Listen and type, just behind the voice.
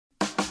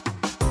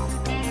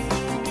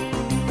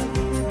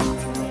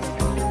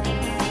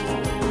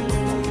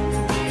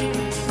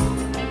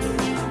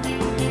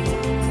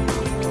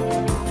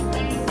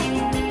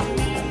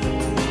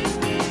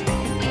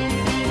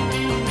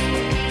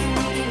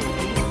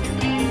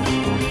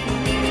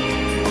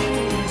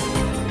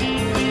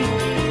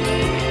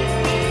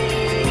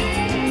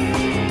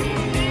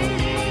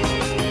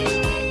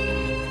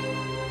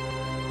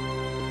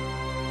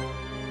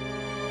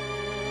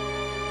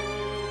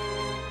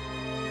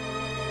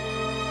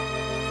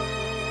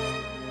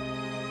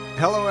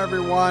Hello,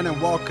 everyone, and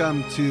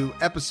welcome to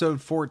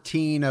episode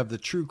 14 of the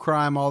True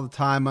Crime All the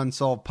Time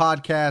Unsolved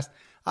podcast.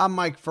 I'm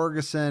Mike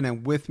Ferguson,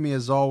 and with me,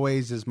 as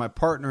always, is my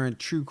partner in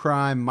true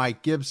crime,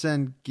 Mike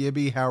Gibson.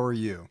 Gibby, how are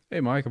you? Hey,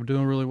 Mike, I'm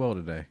doing really well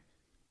today.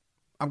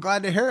 I'm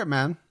glad to hear it,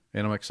 man.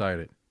 And I'm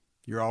excited.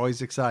 You're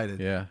always excited.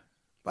 Yeah.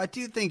 But I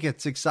do think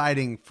it's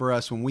exciting for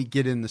us when we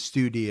get in the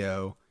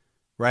studio,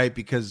 right?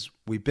 Because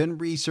we've been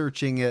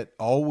researching it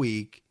all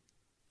week.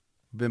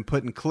 We've been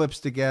putting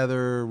clips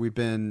together. We've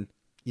been,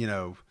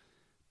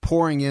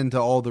 pouring into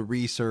all the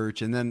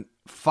research. And then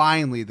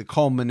finally, the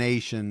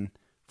culmination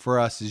for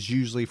us is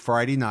usually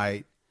Friday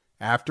night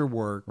after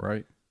work.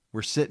 Right.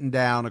 We're sitting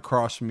down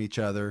across from each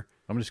other.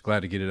 I'm just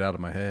glad to get it out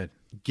of my head.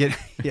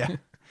 Yeah.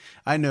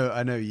 I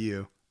know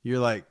you. You're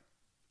like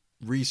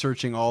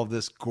researching all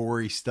this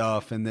gory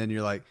stuff, and then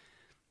you're like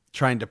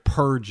trying to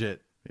purge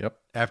it. Yep.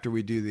 After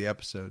we do the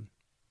episode.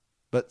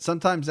 But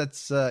sometimes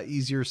that's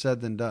easier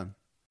said than done.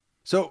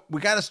 So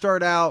we got to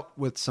start out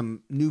with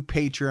some new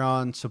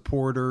Patreon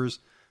supporters.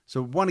 So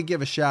want to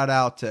give a shout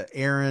out to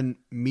Aaron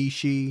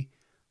Mishi,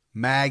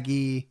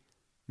 Maggie,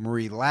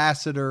 Marie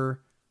Lassiter,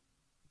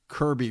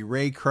 Kirby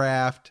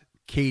Raycraft,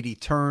 Katie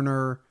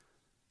Turner,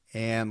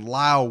 and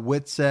Lyle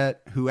Whitsett,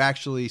 who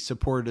actually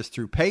supported us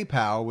through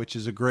PayPal, which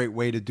is a great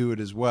way to do it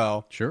as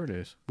well. Sure it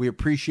is. We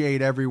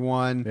appreciate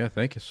everyone. Yeah,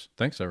 thanks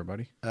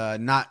everybody.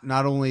 Not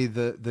only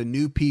the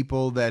new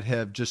people that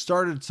have just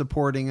started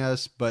supporting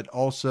us, but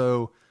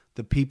also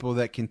the people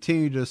that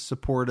continue to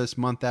support us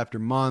month after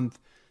month.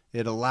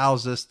 It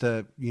allows us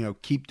to,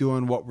 keep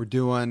doing what we're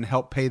doing,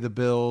 help pay the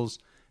bills,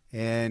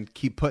 and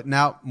keep putting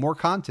out more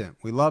content.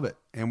 We love it,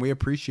 and we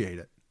appreciate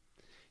it.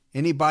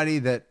 Anybody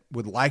that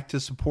would like to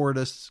support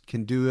us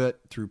can do it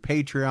through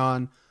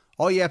Patreon.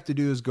 All you have to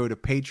do is go to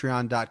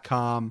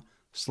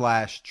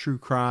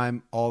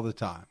patreon.com/truecrime all the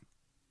time.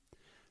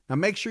 Now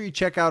make sure you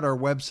check out our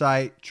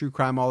website,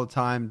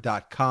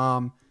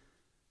 truecrimeallthetime.com.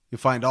 You'll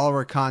find all of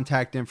our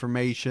contact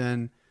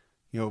information.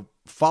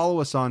 Follow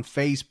us on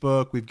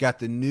Facebook. We've got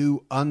the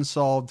new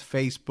Unsolved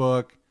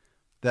Facebook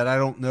that I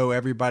don't know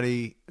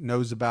everybody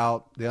knows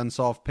about, the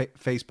Unsolved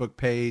Facebook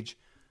page.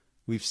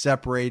 We've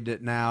separated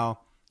it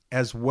now,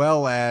 as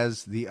well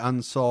as the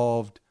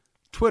Unsolved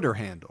Twitter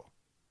handle,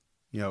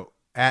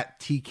 at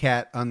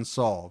TCAT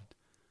Unsolved,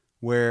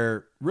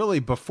 where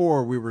really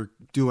before we were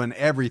doing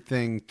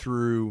everything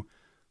through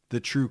the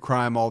True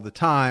Crime All the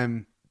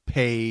Time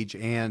page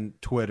and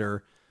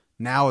Twitter.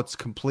 Now it's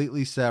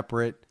completely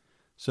separate.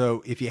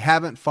 So if you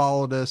haven't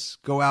followed us,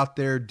 go out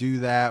there, do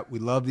that. We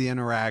love the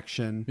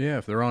interaction. Yeah,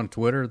 if they're on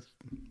Twitter,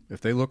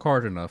 if they look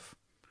hard enough,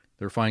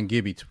 they'll find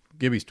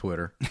Gibby's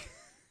Twitter.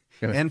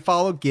 And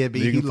follow Gibby.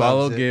 You can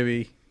follow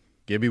Gibby.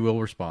 Gibby will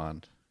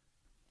respond.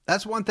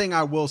 That's one thing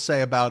I will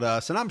say about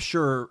us, and I'm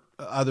sure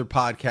other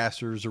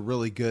podcasters are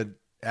really good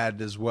at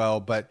it as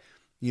well, but,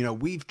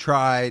 we've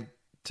tried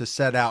to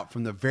set out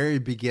from the very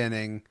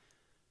beginning,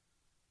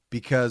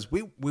 because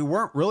we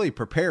weren't really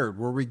prepared,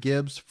 were we,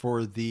 Gibbs,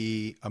 for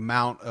the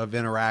amount of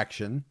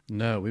interaction?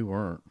 No, we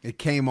weren't. It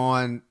came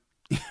on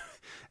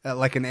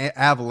like an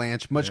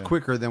avalanche, much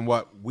quicker than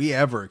what we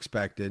ever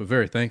expected. But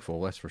very thankful,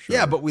 that's for sure.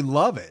 Yeah, but we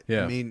love it.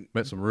 Yeah,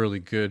 met some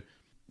really good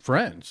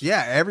friends.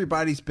 Yeah,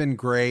 everybody's been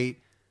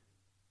great,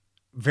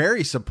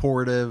 very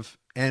supportive,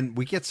 and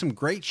we get some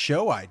great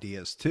show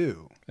ideas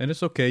too. And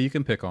it's okay, you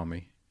can pick on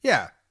me.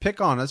 Yeah,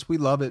 pick on us. We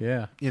love it.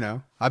 Yeah.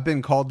 I've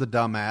been called the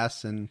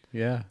dumbass, and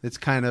yeah, it's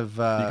kind of... you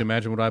can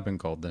imagine what I've been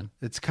called then.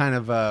 It's kind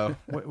of...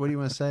 what do you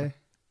want to say?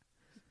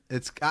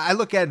 I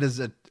look at it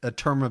as a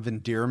term of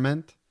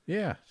endearment.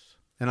 Yes.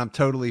 And I'm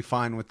totally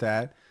fine with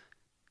that.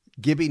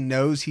 Gibby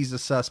knows he's a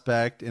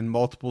suspect in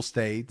multiple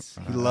states.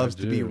 He loves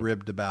to be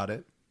ribbed about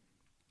it.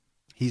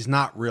 He's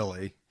not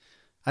really.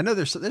 I know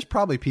there's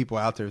probably people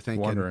out there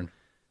thinking... Wondering.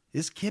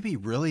 Is Gibby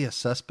really a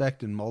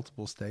suspect in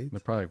multiple states? They're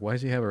probably like, why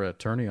does he have an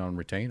attorney on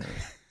retainer?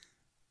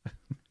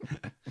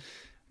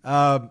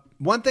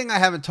 One thing I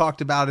haven't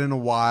talked about in a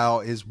while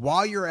is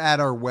while you're at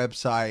our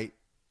website,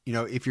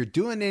 if you're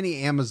doing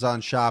any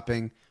Amazon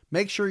shopping,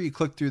 make sure you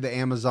click through the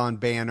Amazon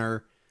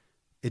banner.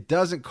 It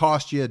doesn't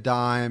cost you a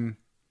dime.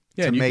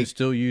 Yeah, and you can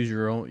still use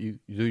your own, you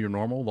do your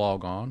normal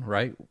log on,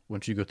 right?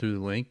 Once you go through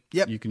the link,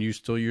 yep. You can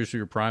still use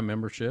your Prime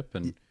membership.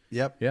 And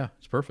yep. Yeah,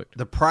 it's perfect.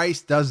 The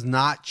price does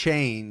not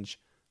change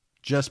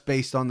just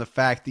based on the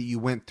fact that you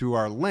went through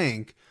our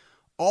link.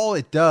 All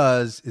it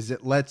does is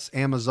it lets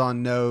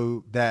Amazon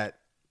know that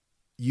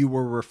you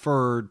were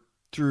referred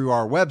through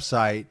our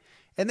website,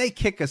 and they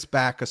kick us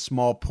back a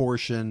small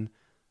portion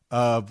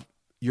of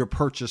your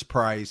purchase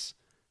price.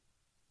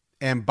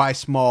 And by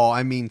small,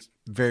 I mean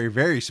very,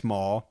 very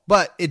small,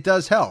 but it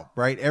does help,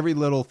 right? Every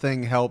little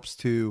thing helps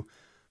to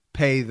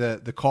pay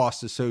the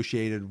cost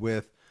associated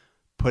with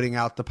putting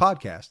out the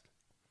podcast.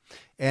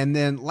 And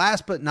then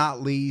last but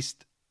not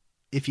least,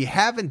 if you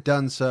haven't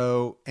done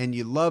so and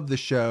you love the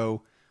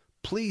show,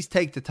 please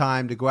take the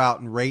time to go out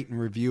and rate and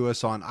review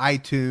us on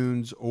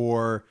iTunes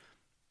or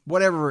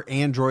whatever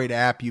Android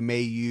app you may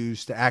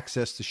use to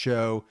access the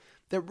show.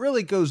 That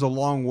really goes a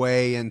long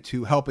way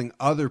into helping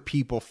other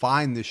people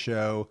find the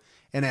show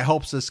and it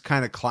helps us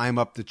kind of climb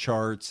up the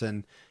charts,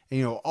 and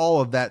you know,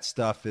 all of that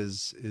stuff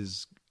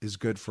is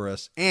good for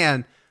us,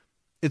 and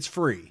it's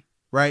free,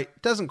 right?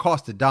 It doesn't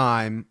cost a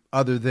dime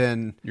other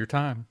than Your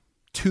time.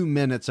 2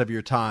 minutes of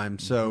your time.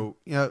 So,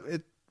 you know,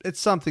 it's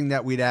something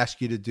that we'd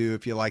ask you to do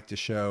if you like the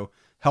show.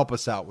 Help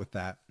us out with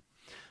that.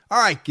 All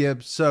right,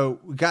 Gibbs. So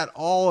we got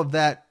all of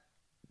that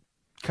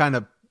kind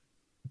of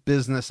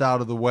business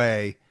out of the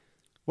way.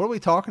 What are we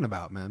talking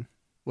about, man?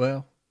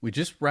 Well, we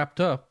just wrapped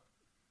up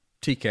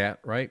TCAT,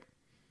 right?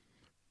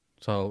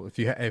 So if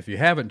you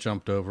haven't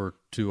jumped over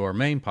to our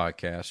main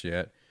podcast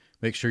yet,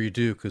 make sure you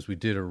do, because we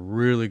did a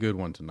really good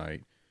one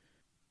tonight.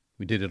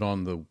 We did it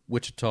on the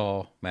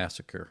Wichita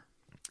Massacre.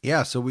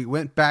 Yeah, so we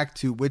went back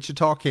to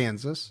Wichita,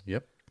 Kansas.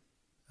 Yep.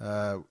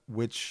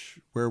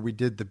 Where we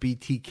did the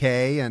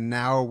BTK, and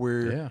now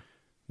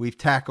we've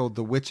tackled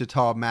the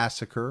Wichita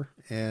Massacre,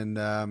 and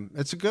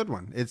it's a good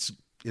one. It's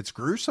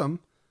gruesome.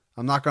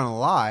 I'm not going to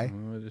lie.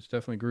 It's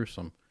definitely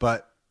gruesome.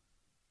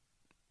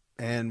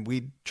 And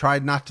we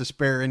tried not to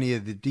spare any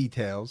of the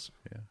details.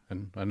 Yeah,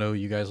 and I know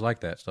you guys like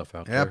that stuff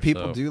out there. Yeah,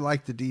 people do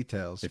like the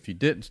details. If you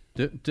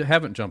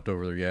haven't jumped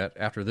over there yet,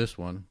 after this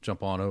one,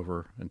 jump on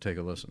over and take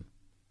a listen.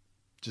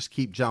 Just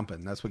keep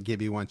jumping. That's what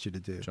Gibby wants you to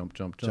do. Jump.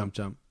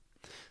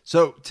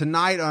 So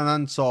tonight on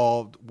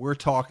Unsolved, we're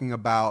talking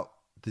about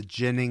the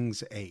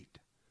Jennings 8.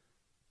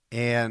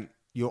 And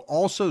you'll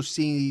also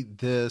see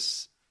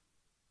this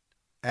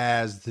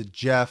as the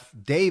Jeff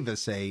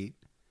Davis 8.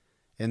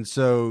 And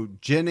so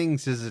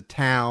Jennings is a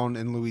town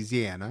in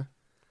Louisiana.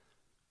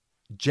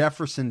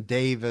 Jefferson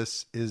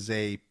Davis is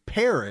a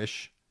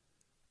parish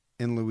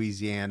in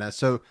Louisiana.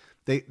 So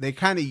they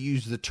kind of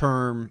use the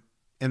term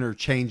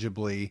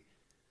interchangeably,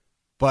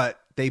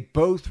 but they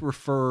both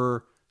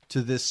refer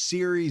to this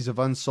series of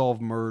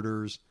unsolved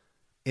murders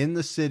in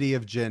the city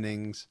of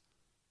Jennings,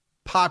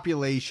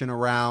 population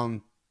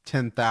around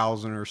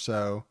 10,000 or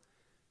so,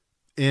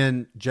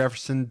 in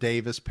Jefferson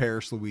Davis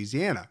Parish,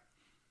 Louisiana.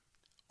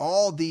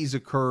 All these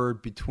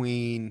occurred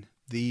between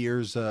the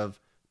years of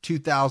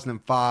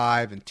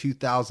 2005 and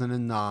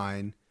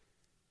 2009,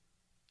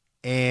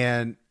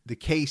 and the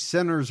case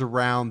centers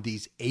around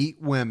these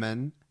 8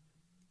 women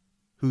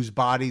whose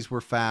bodies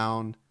were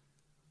found,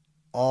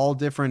 all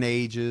different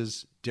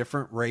ages,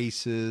 different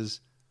races,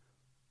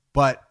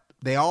 but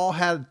they all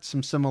had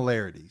some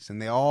similarities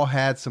and they all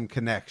had some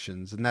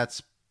connections, and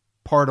that's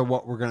part of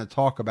what we're going to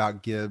talk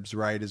about, Gibbs,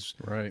 right?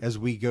 As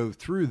we go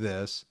through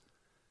this.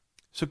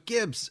 So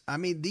Gibbs, I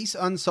mean, these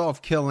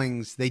unsolved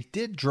killings, they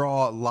did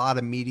draw a lot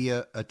of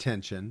media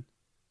attention,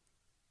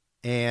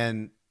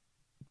 and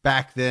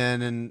back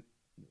then, and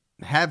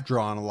have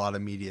drawn a lot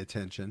of media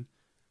attention.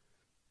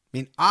 I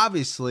mean,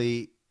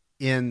 obviously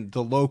in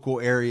the local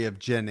area of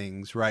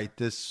Jennings, right?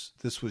 This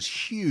was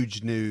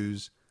huge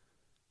news,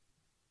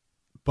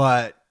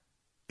 but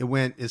it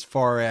went as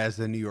far as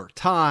the New York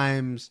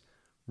Times,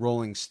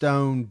 Rolling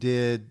Stone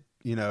did,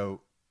 you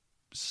know,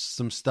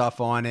 some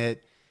stuff on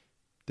it.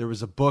 There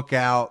was a book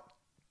out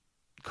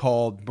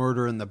called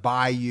Murder in the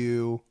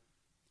Bayou,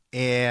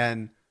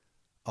 and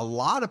a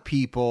lot of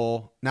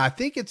people, now I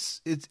think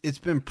it's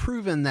been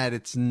proven that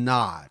it's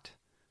not,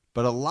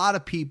 but a lot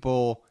of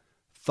people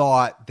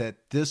thought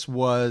that this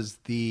was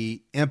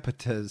the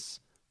impetus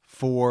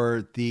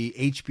for the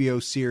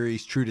HBO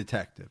series True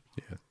Detective.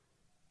 Yeah.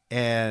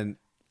 And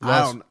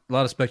a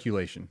lot of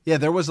speculation. Yeah,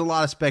 there was a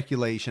lot of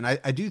speculation.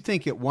 I do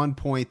think at one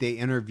point they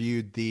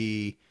interviewed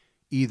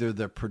either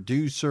the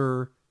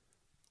producer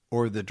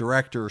or the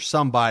director or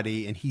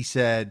somebody, and he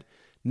said,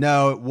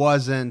 no, it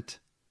wasn't.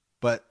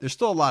 But there's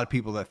still a lot of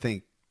people that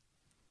think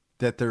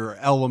that there are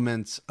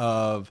elements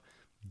of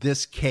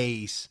this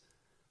case,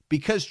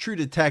 because True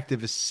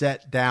Detective is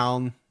set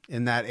down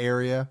in that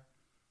area,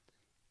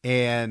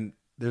 and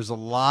there's a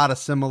lot of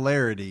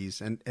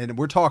similarities. And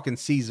we're talking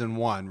season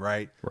 1,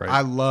 right?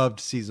 I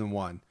loved season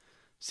 1.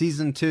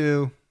 Season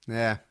 2,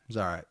 it was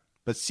all right.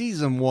 But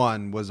season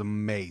 1 was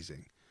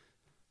amazing.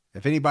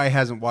 If anybody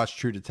hasn't watched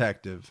True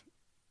Detective,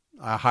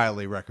 I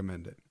highly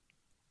recommend it.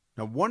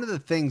 Now, one of the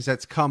things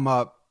that's come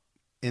up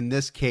in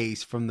this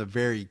case from the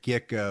very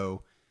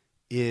get-go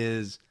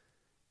is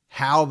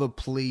how the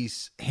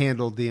police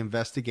handled the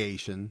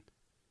investigation.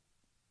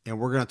 And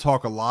we're going to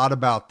talk a lot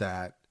about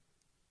that.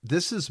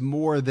 This is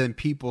more than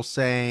people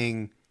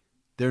saying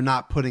they're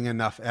not putting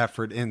enough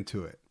effort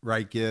into it.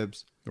 Right,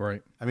 Gibbs?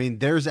 Right. I mean,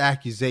 there's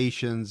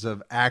accusations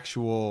of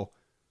actual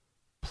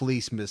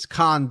police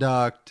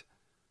misconduct.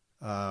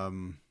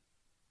 And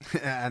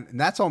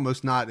that's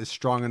almost not a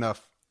strong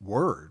enough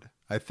word,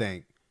 I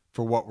think,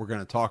 for what we're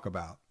going to talk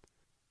about.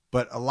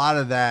 But a lot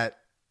of that,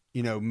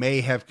 you know, may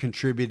have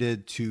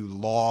contributed to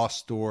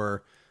lost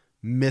or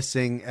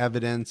missing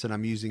evidence. And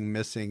I'm using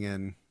missing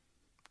in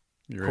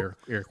your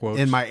air quotes.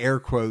 In my air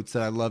quotes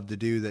that I love to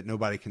do that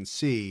nobody can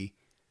see.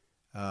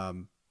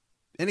 And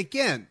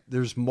again,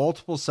 there's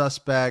multiple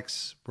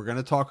suspects. We're going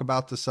to talk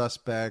about the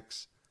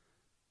suspects.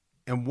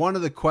 And one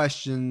of the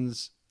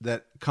questions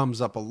that comes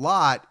up a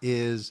lot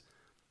is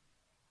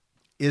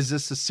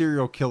this a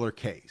serial killer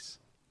case?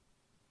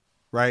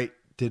 Right?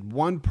 did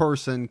one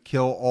person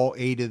kill all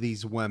 8 of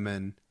these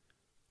women,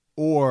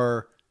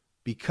 or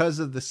because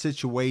of the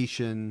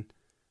situation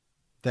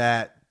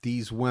that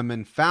these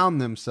women found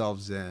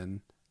themselves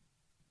in,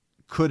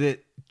 could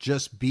it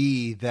just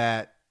be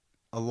that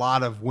a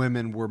lot of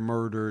women were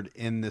murdered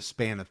in this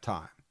span of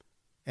time?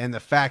 And the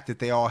fact that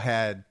they all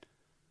had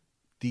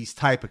these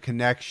type of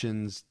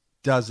connections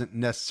doesn't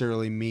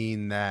necessarily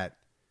mean that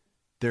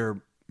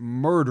their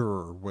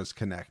murderer was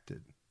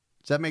connected.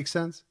 Does that make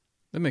sense?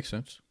 That makes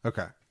sense.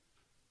 Okay.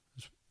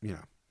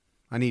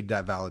 I need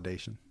that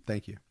validation.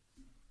 Thank you.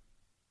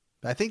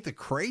 But I think the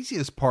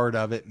craziest part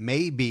of it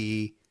may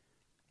be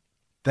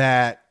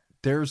that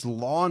there's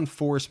law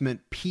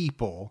enforcement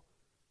people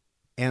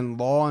and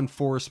law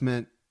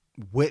enforcement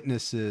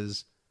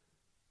witnesses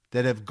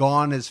that have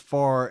gone as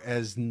far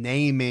as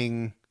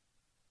naming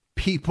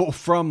people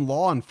from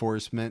law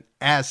enforcement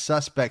as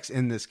suspects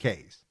in this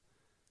case.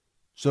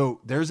 So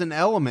there's an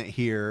element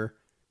here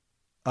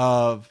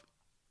of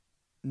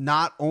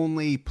not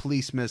only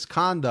police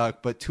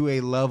misconduct, but to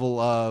a level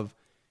of,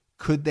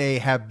 could they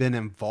have been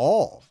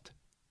involved?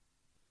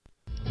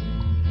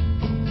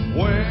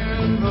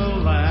 When the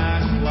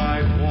last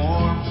light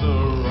warms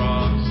the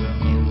rocks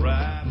and the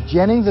rat...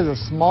 Jennings is a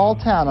small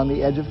town on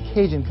the edge of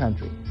Cajun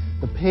country.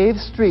 The paved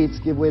streets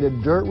give way to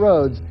dirt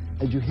roads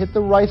as you hit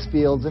the rice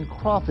fields and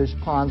crawfish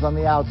ponds on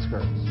the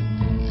outskirts.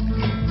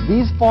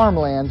 These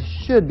farmlands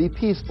should be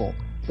peaceful,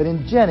 but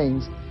in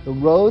Jennings, the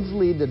roads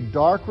lead to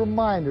dark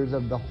reminders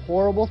of the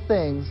horrible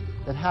things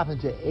that happened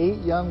to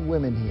 8 young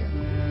women here.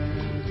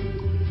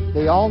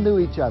 They all knew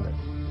each other,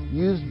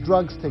 used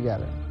drugs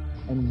together,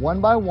 and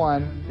one by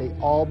one, they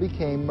all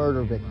became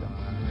murder victims.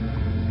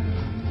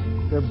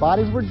 Their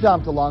bodies were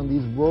dumped along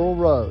these rural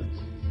roads,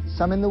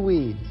 some in the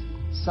weeds,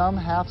 some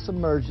half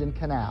submerged in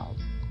canals.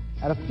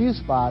 At a few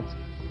spots,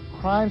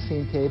 crime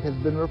scene tape has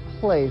been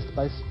replaced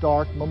by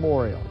stark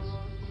memorials.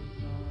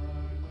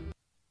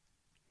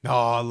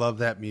 Oh, I love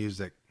that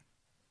music.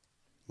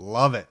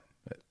 Love it.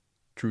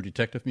 True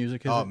detective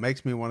music, is Oh, it? it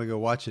makes me want to go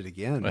watch it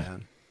again,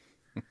 man.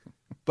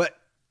 But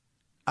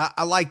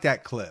I like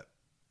that clip.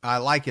 I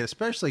like it,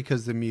 especially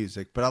because the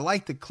music. But I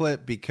like the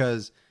clip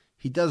because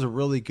he does a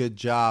really good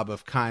job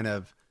of kind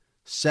of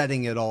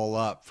setting it all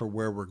up for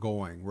where we're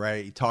going,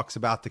 right? He talks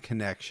about the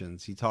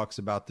connections. He talks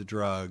about the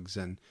drugs.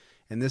 And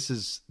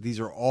these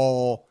are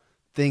all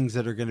things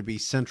that are going to be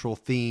central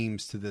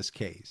themes to this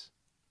case.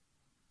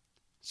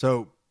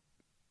 So,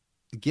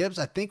 Gibbs,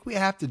 I think we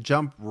have to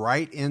jump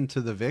right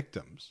into the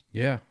victims.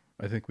 Yeah,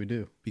 I think we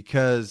do.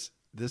 Because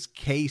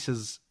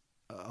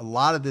a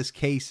lot of this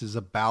case is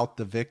about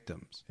the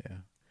victims. Yeah.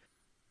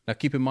 Now,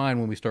 keep in mind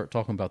when we start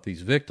talking about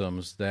these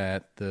victims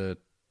that the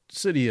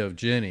city of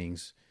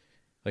Jennings,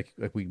 like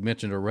we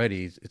mentioned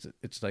already,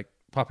 it's like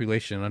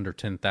population under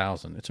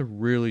 10,000. It's a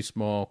really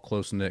small,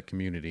 close-knit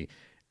community.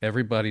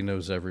 Everybody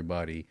knows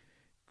everybody,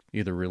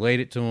 either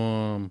related to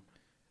them,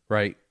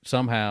 right?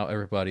 Somehow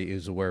everybody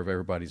is aware of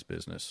everybody's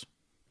business.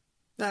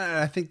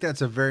 I think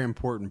that's a very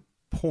important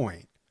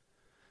point.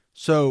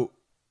 So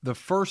the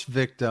first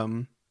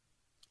victim,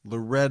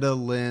 Loretta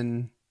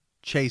Lynn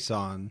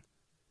Chason,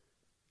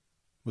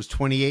 was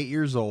 28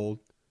 years old.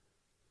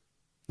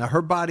 Now,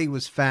 her body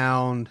was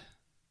found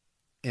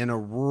in a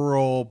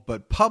rural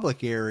but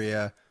public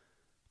area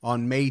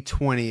on May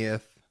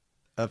 20th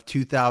of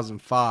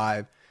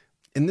 2005.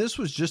 And this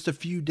was just a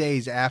few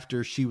days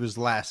after she was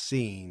last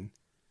seen.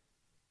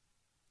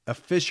 A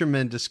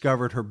fisherman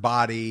discovered her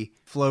body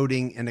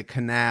floating in a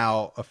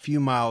canal a few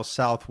miles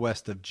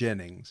southwest of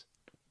Jennings.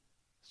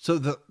 So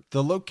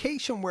the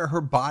location where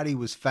her body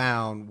was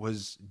found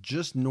was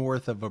just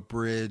north of a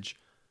bridge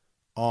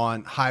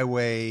on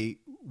Highway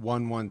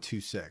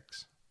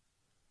 1126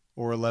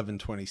 or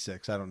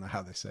 1126. I don't know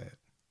how they say it.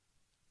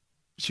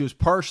 She was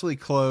partially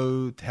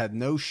clothed, had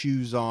no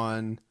shoes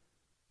on.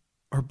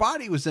 Her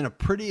body was in a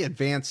pretty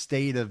advanced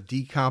state of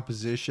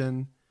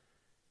decomposition.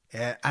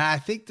 And I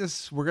think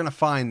we're going to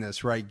find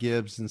this, right,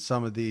 Gibbs, in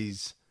some of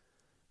these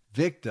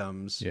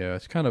victims. Yeah,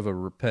 it's kind of a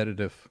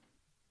repetitive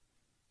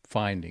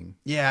finding.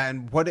 Yeah,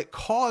 and what it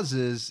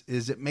causes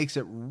is it makes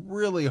it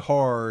really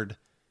hard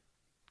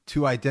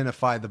to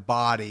identify the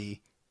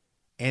body,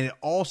 and it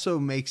also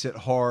makes it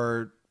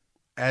hard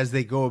as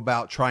they go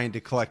about trying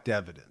to collect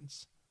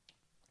evidence.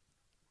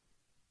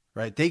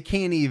 Right? They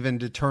can't even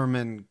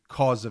determine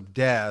cause of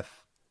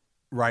death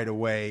right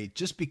away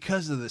just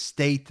because of the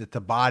state that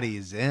the body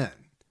is in.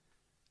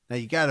 Now,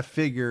 you got to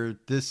figure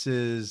this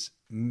is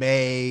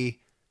May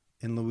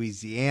in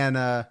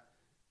Louisiana.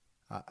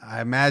 I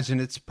imagine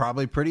it's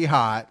probably pretty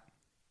hot.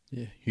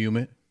 Yeah,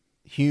 humid.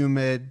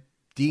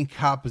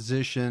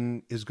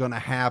 Decomposition is going to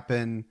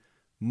happen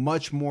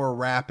much more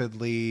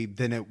rapidly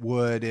than it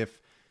would if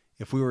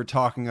we were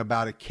talking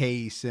about a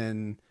case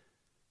in,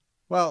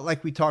 well,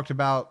 like we talked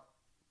about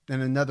in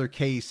another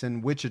case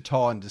in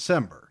Wichita in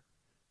December,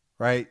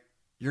 right?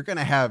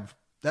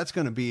 That's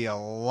going to be a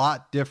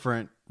lot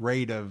different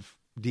rate of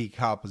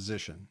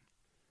decomposition.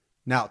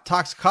 Now,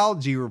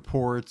 toxicology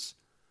reports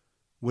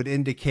would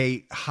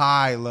indicate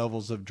high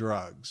levels of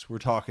drugs. We're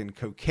talking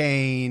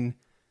cocaine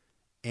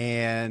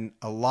and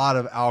a lot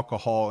of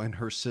alcohol in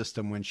her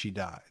system when she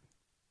died.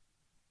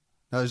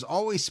 Now, there's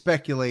always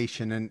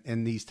speculation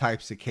in these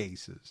types of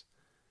cases.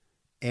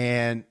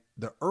 And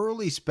the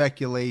early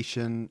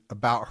speculation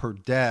about her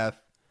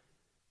death,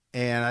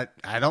 and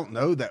I don't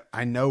know that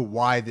I know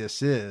why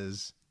this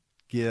is,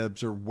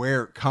 Gibbs, or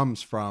where it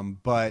comes from,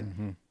 but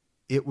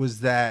it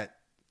was that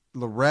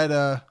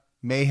Loretta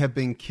may have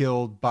been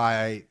killed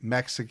by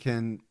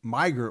Mexican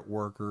migrant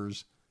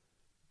workers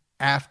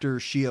after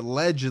she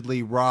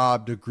allegedly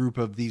robbed a group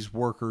of these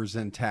workers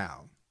in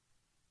town.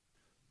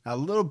 Now, a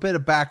little bit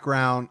of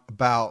background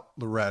about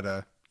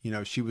Loretta. You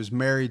know, she was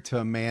married to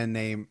a man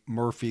named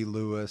Murphy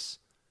Lewis.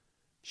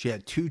 She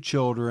had 2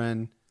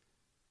 children.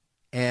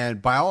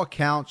 And by all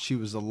accounts, she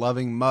was a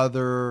loving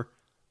mother,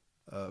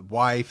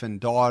 wife, and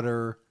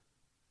daughter.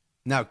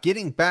 Now,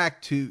 getting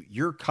back to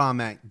your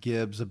comment,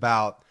 Gibbs,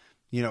 about,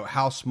 you know,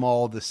 how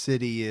small the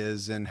city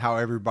is and how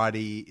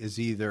everybody is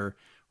either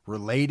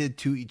related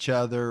to each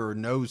other or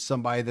knows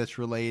somebody that's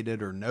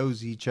related or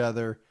knows each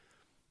other.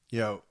 You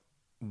know,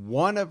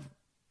 one of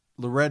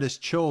Loretta's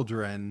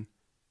children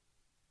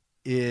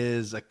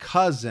is a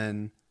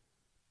cousin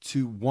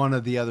to one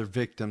of the other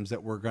victims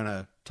that we're going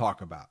to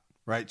talk about,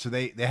 right? So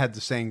they had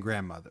the same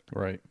grandmother.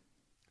 Right.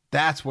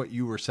 That's what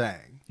you were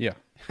saying. Yeah.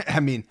 I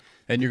mean,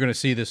 and you're going to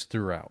see this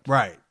throughout.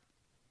 right.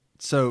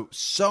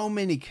 So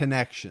many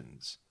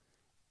connections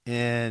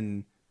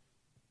in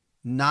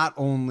not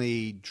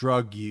only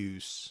drug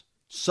use,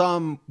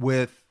 some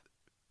with,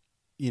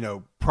 you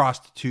know,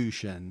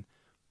 prostitution,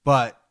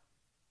 but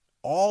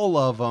all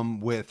of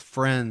them with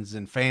friends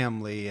and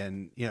family.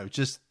 And, you know,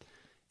 just,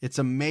 it's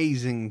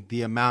amazing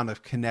the amount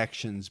of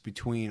connections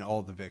between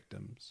all the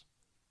victims.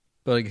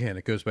 But again,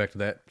 it goes back to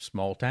that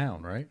small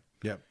town, right?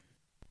 Yep.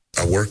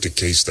 I worked a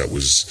case that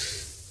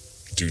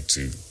was due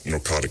to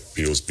narcotic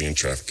pills being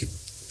trafficked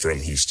from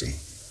Houston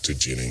to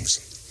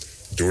Jennings.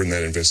 During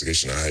that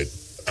investigation,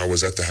 I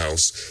was at the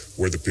house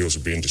where the pills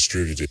were being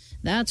distributed.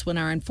 That's when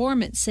our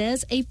informant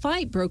says a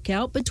fight broke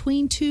out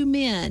between 2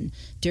 men.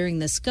 During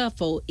the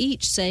scuffle,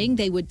 each saying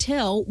they would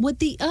tell what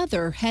the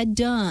other had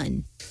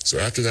done. So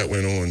after that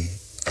went on,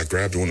 I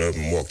grabbed one of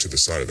them and walked to the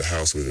side of the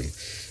house with him.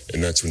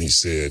 And that's when he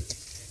said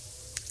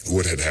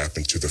what had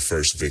happened to the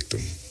first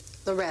victim.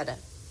 Loretta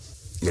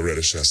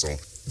Chasson.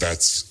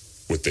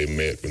 That's what they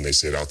meant when they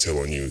said, "I'll tell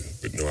on you,"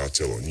 but no, "I'll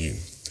tell on you."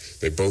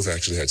 They both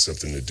actually had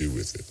something to do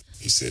with it.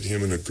 He said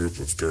him and a group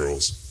of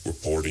girls were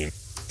partying,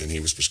 and he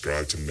was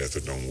prescribed to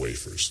methadone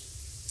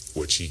wafers,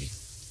 which he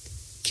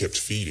kept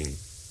feeding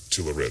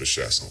to Loretta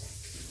Chasson.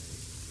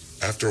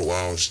 After a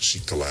while, she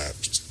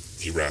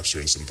collapsed. He wraps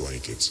her in some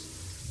blankets.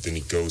 Then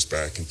he goes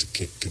back and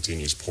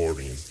continues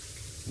partying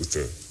with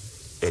the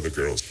other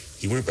girls.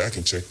 He went back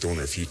and checked on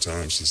her a few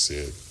times, he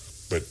said,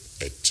 but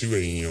at 2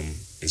 a.m.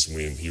 is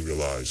when he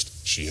realized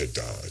she had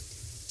died.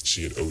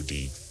 She had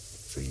OD'd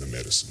from the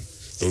medicine.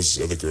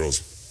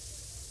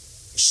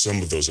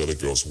 Some of those other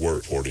girls were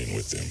partying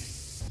with them.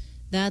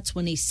 That's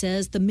when he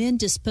says the men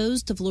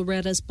disposed of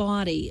Loretta's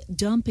body,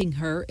 dumping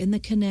her in the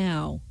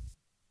canal.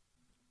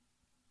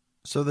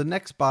 So the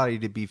next body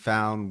to be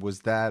found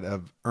was that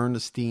of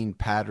Ernestine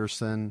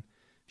Patterson.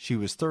 She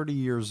was 30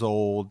 years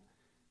old,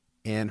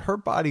 and her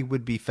body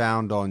would be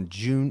found on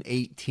June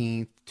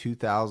 18th,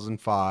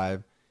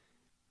 2005.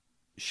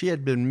 She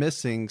had been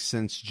missing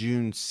since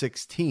June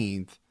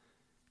 16th,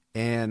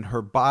 and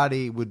her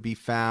body would be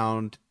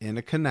found in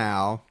a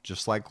canal,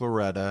 just like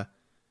Loretta,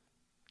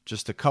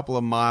 just a couple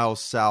of miles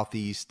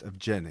southeast of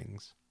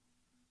Jennings.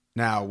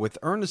 Now, with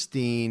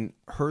Ernestine,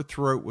 her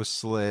throat was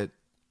slit,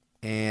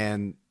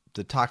 and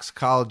the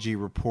toxicology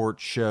report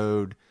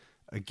showed,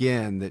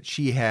 again, that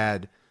she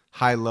had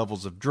high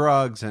levels of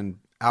drugs and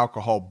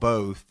alcohol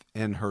both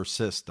in her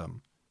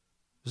system.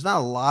 There's not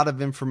a lot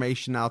of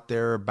information out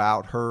there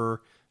about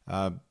her.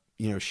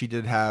 She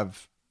did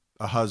have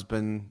a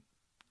husband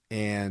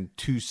and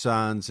 2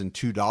 sons and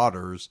 2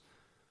 daughters.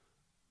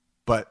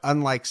 But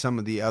unlike some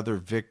of the other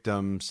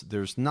victims,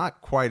 there's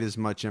not quite as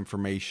much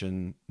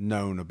information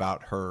known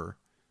about her.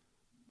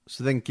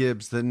 So then,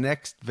 Gibbs, the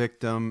next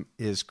victim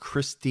is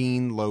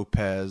Christine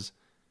Lopez.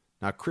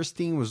 Now,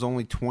 Christine was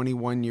only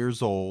 21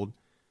 years old.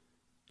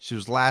 She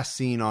was last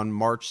seen on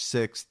March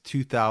 6,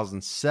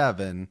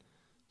 2007.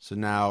 So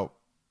now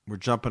we're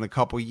jumping a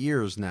couple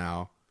years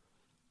now.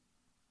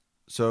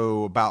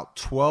 So about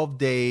 12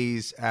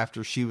 days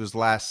after she was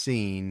last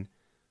seen,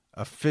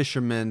 a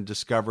fisherman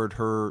discovered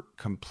her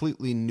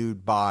completely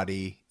nude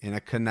body in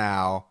a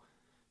canal.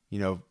 You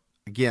know,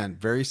 again,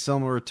 very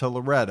similar to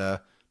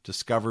Loretta,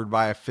 discovered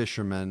by a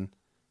fisherman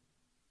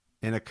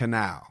in a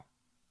canal.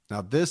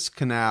 Now, this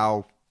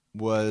canal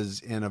was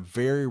in a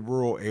very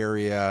rural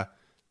area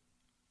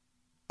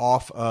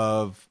off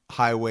of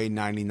Highway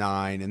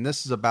 99, and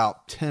this is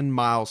about 10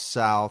 miles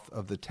south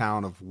of the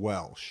town of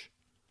Welsh.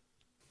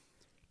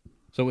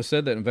 So it was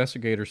said that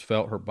investigators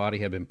felt her body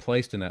had been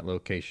placed in that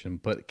location,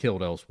 but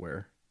killed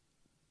elsewhere.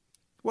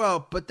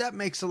 Well, but that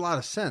makes a lot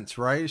of sense,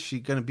 right? Is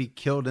she going to be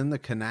killed in the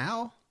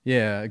canal?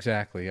 Yeah,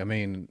 exactly. I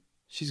mean,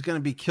 she's going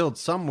to be killed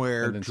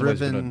somewhere, and then somebody's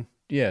driven. gonna,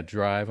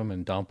 drive them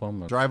and dump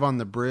them. Drive on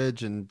the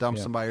bridge and dump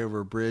somebody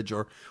over a bridge,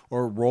 or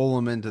roll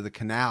them into the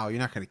canal. You're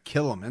not going to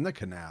kill them in the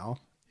canal.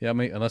 Yeah, I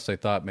mean, unless they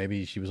thought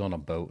maybe she was on a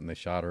boat and they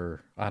shot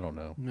her. I don't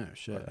know. No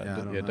shit.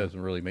 It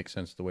doesn't really make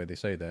sense the way they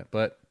say that,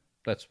 but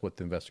that's what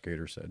the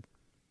investigator said.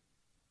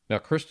 Now,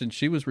 Kristen,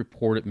 she was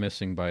reported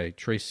missing by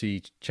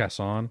Tracy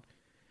Chasson,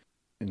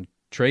 and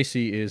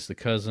Tracy is the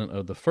cousin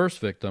of the first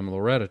victim,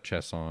 Loretta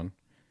Chasson,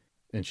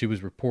 and she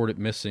was reported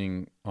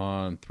missing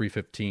on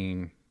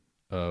 3/15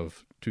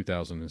 of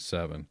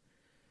 2007.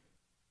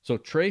 So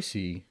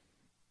Tracy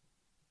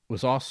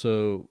was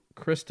also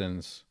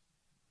Kristen's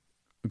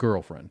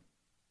girlfriend,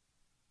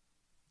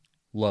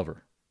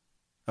 lover.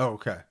 Oh,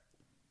 okay.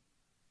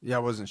 Yeah, I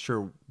wasn't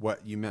sure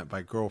what you meant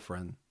by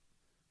girlfriend.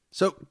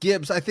 So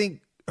Gibbs, I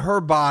think her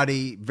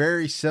body,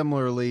 very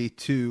similarly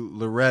to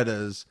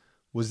Loretta's,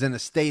 was in a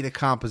state of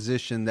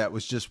composition that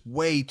was just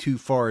way too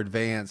far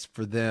advanced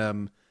for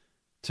them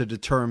to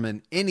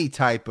determine any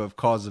type of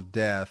cause of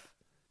death.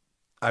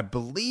 I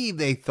believe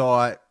they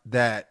thought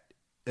that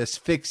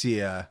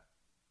asphyxia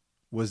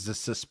was the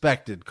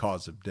suspected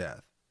cause of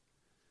death.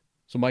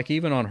 So, Mike,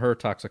 even on her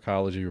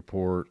toxicology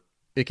report,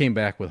 it came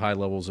back with high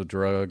levels of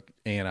drug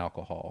and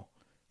alcohol,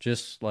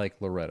 just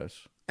like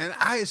Loretta's. And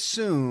I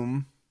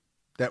assume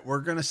that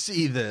we're going to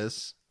see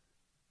this,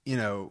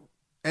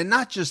 and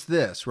not just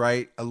this,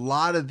 right? A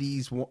lot of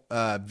these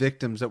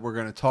victims that we're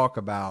going to talk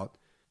about,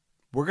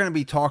 we're going to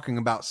be talking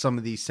about some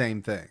of these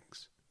same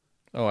things.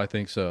 Oh, I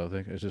think so. I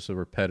think it's just a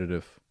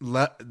repetitive.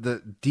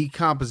 The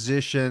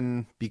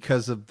decomposition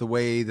because of the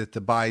way that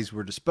the bodies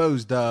were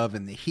disposed of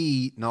and the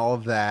heat and all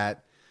of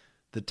that.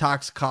 The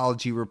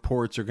toxicology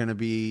reports are going to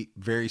be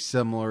very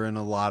similar in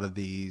a lot of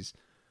these.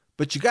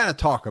 But you got to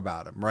talk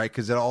about them, right?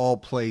 Because it all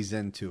plays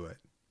into it.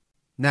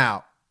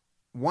 Now,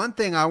 one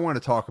thing I want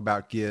to talk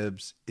about,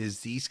 Gibbs,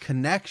 is these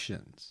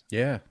connections.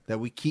 Yeah. That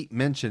we keep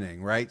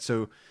mentioning, right?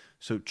 So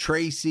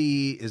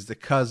Tracy is the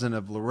cousin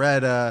of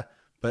Loretta,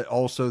 but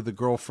also the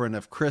girlfriend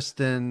of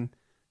Kristen.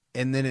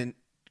 And then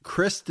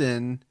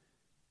Kristen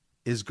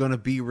is going to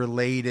be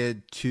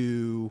related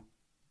to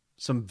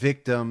some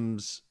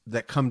victims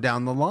that come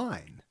down the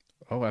line.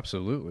 Oh,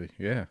 absolutely.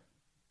 Yeah.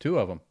 2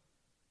 of them.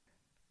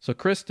 So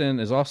Kristen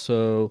is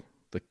also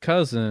the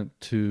cousin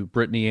to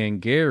Brittany Ann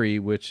Gary,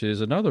 which is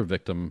another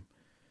victim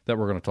that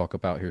we're going to talk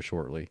about here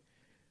shortly.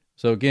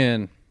 So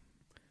again,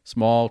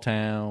 small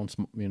towns,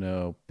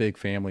 big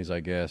families, I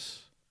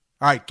guess.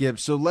 All right,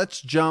 Gibbs. So let's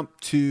jump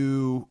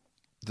to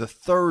the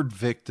third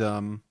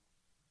victim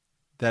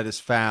that is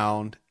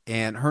found,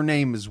 and her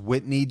name is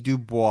Whitney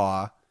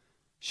Dubois.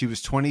 She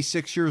was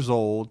 26 years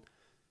old.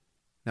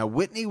 Now,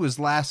 Whitney was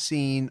last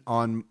seen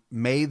on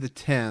May the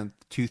 10th,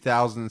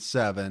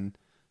 2007,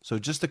 so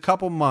just a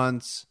couple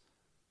months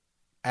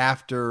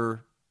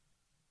after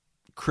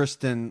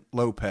Kristen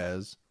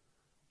Lopez.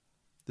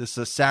 This is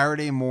a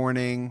Saturday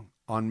morning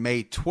on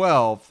May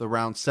 12th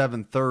around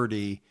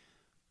 7:30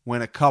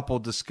 when a couple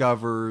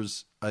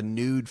discovers a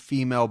nude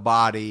female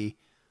body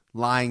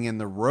lying in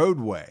the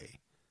roadway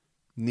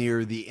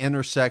near the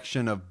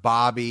intersection of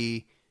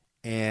Bobby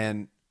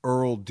and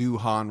Earl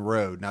Duhan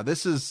Road. Now,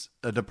 this is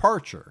a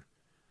departure,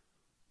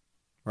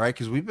 right?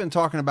 Because we've been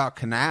talking about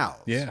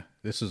canals. Yeah,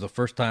 this is the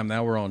first time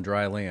now we're on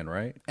dry land,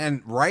 right?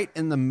 And right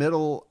in the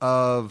middle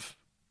of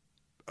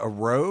a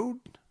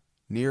road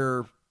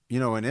near,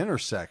 an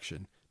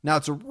intersection. Now,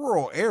 it's a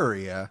rural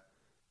area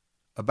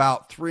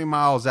about 3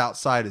 miles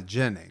outside of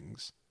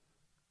Jennings.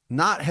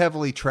 Not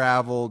heavily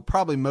traveled,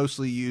 probably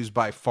mostly used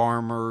by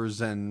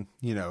farmers and,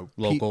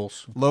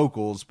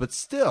 locals, but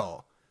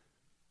still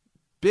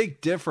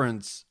big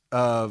difference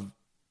of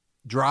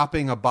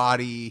dropping a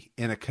body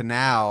in a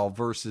canal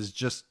versus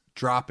just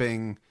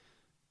dropping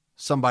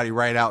somebody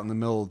right out in the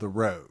middle of the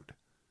road.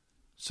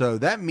 So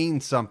that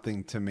means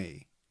something to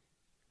me.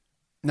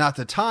 Now, at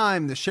the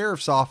time, the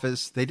sheriff's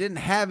office, they didn't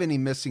have any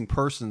missing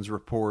persons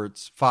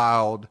reports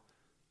filed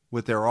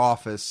with their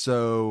office,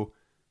 so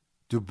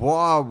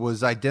Dubois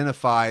was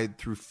identified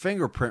through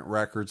fingerprint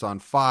records on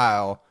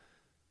file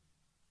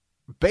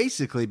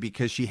basically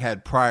because she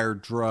had prior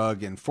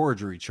drug and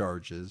forgery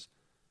charges.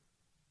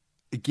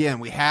 Again,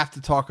 we have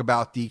to talk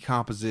about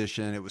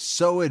decomposition. It was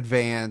so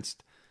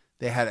advanced,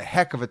 they had a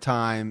heck of a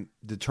time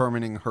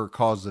determining her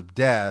cause of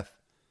death.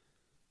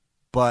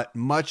 But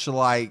much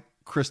like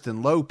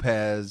Kristen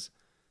Lopez,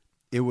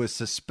 it was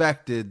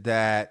suspected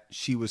that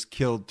she was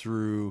killed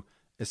through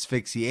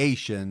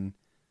asphyxiation.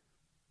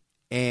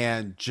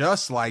 And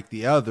just like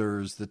the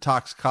others, the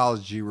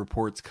toxicology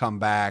reports come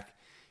back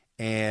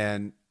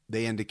and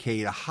they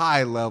indicate a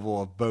high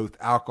level of both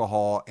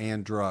alcohol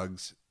and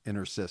drugs in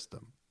her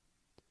system.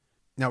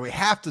 Now, we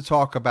have to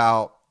talk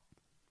about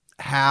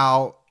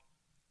how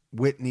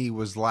Whitney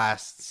was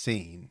last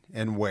seen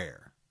and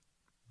where,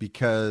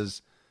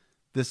 because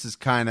this is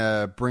kind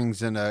of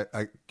brings in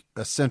a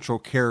central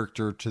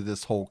character to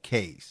this whole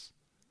case.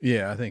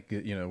 Yeah, I think,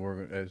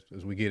 we're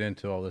as we get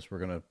into all this, we're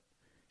going to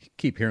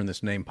keep hearing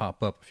this name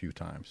pop up a few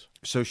times.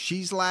 So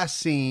she's last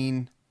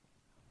seen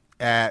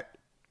at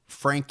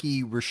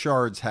Frankie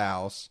Richard's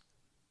house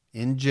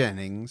in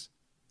Jennings.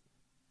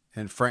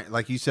 And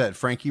like you said,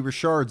 Frankie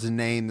Richard's a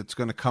name that's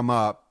going to come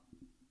up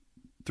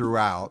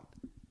throughout.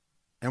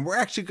 And we're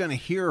actually going to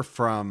hear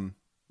from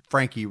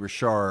Frankie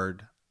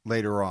Richard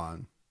later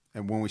on.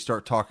 And when we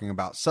start talking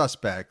about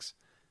suspects.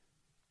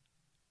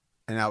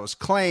 And it was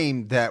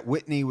claimed that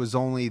Whitney was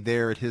only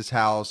there at his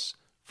house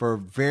for a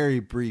very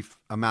brief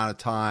amount of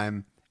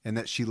time and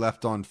that she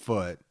left on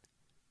foot.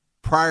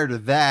 Prior to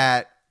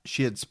that,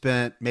 she had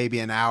spent maybe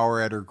an hour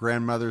at her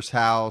grandmother's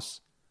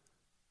house,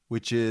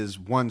 which is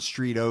one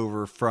street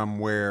over from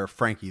where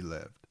Frankie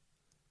lived.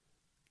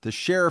 The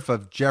sheriff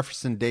of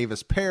Jefferson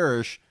Davis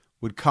Parish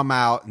would come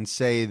out and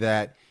say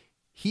that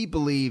he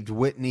believed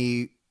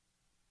Whitney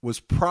was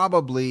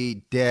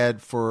probably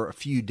dead for a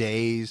few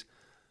days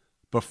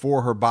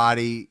before her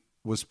body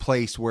was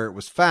placed where it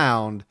was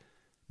found,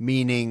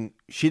 meaning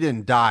she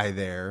didn't die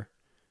there,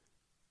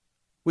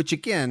 which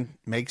again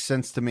makes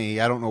sense to me.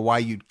 I don't know why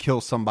you'd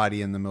kill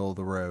somebody in the middle of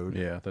the road.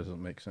 Yeah, that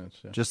doesn't make sense.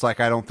 Yeah. Just like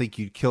I don't think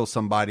you'd kill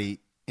somebody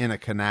in a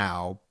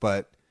canal,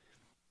 but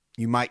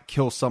you might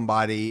kill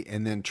somebody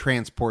and then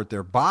transport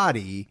their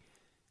body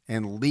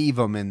and leave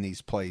them in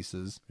these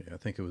places. Yeah, I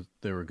think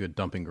they were good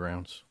dumping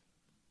grounds.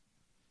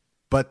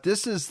 But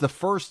this is the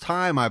first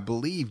time, I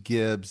believe,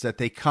 Gibbs, that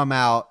they come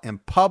out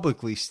and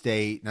publicly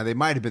state, now they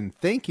might have been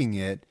thinking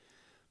it,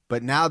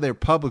 but now they're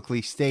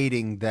publicly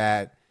stating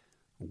that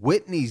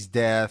Whitney's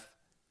death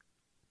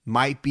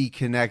might be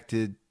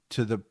connected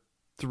to the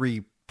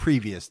 3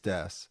 previous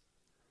deaths.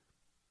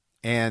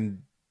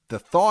 And the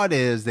thought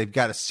is they've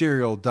got a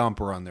serial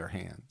dumper on their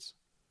hands.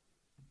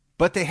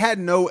 But they had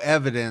no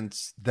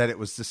evidence that it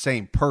was the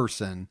same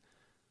person.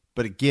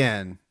 But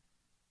again,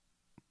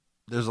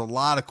 there's a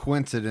lot of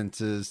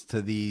coincidences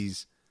to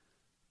these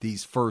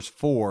first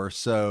 4.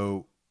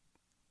 So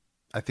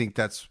I think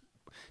that's...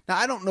 Now,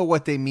 I don't know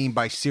what they mean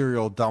by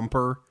serial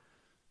dumper.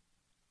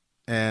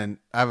 And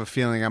I have a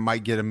feeling I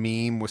might get a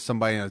meme with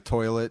somebody in a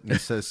toilet and it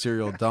says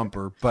serial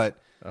dumper.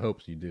 But I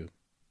hope you do.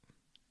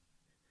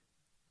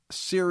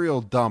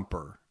 Serial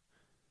dumper.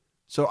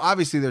 So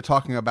obviously they're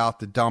talking about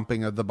the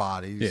dumping of the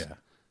bodies. Yeah.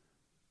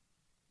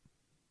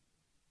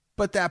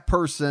 But that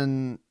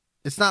person...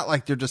 It's not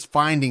like they're just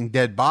finding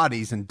dead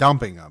bodies and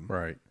dumping them.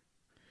 Right.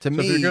 To so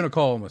me, if you're going to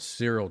call him a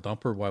serial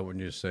dumper, why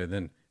wouldn't you just say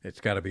then it's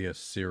got to be a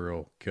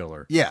serial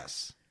killer?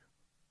 Yes.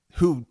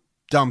 Who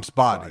dumps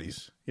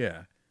bodies.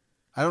 Yeah.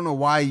 I don't know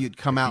why you'd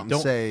come out and say...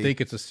 If you don't think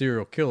it's a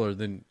serial killer,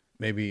 then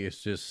maybe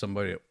it's just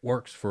somebody that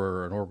works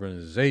for an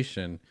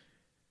organization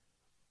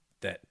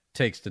that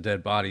takes the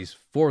dead bodies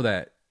for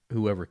that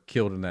whoever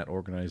killed in that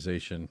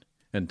organization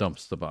and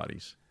dumps the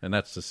bodies. And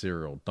that's the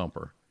serial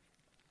dumper.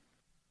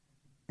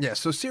 Yeah,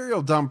 so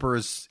serial dumper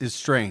is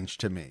strange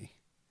to me.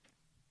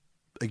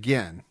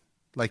 Again,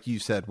 like you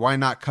said, why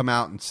not come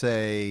out and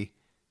say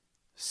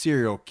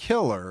serial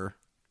killer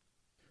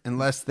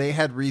unless they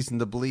had reason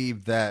to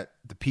believe that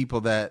the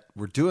people that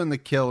were doing the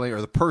killing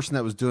or the person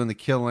that was doing the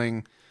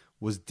killing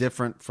was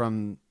different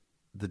from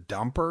the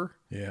dumper?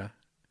 Yeah.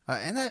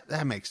 And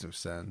that makes no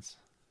sense.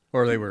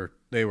 Or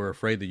they were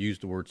afraid to use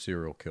the word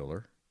serial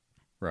killer,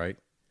 right?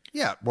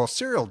 Yeah, well,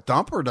 serial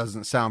dumper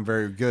doesn't sound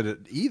very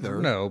good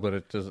either. No, but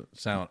it doesn't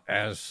sound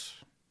as...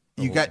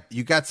 You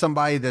got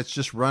somebody that's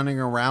just running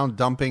around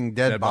dumping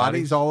dead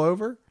bodies all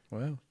over?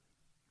 Well,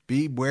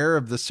 beware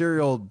of the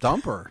serial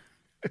dumper.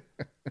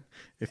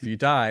 If you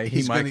die,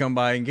 he might come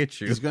by and get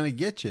you. He's going to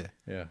get you.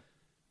 Yeah.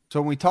 So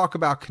when we talk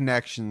about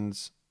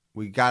connections,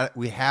 we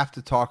have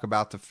to talk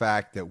about the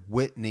fact that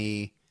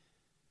Whitney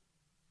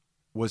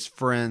was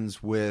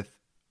friends with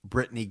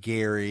Brittany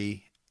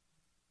Gary,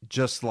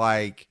 just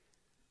like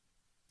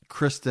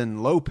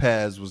Kristen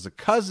Lopez was a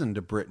cousin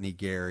to Brittany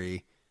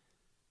Gary.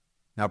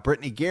 Now,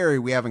 Brittany Gary,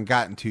 we haven't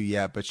gotten to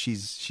yet, but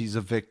she's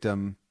a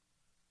victim.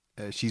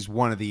 She's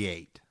one of the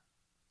 8.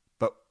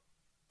 But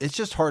it's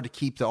just hard to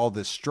keep all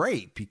this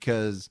straight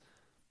because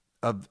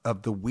of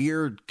the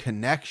weird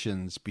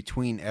connections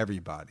between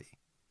everybody.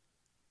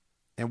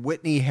 And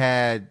Whitney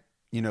had,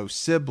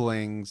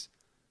 siblings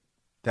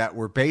that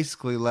were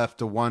basically left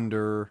to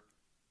wonder,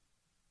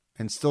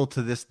 and still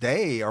to this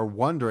day are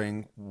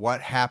wondering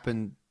what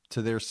happened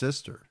to their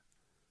sister.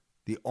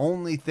 The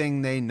only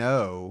thing they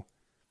know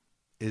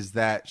is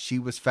that she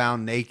was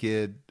found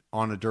naked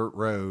on a dirt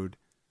road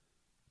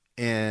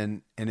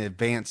in an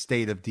advanced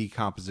state of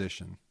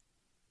decomposition.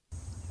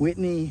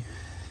 Whitney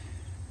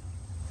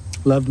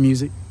loved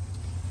music,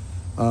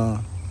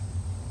 loved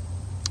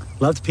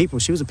people.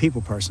 She was a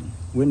people person.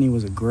 Whitney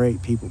was a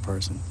great people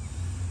person.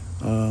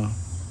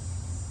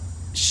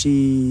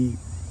 She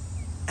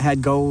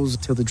had goals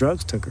till the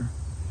drugs took her.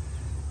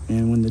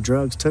 And when the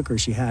drugs took her,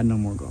 she had no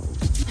more goals.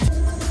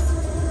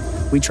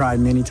 We tried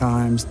many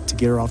times to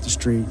get her off the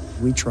street.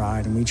 We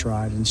tried.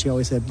 And she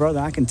always said, brother,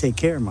 I can take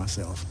care of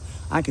myself.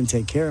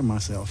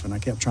 And I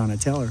kept trying to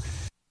tell her.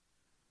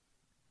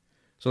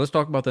 So let's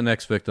talk about the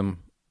next victim.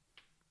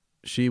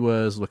 She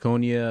was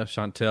Laconia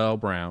Chantel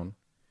Brown.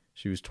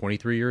 She was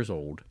 23 years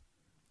old.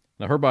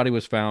 Now, her body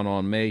was found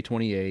on May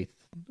 28th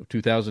of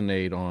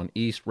 2008 on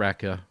East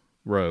Raqqa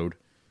Road.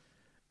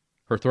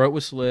 Her throat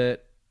was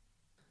slit.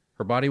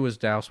 Her body was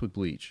doused with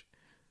bleach.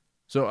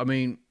 So, I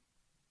mean,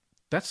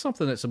 that's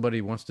something that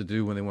somebody wants to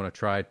do when they want to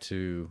try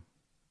to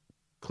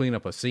clean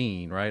up a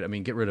scene, right? I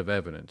mean, get rid of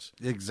evidence.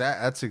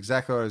 That's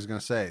exactly what I was going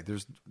to say.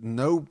 There's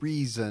no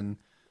reason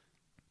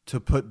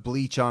to put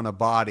bleach on a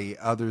body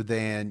other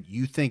than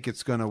you think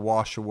it's going to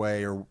wash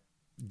away or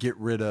get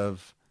rid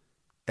of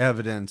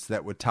evidence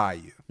that would tie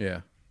you.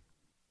 Yeah.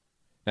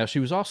 Now, she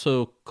was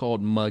also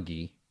called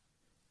Muggy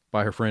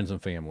by her friends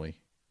and family.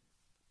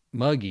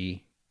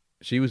 Muggy,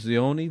 she was the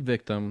only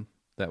victim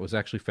that was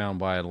actually found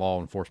by a law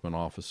enforcement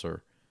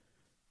officer.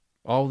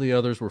 All the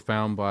others were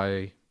found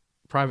by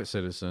private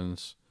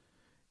citizens.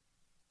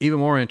 Even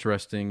more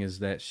interesting is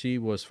that she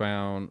was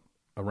found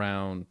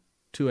around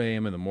 2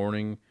 a.m. in the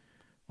morning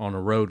on a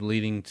road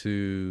leading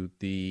to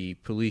the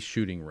police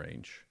shooting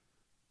range.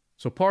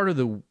 So part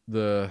of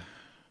the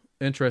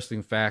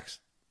interesting facts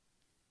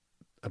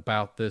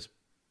about this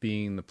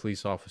being the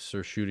police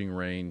officer shooting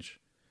range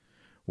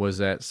was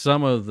that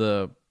some of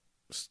the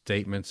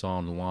statements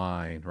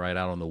online, right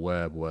out on the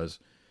web, was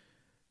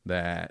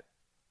that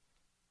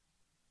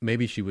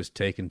maybe she was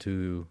taken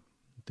to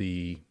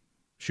the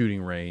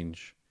shooting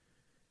range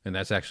and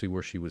that's actually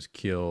where she was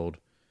killed.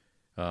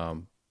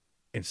 And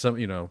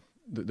some,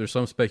 there's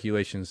some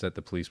speculations that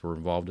the police were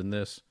involved in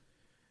this,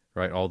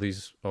 right? All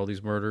these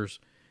murders.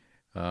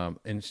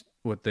 And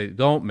what they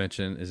don't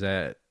mention is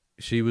that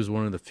she was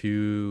one of the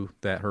few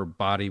that her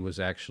body was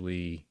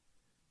actually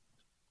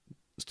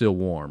still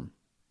warm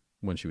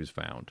when she was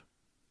found.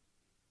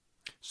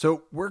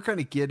 So we're going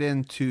to get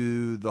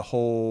into the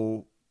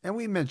whole, and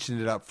we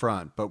mentioned it up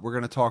front, but we're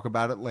going to talk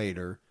about it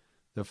later.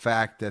 The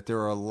fact that there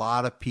are a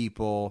lot of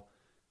people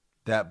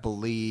that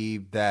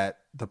believe that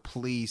the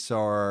police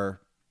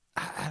are,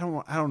 I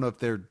don't know if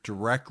they're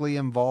directly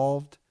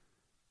involved,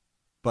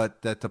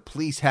 but that the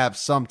police have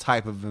some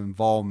type of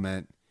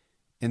involvement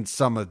in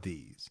some of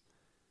these.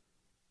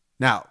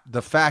 Now,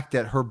 the fact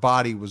that her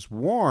body was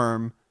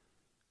warm,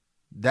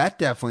 that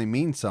definitely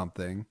means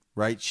something,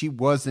 right? She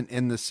wasn't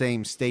in the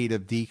same state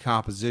of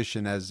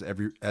decomposition as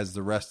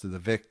the rest of the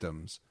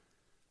victims.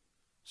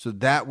 So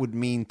that would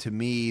mean to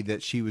me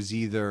that she was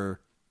either,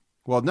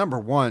 well, number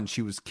one,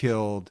 she was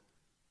killed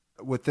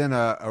within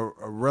a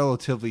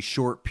relatively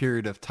short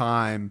period of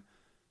time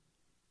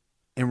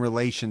in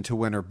relation to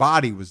when her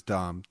body was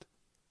dumped.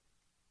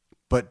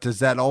 But does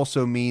that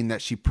also mean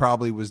that she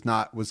probably was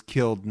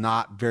killed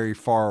not very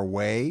far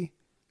away?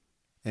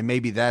 And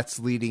maybe that's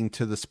leading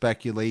to the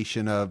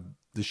speculation of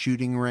the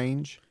shooting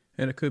range?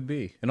 And it could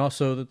be. And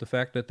also that the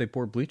fact that they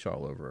poured bleach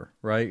all over her,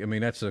 right? I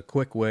mean, that's a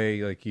quick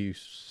way, like you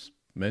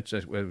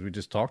mentioned, as we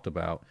just talked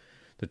about,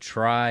 to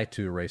try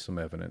to erase some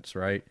evidence,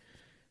 right?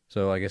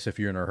 So I guess if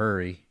you're in a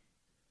hurry,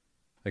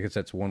 I guess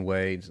that's one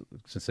way,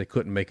 since they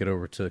couldn't make it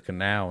over to the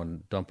canal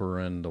and dump her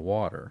in the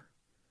water,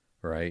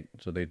 right?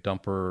 So they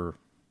dump her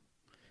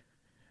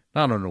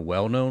not on a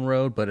well-known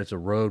road, but it's a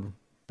road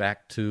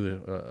back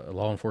to a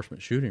law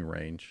enforcement shooting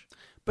range.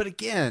 But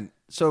again,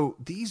 so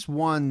these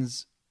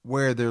ones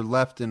where they're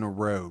left in a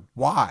road,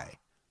 why?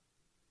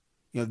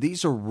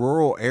 These are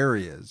rural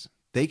areas.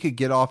 They could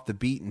get off the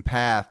beaten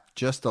path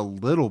just a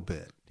little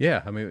bit.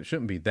 Yeah, I mean, it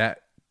shouldn't be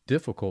that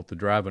difficult to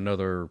drive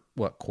another,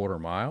 quarter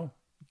mile?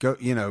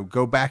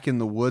 Go back in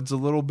the woods a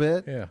little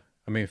bit. Yeah.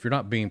 I mean, if you're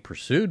not being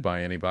pursued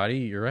by anybody,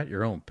 you're at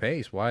your own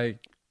pace. Why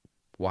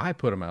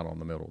put them out on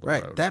the middle of the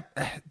road?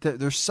 That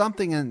there's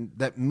something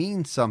that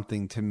means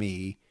something to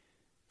me,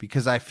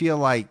 because I feel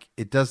like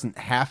it doesn't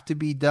have to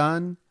be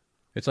done.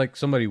 It's like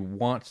somebody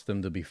wants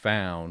them to be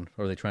found,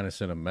 or are they trying to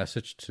send a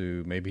message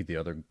to maybe the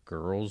other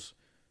girls?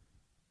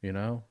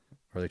 Are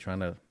they trying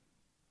to?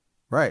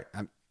 Right.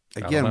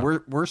 Again,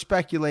 we're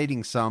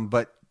speculating some,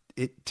 but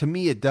to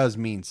me it does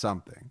mean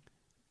something,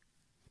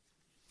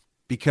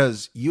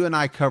 because you and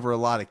I cover a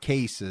lot of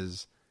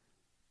cases,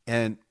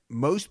 and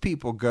most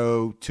people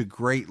go to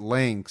great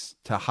lengths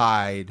to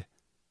hide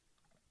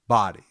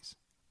bodies.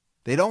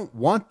 They don't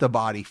want the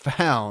body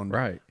found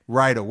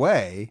right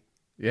away.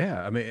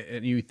 Yeah. I mean,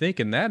 and you think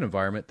in that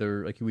environment,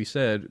 there, like we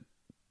said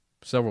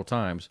several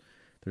times,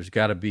 there's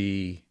got to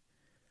be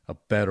a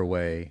better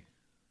way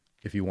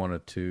if you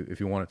wanted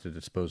to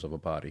dispose of a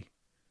body,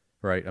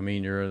 right? I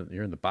mean, you're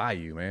in the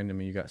bayou, man. I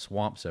mean, you got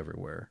swamps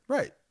everywhere.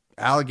 Right.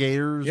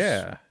 Alligators.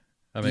 Yeah.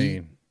 I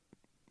mean,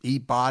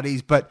 eat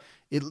bodies, but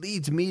it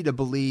leads me to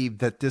believe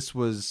that this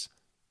was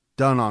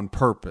done on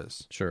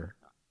purpose. Sure.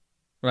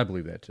 I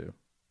believe that too.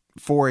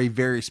 For a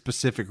very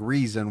specific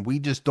reason. We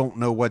just don't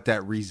know what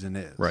that reason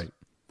is. Right.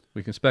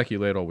 We can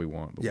speculate all we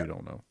want, but we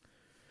don't know.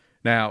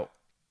 Now,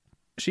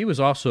 she was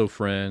also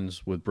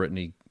friends with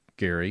Brittany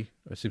Gary.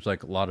 It seems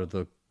like a lot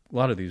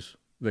of these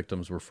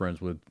victims were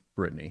friends with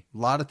Brittany. A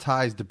lot of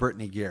ties to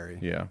Brittany Gary.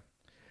 Yeah.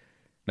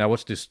 Now,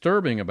 what's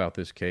disturbing about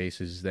this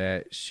case is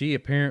that she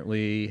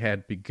apparently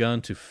had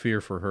begun to fear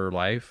for her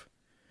life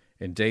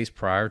in days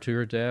prior to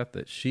her death,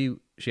 that she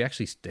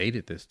actually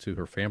stated this to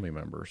her family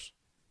members.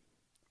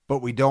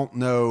 But we don't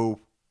know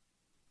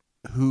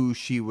who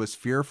she was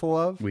fearful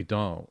of? We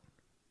don't.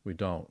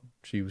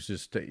 She was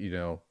just,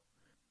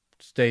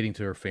 stating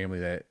to her family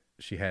that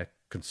she had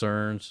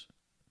concerns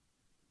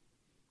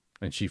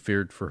and she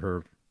feared for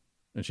her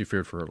and she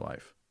feared for her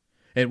life.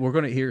 And we're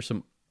going to hear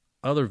some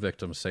other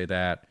victims say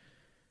that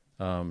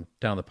down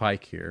the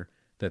pike here,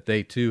 that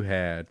they too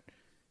had,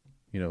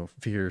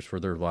 fears for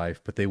their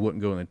life, but they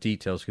wouldn't go into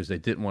details because they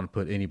didn't want to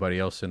put anybody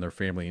else in their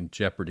family in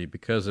jeopardy,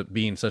 because of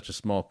being such a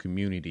small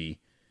community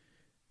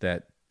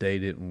that they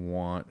didn't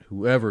want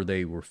whoever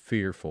they were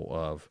fearful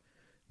of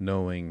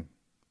knowing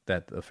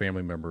that the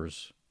family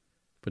members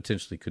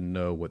potentially could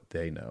know what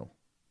they know.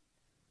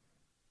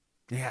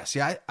 Yeah, see,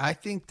 I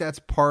think that's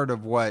part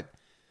of what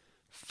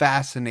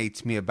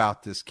fascinates me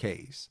about this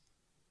case.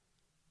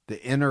 The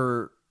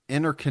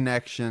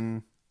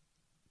interconnection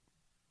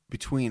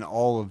between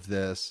all of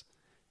this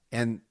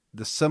and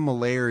the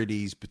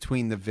similarities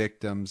between the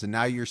victims. And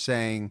now you're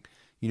saying,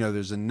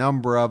 there's a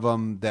number of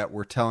them that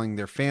were telling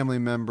their family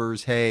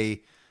members,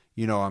 hey,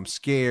 I'm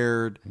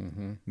scared.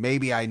 Mm-hmm.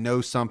 Maybe I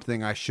know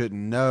something I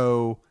shouldn't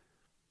know.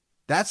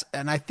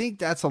 And I think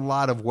that's a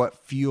lot of what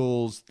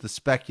fuels the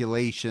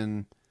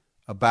speculation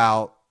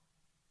about,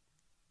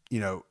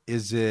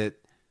 is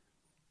it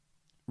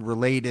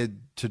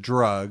related to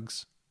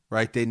drugs,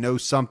 right? They know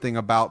something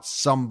about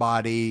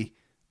somebody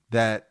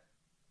that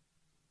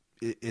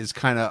is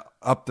kind of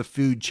up the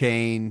food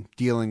chain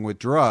dealing with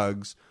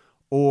drugs,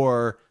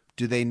 or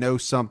do they know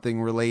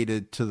something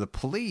related to the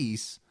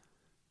police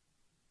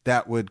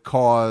that would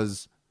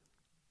cause,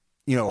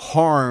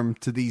 harm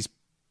to these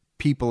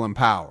people in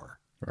power?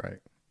 Right.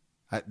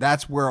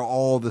 That's where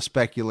all the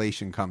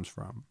speculation comes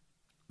from.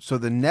 So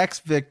the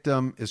next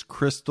victim is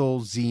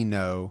Crystal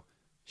Zeno.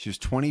 She was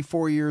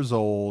 24 years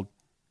old,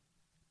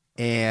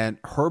 and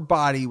her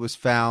body was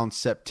found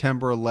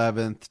September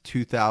 11th,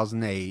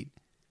 2008.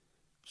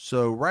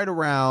 So right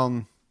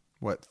around,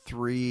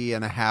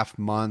 3.5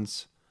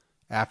 months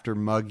after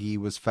Muggy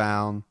was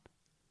found.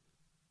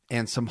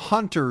 And some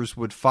hunters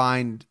would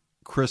find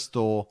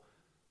Crystal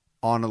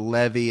on a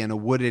levee in a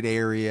wooded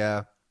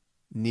area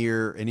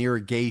near an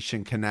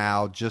irrigation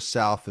canal just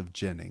south of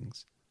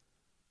Jennings.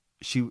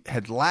 She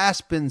had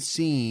last been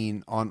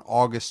seen on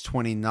August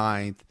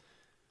 29th,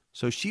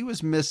 so she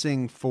was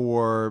missing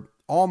for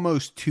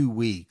almost 2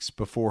 weeks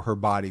before her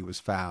body was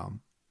found.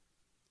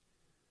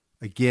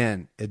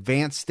 Again,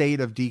 advanced state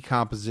of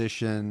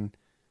decomposition.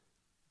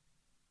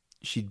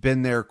 She'd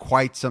been there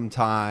quite some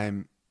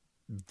time.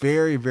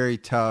 Very, very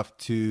tough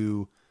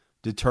to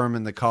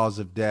determine the cause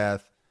of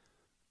death.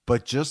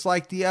 But just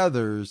like the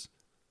others,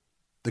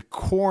 the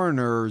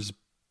coroners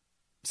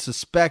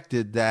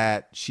suspected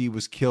that she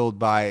was killed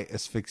by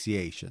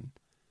asphyxiation.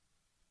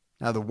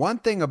 Now, the one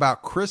thing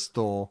about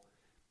Crystal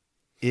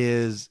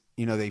is,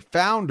 they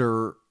found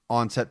her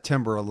on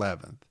September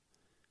 11th,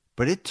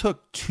 but it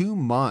took 2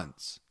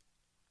 months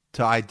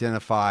to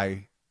identify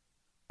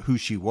who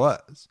she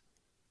was.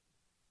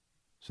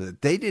 So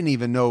that they didn't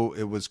even know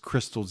it was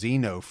Crystal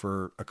Zeno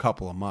for a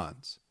couple of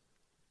months.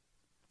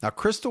 Now,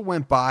 Crystal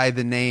went by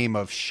the name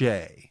of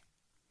Shay.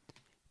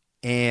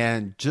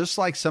 And just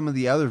like some of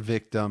the other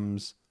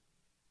victims,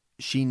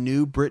 she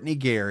knew Brittany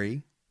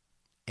Gary.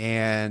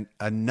 And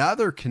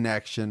another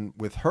connection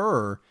with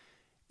her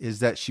is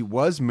that she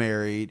was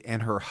married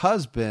and her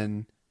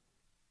husband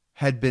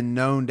had been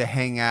known to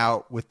hang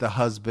out with the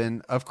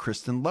husband of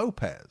Kristen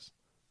Lopez.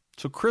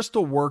 So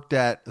Crystal worked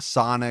at a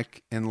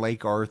Sonic in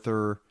Lake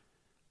Arthur.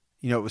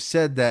 It was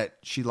said that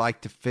she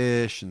liked to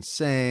fish and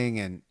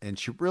sing, and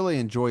she really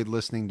enjoyed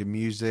listening to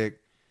music.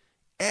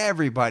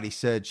 Everybody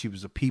said she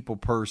was a people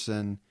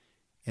person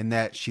and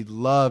that she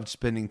loved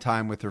spending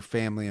time with her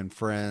family and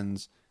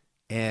friends.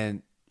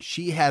 And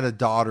she had a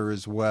daughter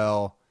as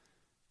well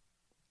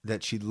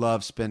that she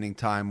loved spending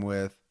time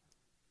with.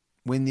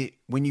 When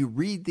you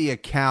read the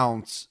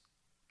accounts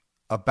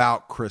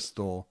about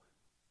Crystal,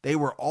 they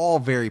were all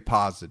very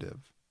positive.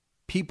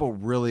 People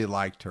really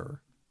liked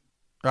her.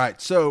 All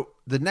right, so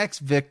the next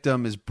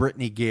victim is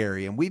Brittany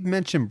Gary, and we've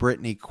mentioned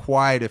Brittany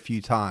quite a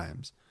few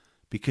times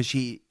because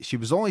she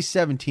was only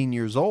 17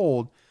 years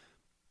old,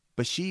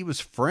 but she was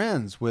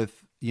friends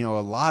with, a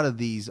lot of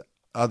these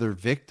other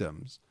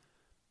victims.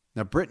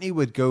 Now, Brittany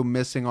would go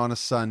missing on a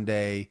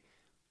Sunday.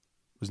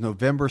 It was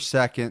November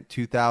 2nd,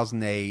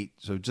 2008,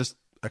 so just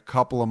a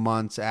couple of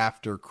months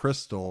after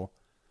Crystal.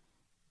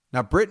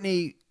 Now,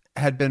 Brittany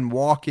had been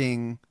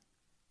walking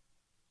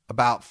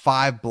about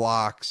 5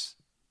 blocks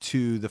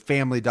to the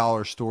Family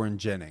Dollar store in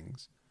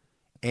Jennings.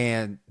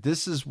 And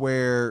this is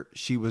where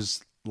she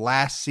was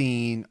last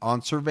seen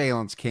on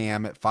surveillance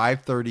cam at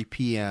 5:30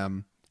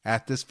 p.m.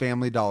 at this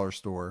Family Dollar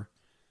store.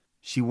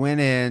 She went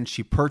in,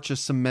 she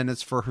purchased some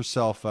minutes for her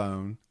cell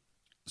phone.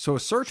 So a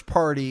search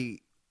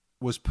party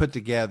was put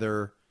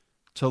together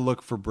to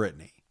look for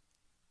Brittany.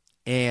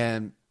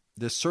 And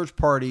this search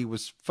party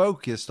was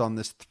focused on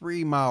this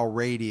 3-mile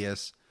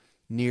radius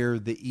near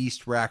the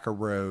East Racker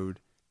Road,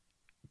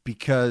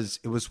 because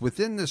it was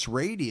within this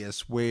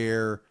radius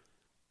where,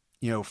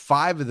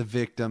 5 of the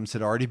victims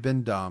had already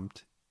been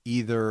dumped,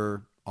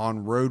 either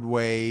on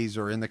roadways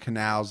or in the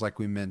canals like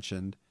we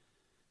mentioned.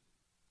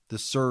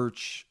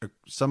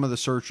 Some of the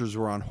searchers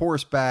were on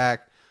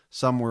horseback,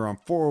 some were on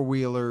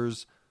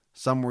 4-wheelers,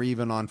 some were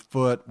even on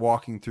foot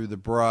walking through the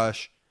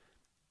brush.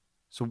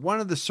 So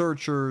one of the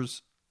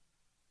searchers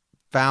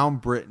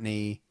found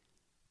Brittany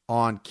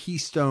on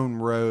Keystone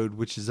Road,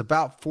 which is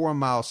about 4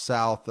 miles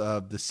south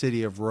of the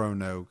city of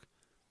Roanoke.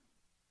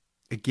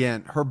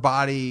 Again, her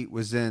body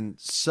was in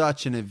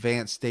such an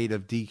advanced state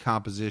of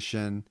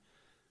decomposition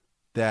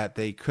that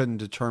they couldn't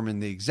determine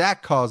the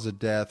exact cause of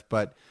death,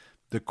 but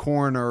the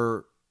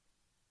coroner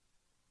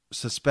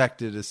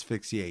suspected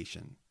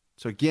asphyxiation.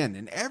 So again,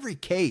 in every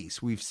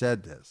case, we've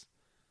said this.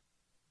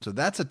 So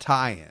that's a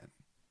tie-in.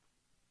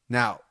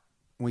 Now,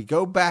 we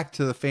go back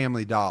to the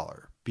Family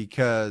Dollar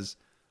because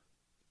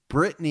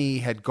Brittany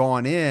had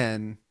gone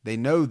in, they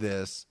know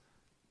this,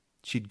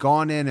 she'd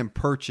gone in and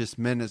purchased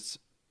minutes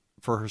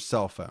for her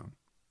cell phone.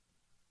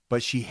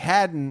 But she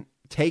hadn't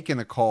taken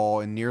a call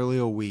in nearly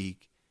a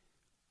week,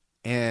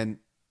 and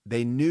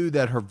they knew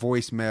that her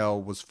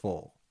voicemail was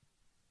full.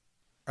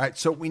 All right,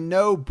 so we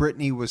know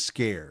Brittany was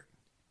scared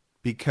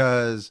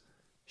because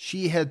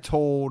she had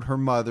told her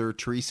mother,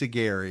 Teresa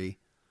Gary,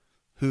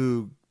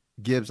 who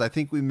gives, I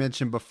think we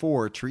mentioned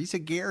before, Teresa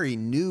Gary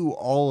knew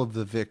all of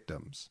the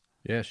victims.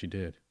 Yeah, she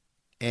did.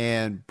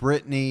 And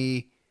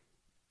Brittany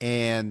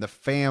and the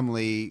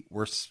family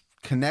were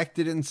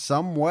connected in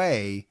some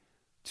way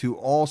to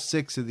all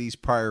 6 of these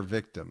prior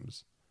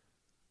victims.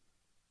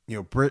 You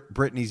know,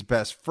 Brittany's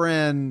best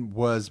friend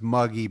was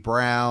Muggy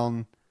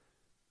Brown.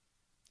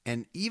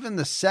 And even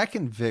the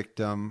second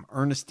victim,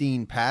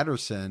 Ernestine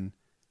Patterson,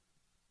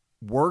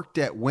 worked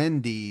at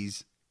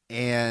Wendy's,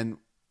 and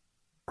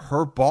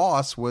her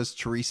boss was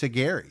Teresa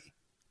Gary.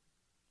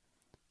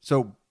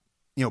 So,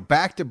 you know,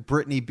 back to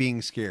Brittany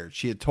being scared.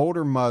 She had told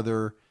her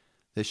mother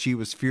that she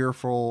was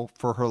fearful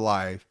for her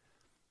life.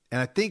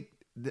 And I think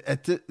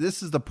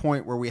this is the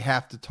point where we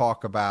have to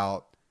talk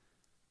about,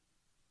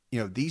 you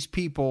know, these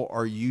people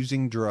are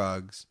using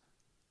drugs.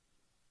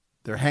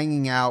 They're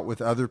hanging out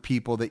with other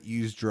people that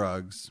use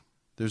drugs.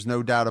 There's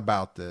no doubt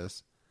about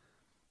this.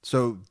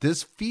 So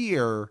this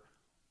fear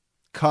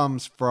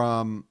comes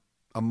from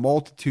a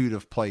multitude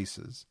of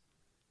places,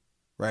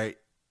 right?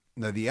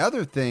 Now, the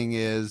other thing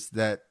is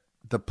that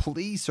the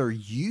police are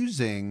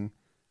using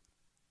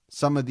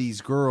some of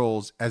these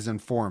girls as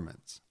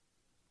informants.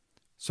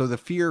 So the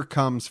fear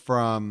comes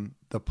from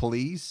the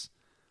police.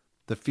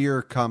 The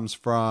fear comes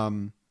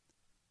from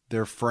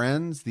their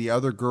friends, the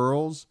other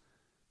girls.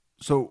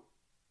 So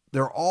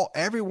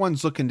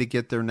everyone's looking to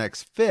get their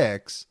next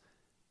fix,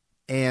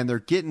 and they're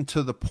getting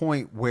to the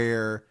point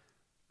where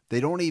they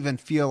don't even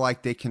feel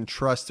like they can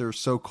trust their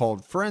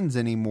so-called friends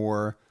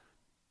anymore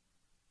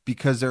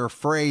because they're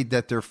afraid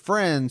that their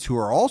friends, who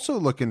are also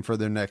looking for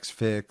their next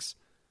fix,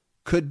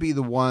 could be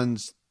the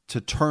ones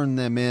to turn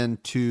them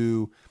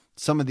into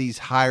some of these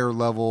higher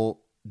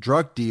level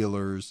drug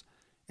dealers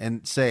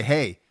and say,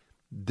 hey,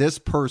 this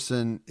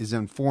person is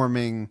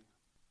informing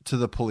to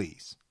the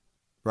police,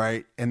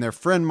 right? And their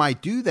friend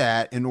might do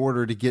that in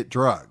order to get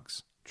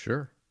drugs.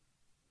 Sure.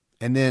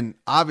 And then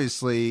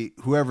obviously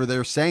whoever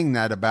they're saying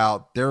that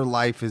about, their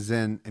life is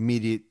in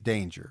immediate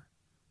danger.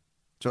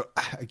 So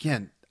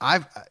again,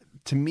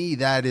 to me,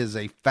 that is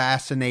a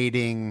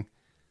fascinating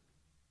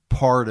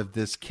part of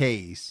this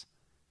case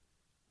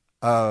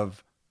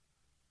of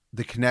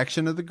the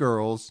connection of the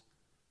girls,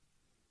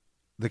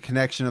 the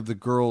connection of the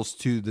girls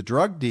to the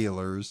drug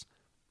dealers,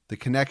 the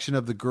connection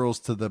of the girls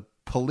to the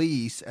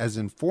police as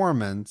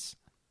informants.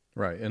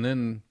 Right. And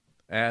then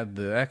add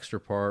the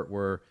extra part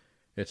where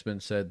it's been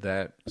said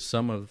that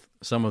some of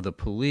the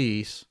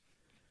police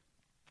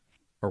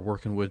are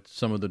working with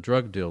some of the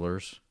drug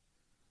dealers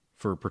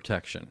for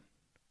protection,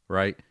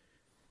 right?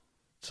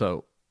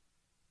 So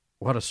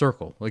what a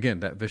circle. Again,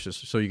 that vicious.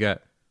 So you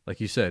got,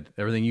 like you said,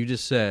 everything you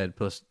just said,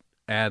 plus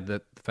add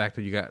the fact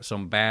that you got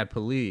some bad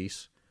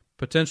police,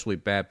 potentially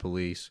bad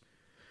police,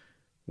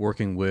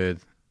 working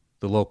with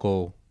the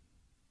local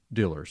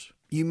dealers.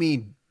 You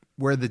mean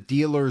where the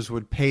dealers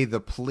would pay the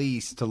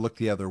police to look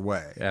the other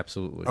way?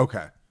 Absolutely.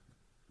 Okay.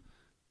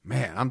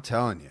 Man, I'm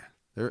telling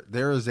you,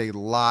 there is a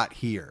lot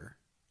here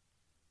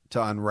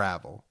to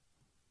unravel.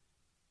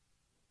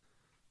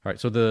 All right,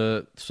 so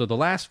the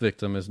last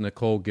victim is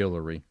Nicole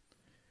Guillory,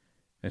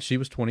 and she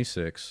was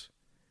 26.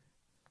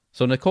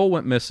 So Nicole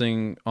went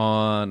missing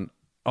on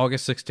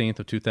August 16th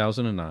of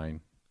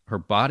 2009. Her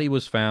body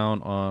was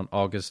found on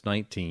August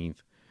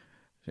 19th,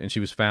 and she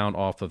was found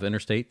off of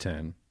Interstate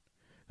 10.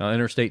 Now,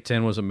 Interstate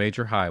 10 was a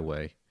major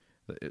highway.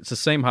 It's the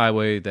same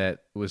highway that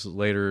was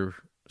later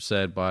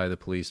said by the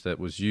police that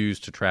was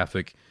used to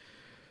traffic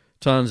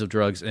tons of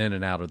drugs in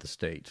and out of the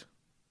state.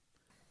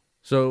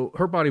 So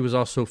her body was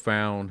also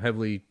found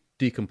heavily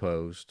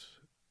decomposed,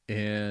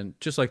 and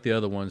just like the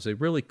other ones, they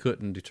really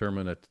couldn't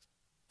determine a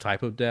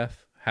type of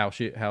death, how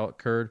it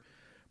occurred.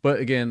 But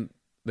again,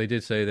 they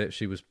did say that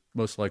she was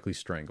most likely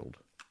strangled.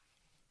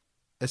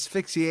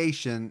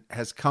 Asphyxiation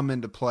has come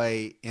into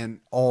play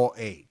in all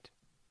 8,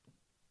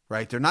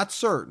 right? They're not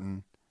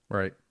certain,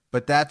 right?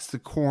 But that's the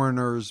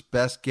coroner's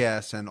best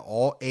guess in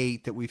all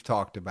 8 that we've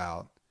talked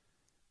about.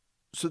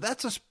 So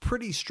that's a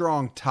pretty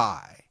strong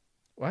tie.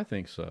 Well, I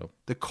think so.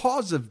 The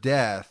cause of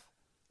death,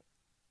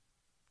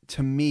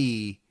 to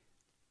me,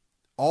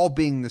 all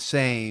being the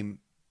same,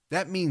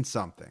 That means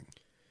something.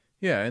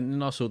 Yeah, and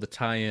then also the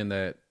tie-in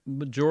that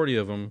majority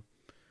of them,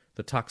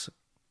 the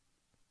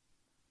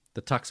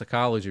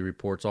toxicology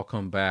reports all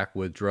come back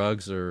with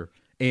drugs or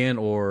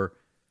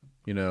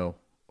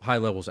high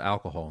levels of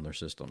alcohol in their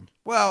system.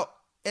 Well,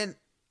 and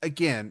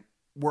again,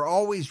 we're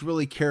always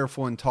really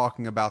careful in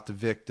talking about the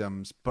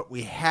victims, but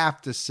we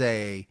have to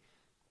say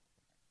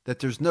that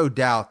there's no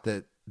doubt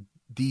that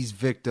these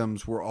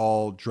victims were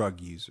all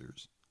drug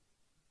users,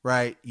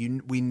 right?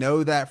 We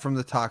know that from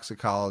the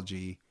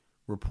toxicology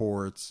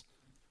reports.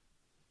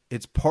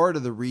 It's part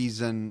of the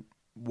reason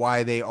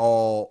why they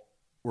all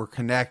were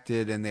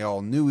connected and they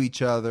all knew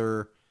each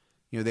other.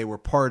 They were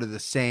part of the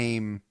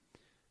same,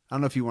 I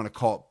don't know if you want to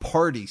call it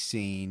party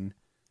scene,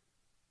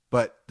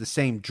 but the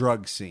same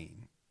drug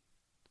scene.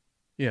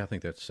 Yeah, I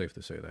think that's safe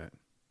to say that.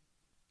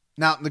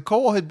 Now,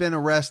 Nicole had been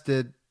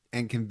arrested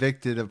and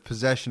convicted of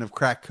possession of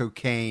crack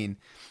cocaine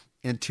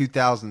in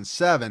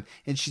 2007,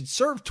 and she'd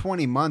served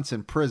 20 months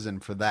in prison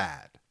for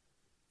that.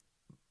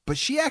 But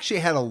she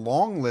actually had a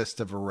long list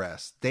of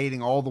arrests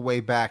dating all the way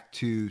back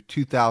to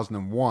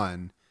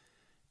 2001.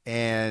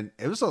 And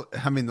it was,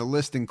 the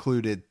list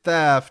included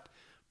theft,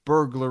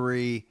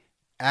 burglary,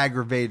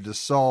 aggravated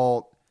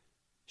assault.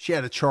 She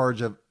had a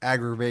charge of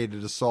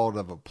aggravated assault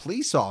of a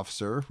police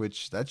officer,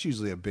 which that's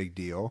usually a big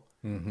deal.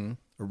 Mm-hmm.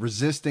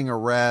 Resisting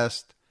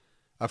arrest.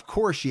 Of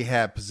course, she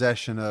had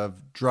possession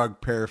of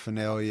drug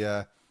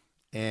paraphernalia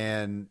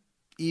and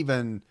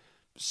even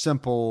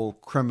simple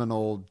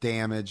criminal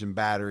damage and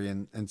battery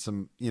and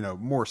some,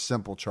 more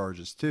simple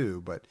charges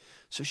too. But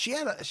so she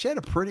had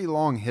a pretty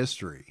long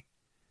history.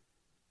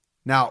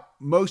 Now,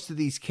 most of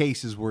these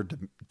cases were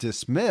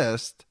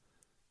dismissed.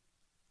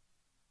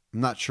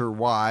 I'm not sure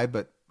why,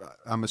 but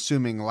I'm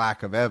assuming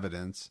lack of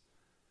evidence.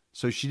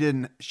 So she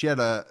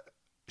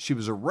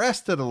was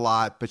arrested a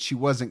lot, but she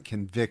wasn't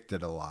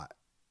convicted a lot.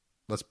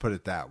 Let's put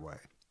it that way.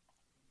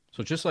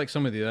 So just like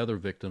some of the other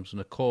victims,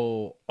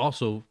 Nicole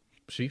also,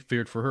 she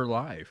feared for her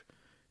life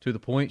to the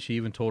point she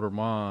even told her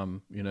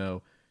mom,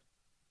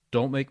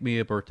 don't make me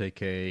a birthday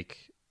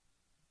cake.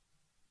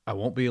 I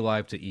won't be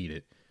alive to eat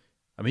it.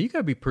 You got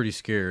to be pretty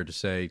scared to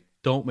say,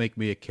 don't make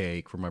me a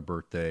cake for my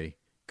birthday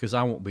because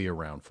I won't be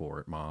around for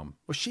it, Mom.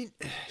 Well,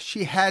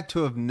 she had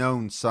to have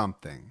known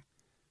something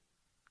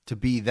to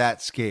be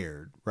that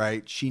scared,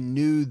 right? She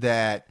knew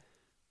that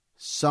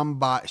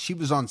she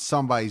was on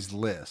somebody's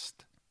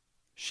list.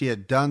 She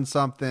had done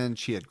something.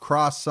 She had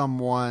crossed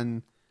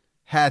someone.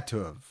 Had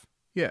to have.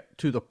 Yeah,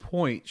 to the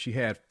point she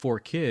had 4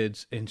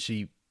 kids and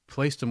she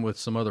placed them with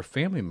some other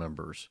family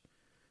members.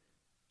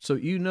 So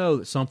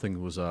that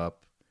something was up.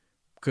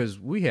 Because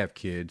we have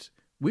kids,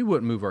 we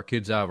wouldn't move our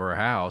kids out of our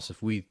house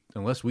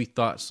unless we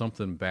thought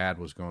something bad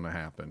was going to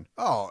happen.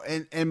 Oh,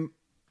 and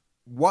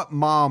what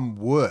mom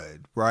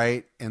would,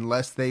 right?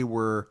 Unless they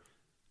were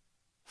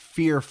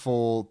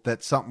fearful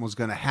that something was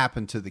going to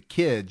happen to the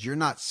kids, you're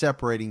not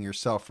separating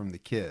yourself from the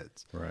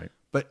kids. Right.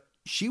 But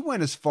she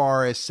went as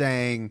far as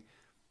saying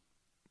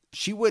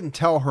she wouldn't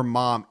tell her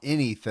mom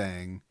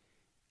anything,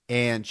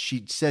 and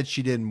she said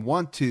she didn't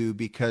want to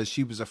because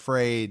she was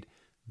afraid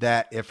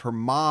that if her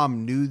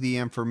mom knew the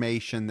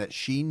information that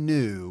she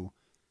knew,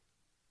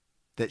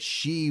 that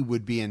she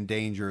would be in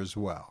danger as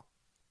well.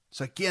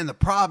 So again, the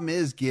problem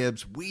is,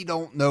 Gibbs, we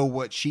don't know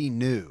what she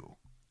knew.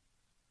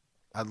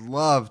 I'd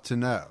love to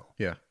know.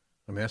 Yeah.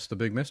 That's the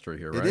big mystery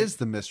here, right? It is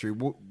the mystery.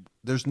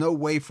 There's no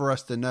way for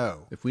us to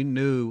know. If we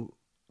knew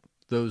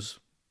those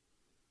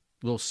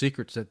little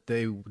secrets that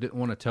they didn't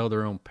want to tell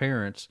their own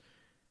parents,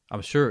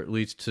 I'm sure it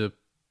leads to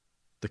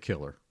the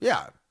killer.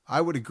 Yeah, I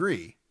would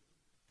agree.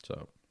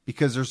 So...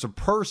 because there's a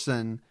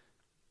person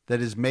that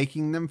is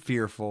making them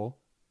fearful,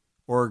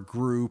 or a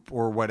group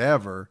or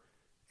whatever,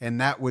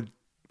 and that would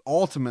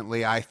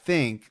ultimately, I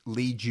think,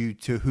 lead you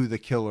to who the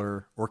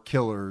killer or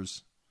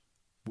killers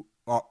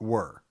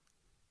were.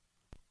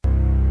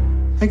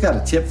 I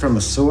got a tip from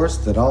a source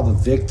that all the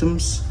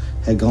victims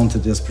had gone to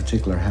this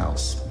particular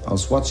house. I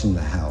was watching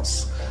the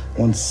house,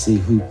 wanted to see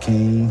who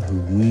came,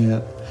 who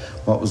went,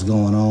 what was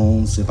going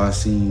on, see if I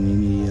seen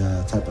any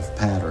type of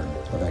pattern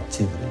of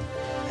activity.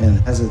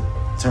 And as it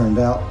turned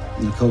out,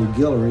 Nicole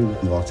Guillory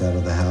walked out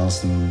of the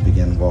house and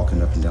began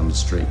walking up and down the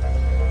street.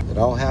 It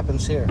all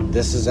happens here.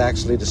 This is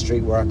actually the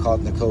street where I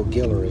caught Nicole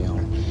Guillory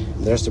on.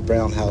 There's the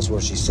brown house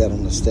where she sat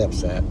on the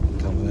steps at,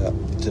 coming up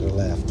to the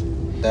left.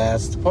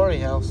 That's the party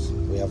house.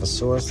 We have a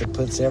source that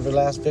puts every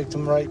last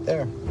victim right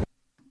there.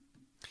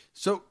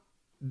 So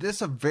this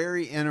is a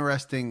very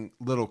interesting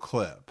little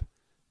clip,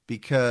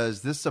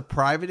 because this is a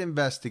private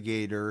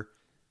investigator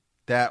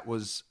that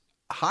was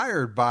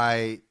hired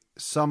by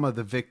some of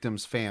the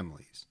victims'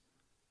 families.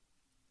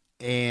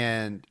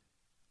 And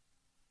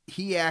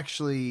he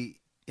actually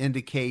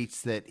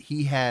indicates that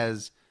he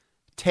has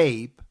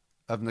tape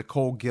of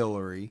Nicole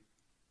Guillory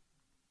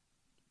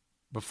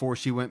before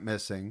she went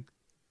missing.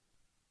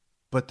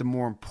 But the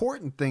more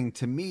important thing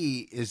to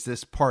me is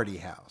this party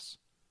house,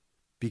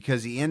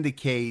 because he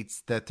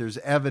indicates that there's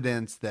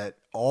evidence that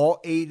all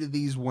 8 of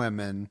these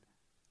women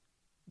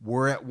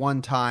were at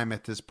one time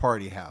at this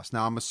party house.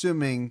 Now, I'm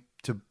assuming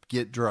to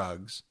get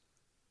drugs.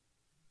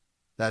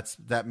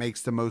 That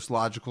makes the most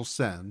logical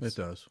sense. It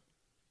does.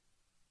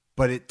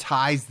 But it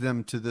ties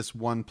them to this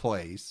one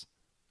place.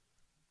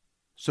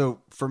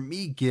 So for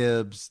me,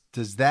 Gibbs,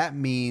 does that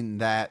mean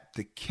that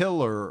the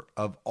killer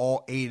of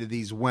all 8 of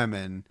these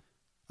women,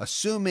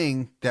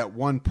 assuming that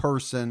one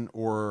person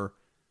or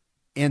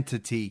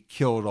entity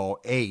killed all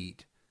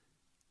 8,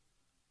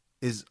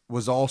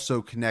 was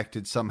also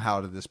connected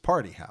somehow to this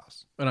party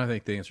house? And I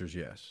think the answer is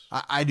yes.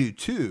 I do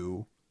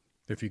too.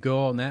 If you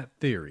go on that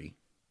theory,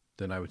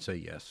 then I would say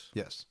yes.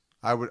 Yes,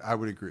 I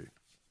would agree.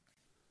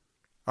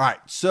 All right,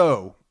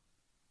 so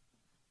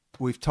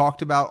we've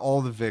talked about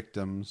all the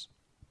victims.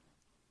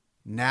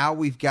 Now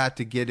we've got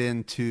to get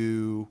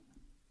into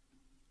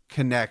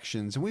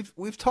connections, and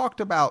we've talked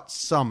about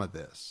some of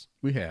this.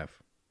 We have.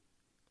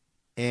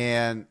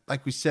 And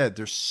like we said,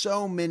 there's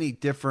so many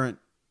different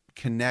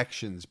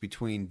connections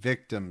between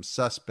victims,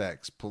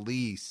 suspects,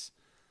 police.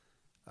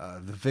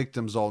 The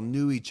victims all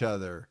knew each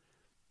other.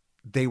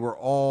 They were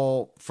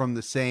all from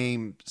the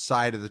same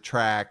side of the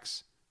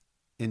tracks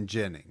in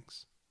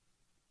Jennings.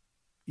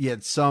 You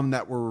had some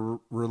that were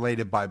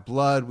related by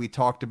blood, we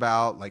talked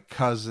about, like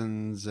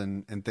cousins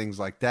and things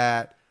like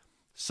that.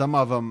 Some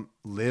of them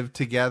lived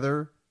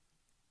together.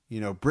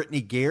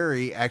 Brittany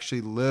Gary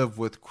actually lived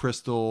with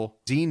Crystal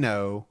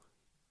Zeno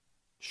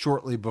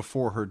shortly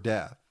before her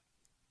death.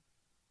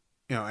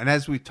 And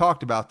as we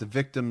talked about, the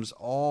victims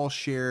all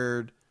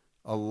shared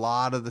a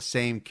lot of the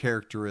same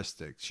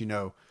characteristics.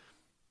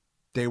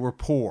 They were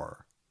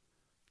poor.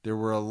 There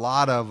were a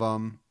lot of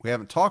them, we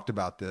haven't talked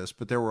about this,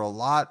 but there were a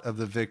lot of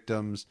the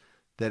victims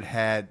that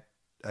had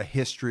a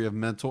history of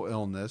mental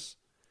illness.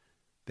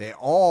 They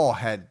all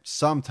had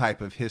some type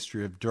of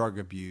history of drug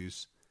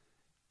abuse.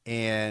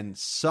 And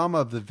some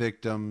of the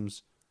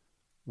victims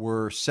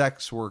were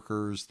sex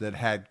workers that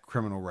had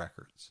criminal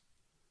records.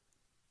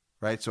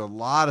 Right? So a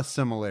lot of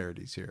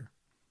similarities here.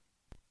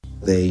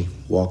 They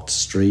walked the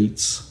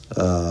streets,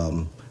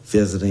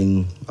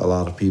 visiting a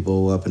lot of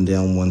people up and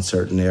down one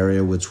certain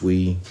area, which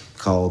we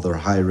call their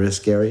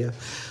high-risk area,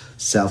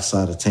 south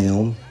side of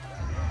town.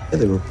 Yeah,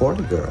 they were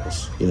party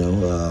girls,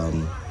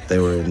 they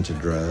were into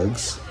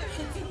drugs.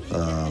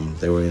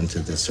 They were into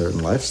this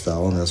certain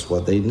lifestyle, and that's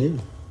what they knew.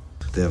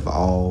 They've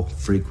all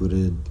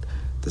frequented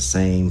the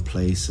same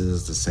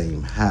places, the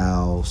same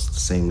house, the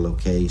same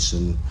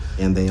location,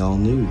 and they all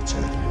knew each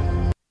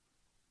other.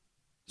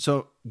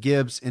 So,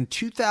 Gibbs, in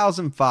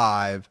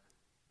 2005,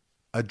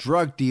 a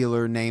drug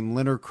dealer named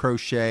Leonard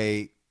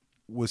Crochet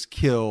was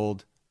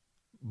killed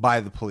by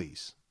the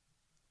police.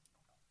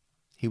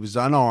 He was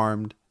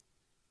unarmed,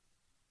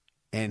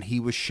 and he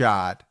was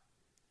shot.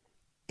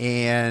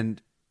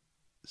 And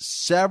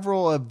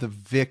several of the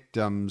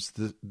victims,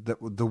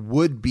 the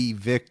would-be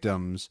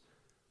victims,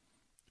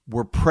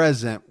 were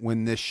present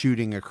when this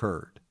shooting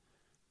occurred.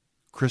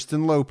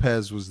 Kristen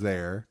Lopez was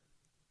there,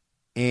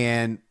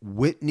 and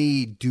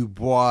Whitney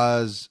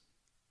Dubois'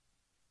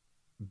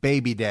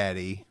 baby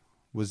daddy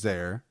was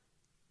there.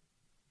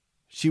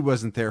 She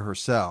wasn't there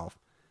herself.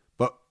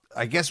 But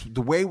I guess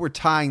the way we're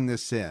tying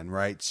this in,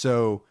 right?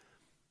 So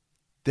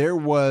there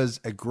was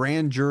a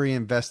grand jury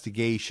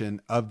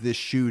investigation of this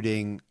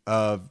shooting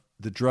of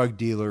the drug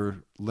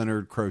dealer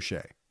Leonard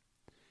Crochet.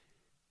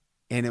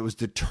 And it was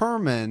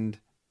determined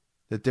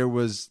that there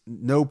was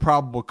no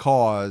probable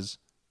cause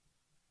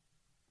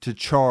to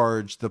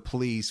charge the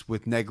police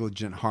with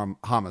negligent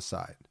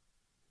homicide.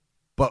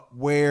 But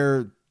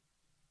where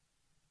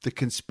the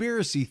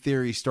conspiracy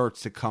theory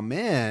starts to come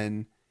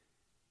in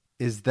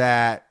is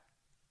that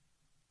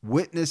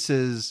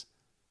witnesses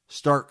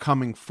start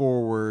coming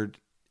forward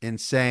and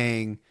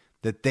saying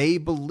that they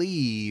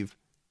believe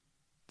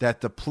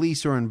that the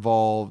police are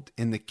involved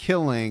in the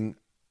killing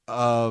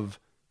of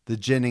the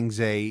Jennings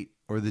 8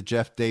 or the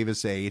Jeff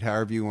Davis 8,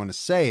 however you want to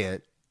say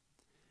it,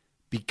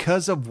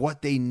 because of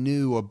what they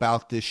knew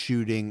about this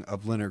shooting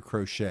of Leonard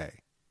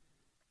Crochet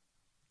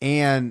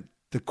and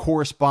the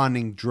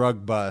corresponding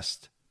drug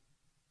bust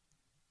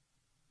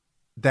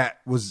that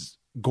was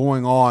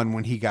going on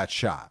when he got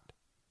shot,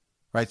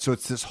 right? So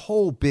it's this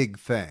whole big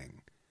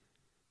thing.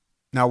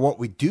 Now, what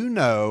we do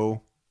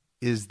know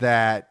is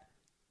that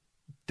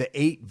the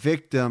 8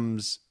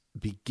 victims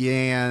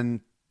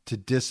began to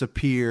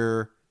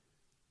disappear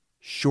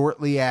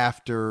shortly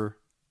after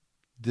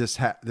this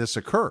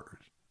occurred,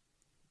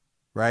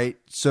 right?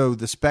 So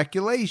the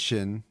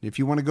speculation, if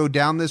you want to go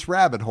down this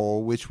rabbit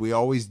hole, which we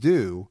always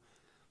do,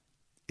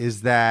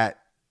 is that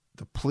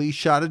the police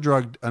shot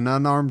an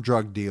unarmed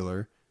drug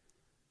dealer.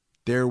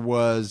 There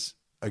was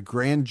a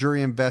grand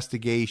jury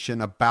investigation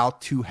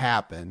about to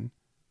happen,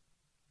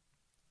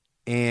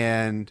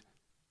 and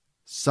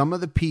some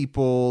of the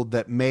people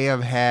that may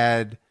have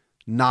had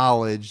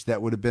knowledge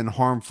that would have been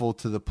harmful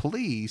to the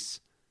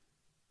police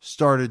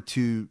started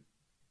to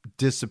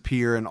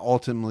disappear and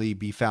ultimately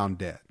be found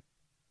dead.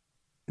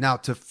 Now,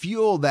 to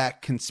fuel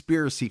that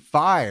conspiracy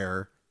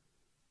fire,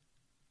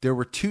 there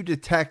were 2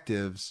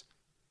 detectives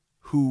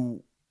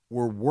who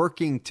were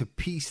working to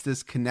piece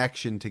this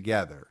connection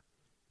together.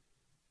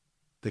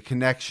 The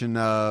connection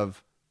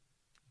of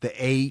the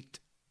 8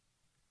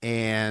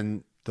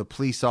 and the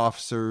police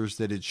officers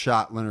that had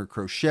shot Leonard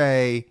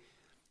Crochet,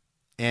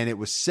 and it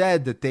was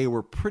said that they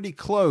were pretty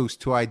close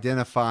to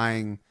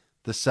identifying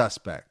the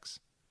suspects.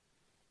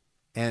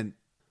 And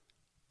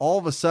all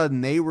of a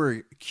sudden, they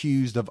were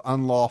accused of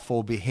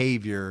unlawful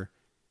behavior,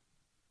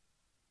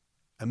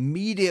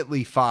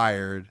 immediately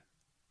fired,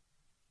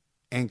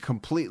 and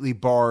completely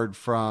barred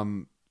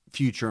from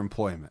future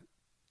employment.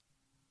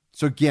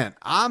 So again,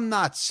 I'm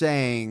not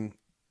saying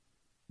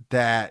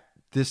that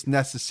this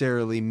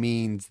necessarily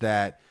means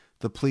that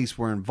the police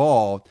were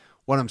involved.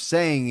 What I'm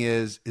saying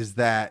is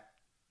that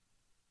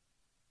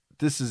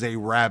this is a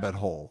rabbit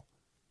hole.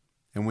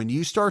 And when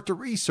you start to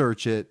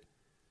research it,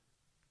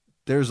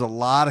 there's a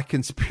lot of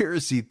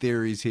conspiracy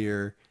theories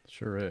here.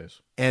 Sure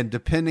is. And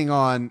depending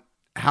on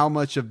how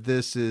much of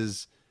this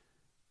is,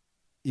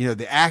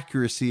 the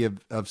accuracy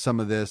of some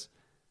of this,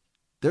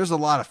 there's a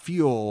lot of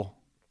fuel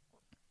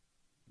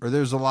or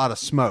there's a lot of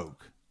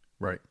smoke.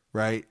 Right.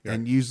 Right. Yeah.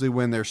 And usually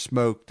when there's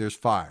smoke, there's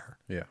fire.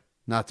 Yeah.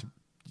 Not to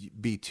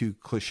be too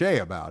cliche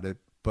about it,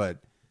 but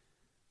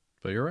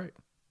you're right.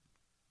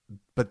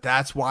 But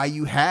that's why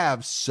you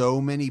have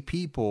so many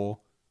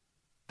people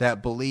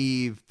that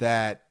believe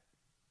that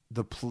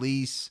the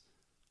police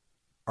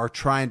are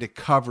trying to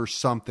cover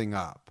something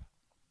up.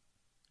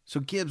 So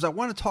Gibbs, I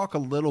want to talk a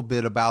little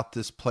bit about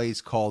this place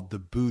called the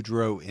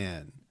Boudreaux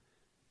Inn.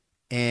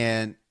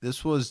 And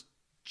this was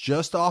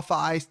just off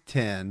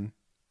I-10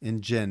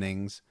 in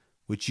Jennings,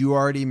 which you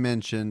already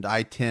mentioned.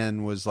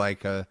 I-10 was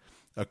like a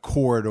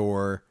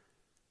corridor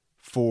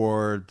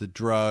for the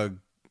drug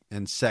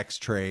and sex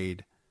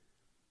trade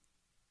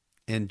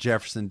in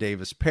Jefferson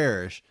Davis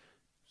Parish.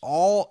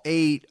 All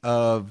 8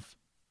 of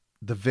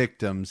the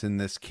victims in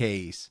this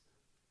case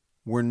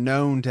were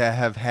known to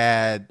have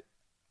had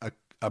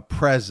a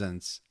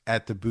presence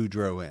at the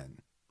Boudreaux Inn,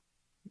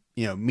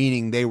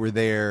 meaning they were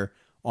there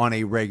on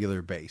a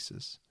regular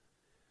basis.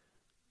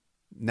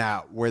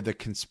 Now, where the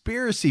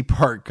conspiracy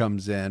part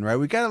comes in, right?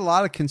 We got a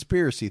lot of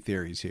conspiracy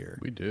theories here.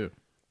 We do.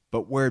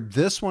 But where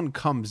this one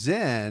comes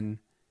in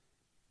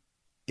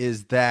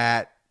is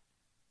that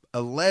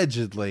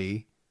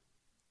allegedly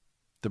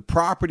the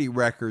property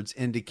records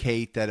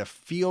indicate that a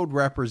field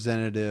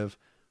representative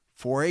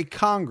for a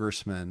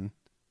congressman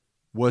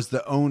was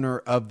the owner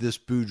of this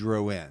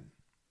Boudreaux Inn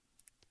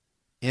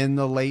in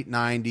the late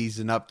 90s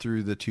and up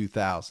through the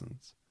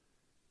 2000s.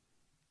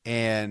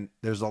 And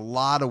there's a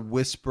lot of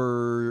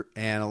whisper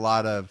and a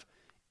lot of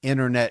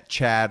internet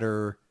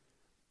chatter.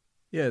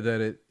 Yeah,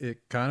 that it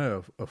kind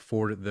of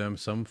afforded them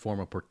some form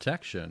of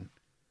protection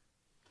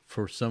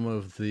for some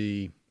of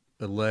the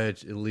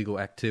alleged illegal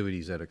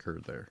activities that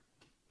occurred there.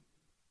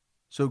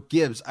 So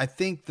Gibbs, I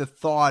think the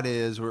thought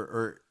is,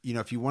 or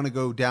if you want to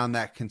go down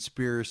that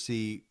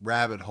conspiracy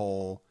rabbit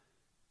hole,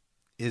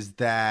 is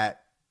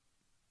that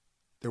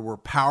there were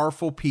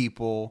powerful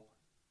people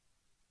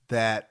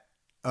that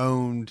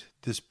owned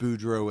this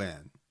Boudreaux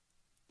Inn.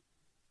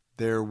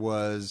 There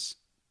was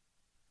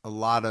a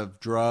lot of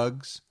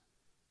drugs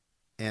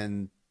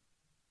and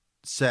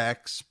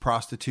sex,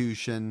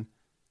 prostitution,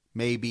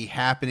 maybe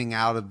happening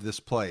out of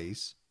this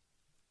place.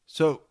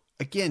 So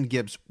again,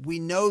 Gibbs, we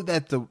know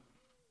that the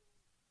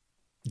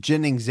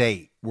Jennings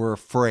 8 were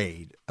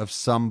afraid of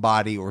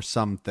somebody or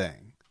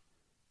something.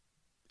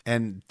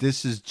 And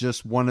this is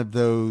just one of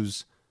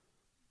those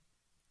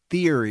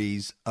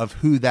theories of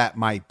who that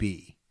might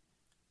be.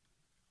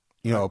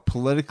 A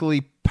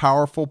politically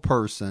powerful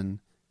person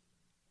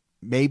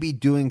maybe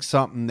doing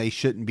something they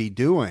shouldn't be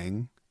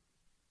doing,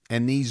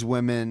 and these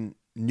women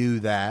knew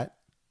that,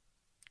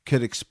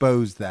 could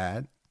expose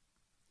that.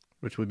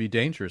 Which would be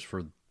dangerous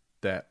for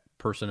that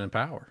person in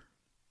power.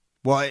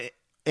 Well,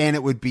 and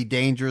it would be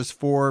dangerous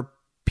for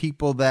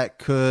people that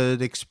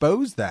could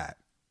expose that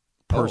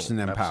person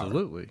in power.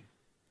 Absolutely.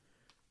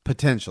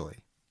 Potentially.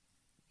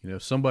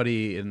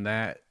 Somebody in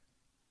that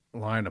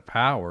line of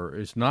power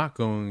is not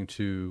going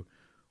to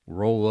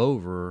roll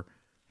over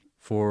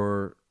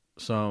for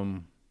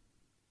some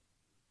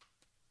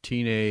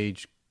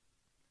teenage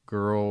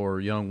girl or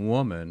young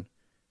woman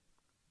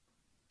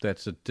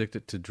that's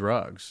addicted to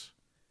drugs.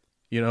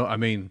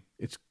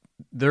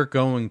 They're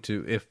going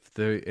to, if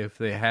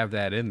they have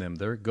that in them,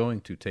 they're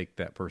going to take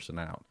that person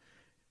out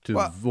to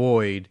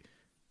avoid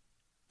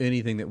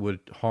anything that would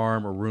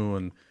harm or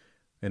ruin,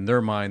 in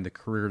their mind, the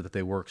career that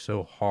they work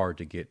so hard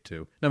to get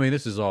to.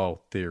 This is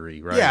all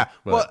theory, right? Yeah,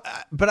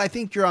 but I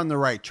think you're on the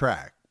right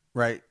track,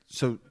 right?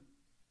 So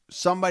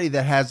somebody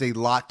that has a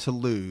lot to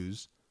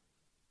lose,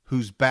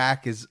 whose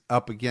back is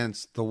up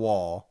against the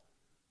wall,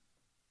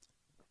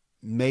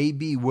 may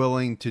be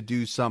willing to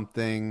do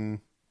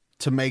something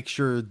to make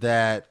sure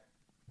that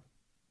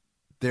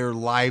their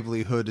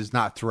livelihood is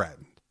not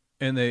threatened.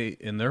 And they,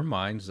 in their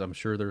minds, I'm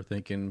sure they're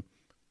thinking,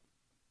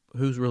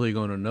 who's really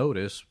going to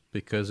notice?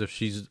 Because if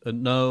she's a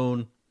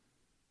known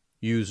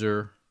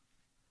user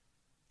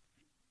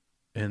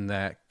in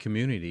that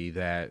community,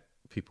 that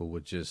people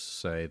would just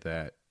say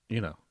that,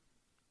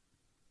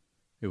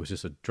 it was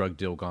just a drug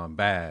deal gone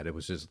bad. It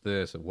was just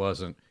this. It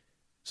wasn't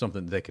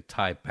something they could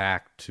tie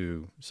back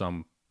to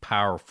some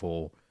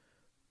powerful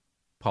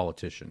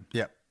politician.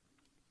 Yep.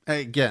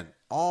 Again,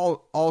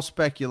 all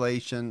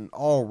speculation,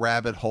 all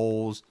rabbit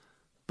holes,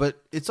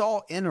 but it's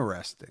all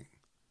interesting.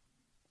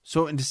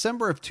 So in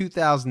December of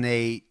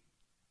 2008,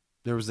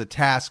 there was a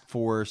task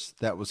force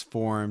that was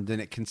formed,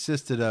 and it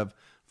consisted of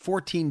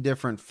 14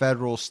 different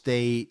federal,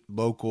 state,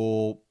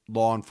 local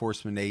law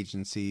enforcement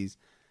agencies.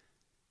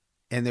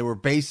 And they were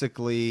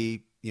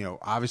basically,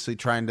 obviously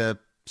trying to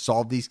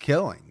solve these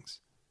killings.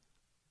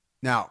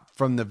 Now,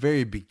 from the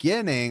very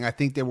beginning, I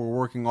think they were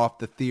working off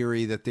the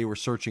theory that they were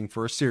searching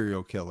for a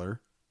serial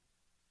killer.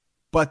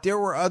 But there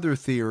were other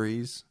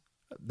theories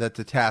that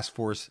the task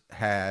force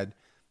had.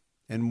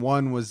 And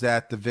one was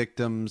that the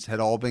victims had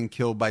all been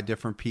killed by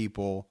different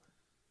people,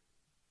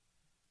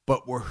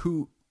 but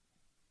who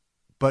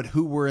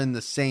were in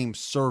the same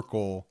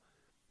circle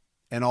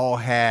and all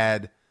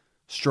had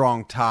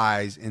strong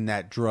ties in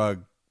that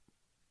drug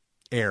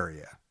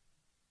area.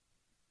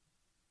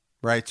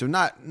 Right? So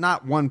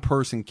not one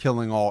person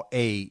killing all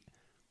 8,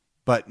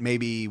 but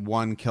maybe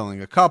one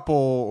killing a couple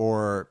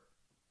or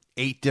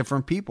 8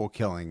 different people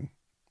killing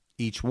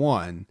each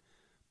one,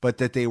 but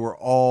that they were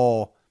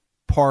all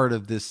part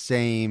of this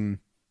same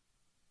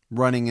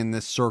running in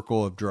this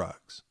circle of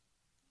drugs.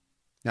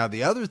 Now,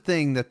 the other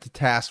thing that the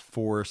task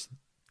force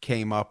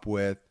came up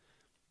with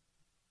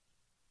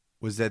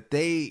was that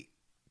they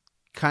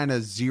kind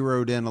of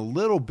zeroed in a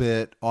little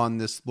bit on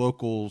this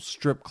local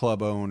strip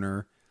club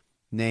owner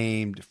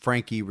named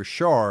Frankie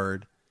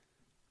Richard.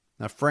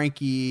 Now,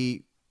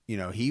 Frankie,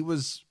 he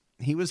was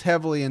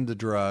heavily into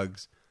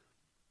drugs,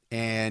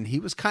 and he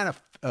was kind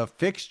of a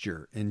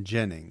fixture in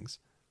Jennings,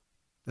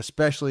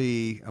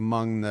 especially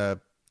among the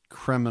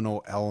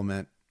criminal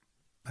element,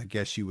 I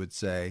guess you would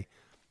say.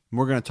 And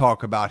we're going to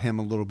talk about him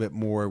a little bit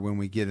more when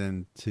we get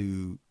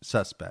into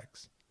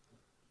suspects.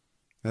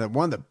 Now,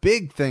 one of the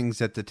big things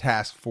that the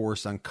task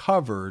force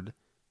uncovered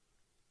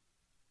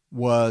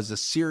was a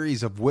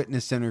series of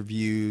witness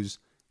interviews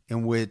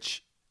in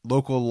which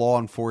local law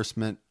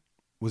enforcement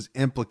was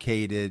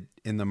implicated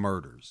in the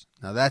murders.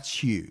 Now,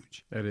 that's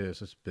huge. That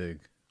is. It's big.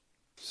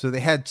 So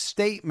they had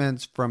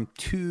statements from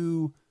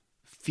 2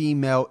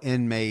 female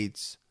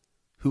inmates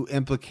who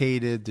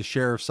implicated the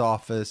sheriff's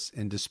office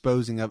in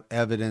disposing of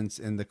evidence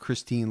in the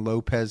Christine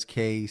Lopez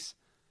case.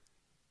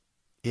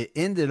 It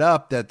ended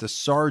up that the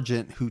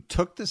sergeant who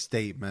took the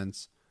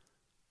statements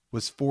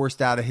was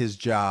forced out of his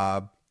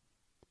job.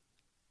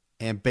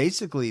 And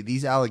basically,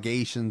 these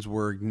allegations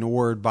were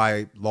ignored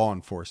by law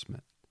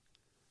enforcement.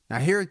 Now,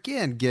 here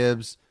again,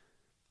 Gibbs,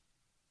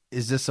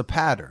 is this a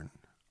pattern?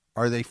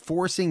 Are they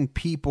forcing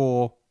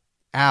people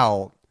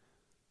out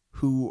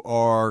who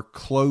are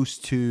close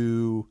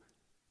to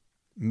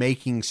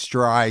making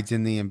strides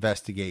in the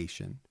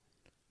investigation?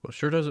 Well, it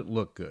sure doesn't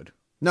look good.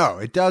 No,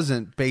 it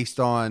doesn't, based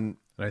on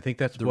and I think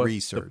that's the what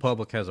research. The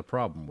public has a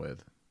problem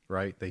with,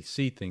 right? They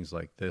see things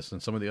like this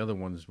and some of the other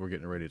ones we're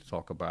getting ready to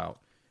talk about,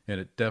 and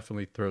it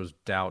definitely throws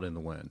doubt in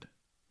the wind.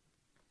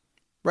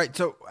 Right.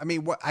 So, I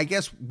mean, I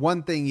guess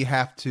one thing you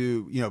have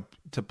to,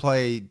 to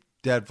play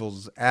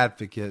devil's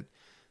advocate,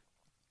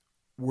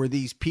 were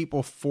these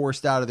people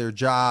forced out of their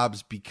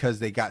jobs because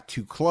they got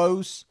too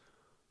close,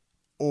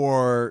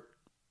 or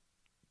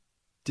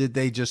did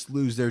they just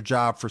lose their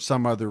job for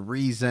some other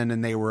reason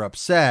and they were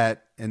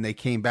upset and they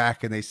came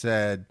back and they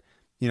said,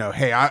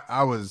 hey,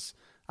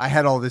 I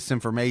had all this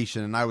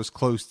information and I was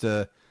close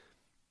to,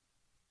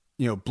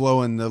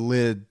 blowing the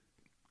lid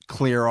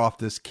clear off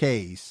this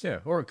case. Yeah.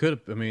 Or it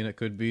could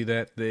be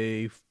that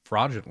they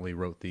fraudulently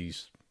wrote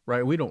these,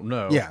 right? We don't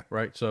know. Yeah.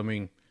 Right. So,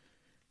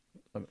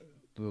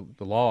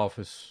 the law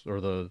office or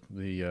the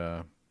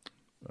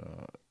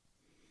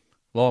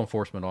law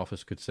enforcement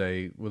office could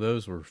say, well,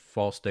 those were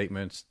false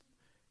statements,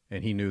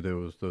 and he knew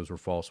those were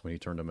false when he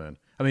turned them in.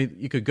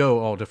 You could go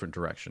all different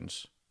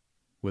directions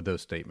with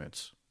those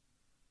statements.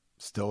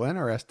 Still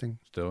interesting.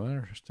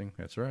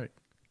 That's right.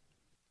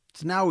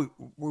 So now we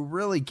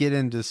really get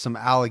into some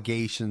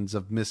allegations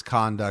of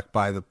misconduct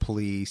by the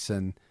police,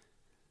 and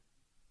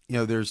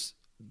there's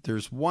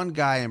one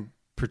guy in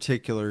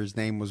particular. His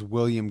name was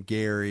William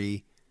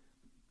Gary.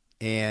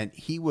 And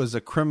he was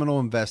a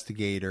criminal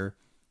investigator,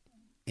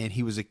 and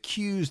he was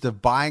accused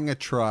of buying a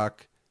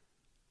truck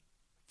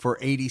for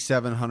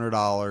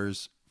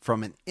 $8,700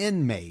 from an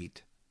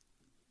inmate.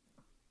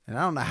 And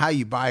I don't know how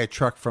you buy a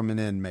truck from an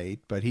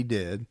inmate, but he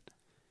did.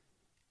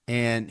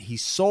 And he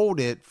sold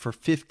it for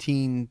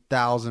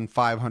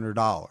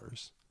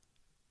 $15,500.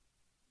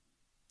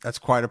 That's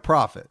quite a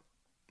profit,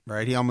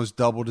 right? He almost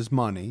doubled his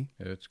money.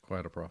 It's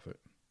quite a profit.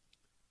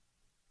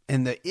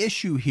 And the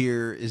issue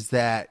here is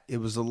that it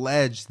was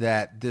alleged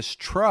that this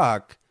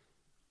truck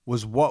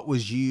was what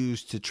was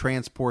used to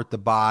transport the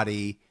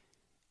body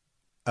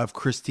of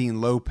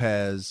Christine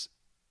Lopez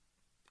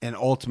and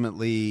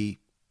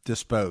ultimately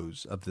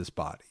dispose of this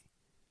body.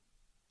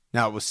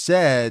 Now, it was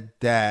said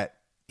that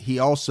he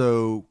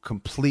also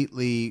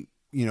completely,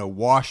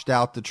 washed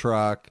out the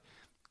truck,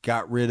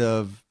 got rid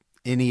of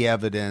any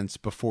evidence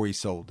before he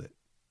sold it.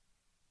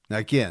 Now,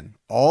 again,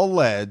 all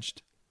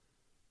alleged,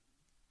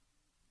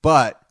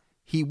 but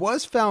he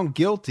was found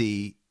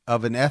guilty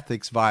of an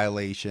ethics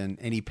violation,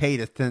 and he paid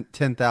a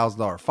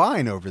 $10,000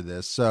 fine over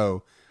this.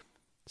 So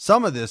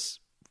some of this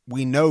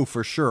we know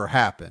for sure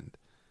happened.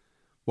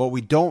 What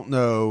we don't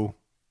know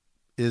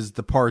is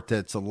the part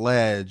that's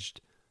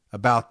alleged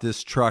about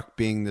this truck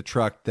being the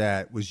truck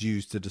that was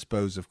used to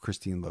dispose of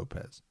Christine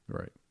Lopez.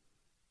 Right.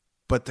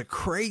 But the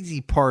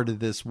crazy part of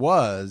this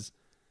was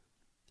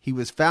he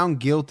was found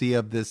guilty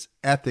of this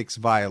ethics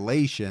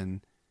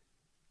violation,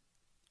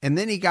 and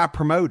then he got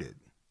promoted.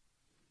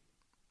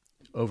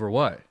 Over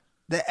what?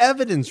 The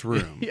evidence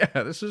room.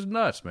 Yeah, this is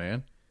nuts,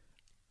 man.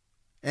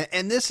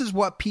 And this is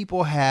what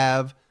people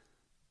have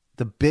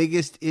the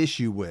biggest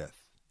issue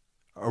with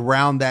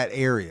around that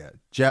area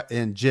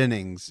in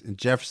Jennings and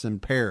Jefferson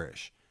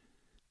Parish.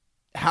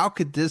 How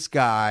could this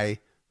guy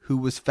who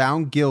was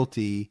found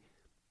guilty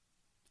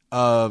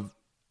of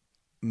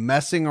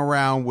messing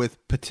around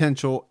with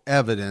potential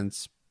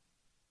evidence,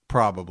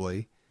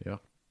 probably,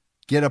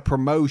 get a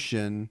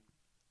promotion,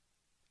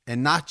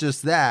 and not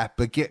just that,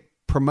 but get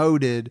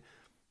promoted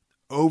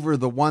over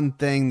the one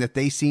thing that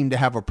they seem to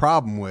have a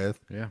problem with,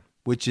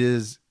 which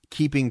is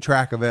keeping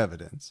track of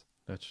evidence?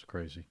 That's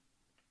crazy.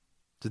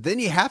 So then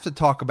you have to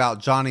talk about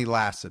Johnny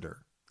Lasseter,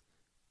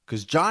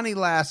 because Johnny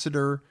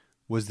Lasseter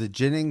was the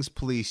Jennings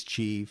police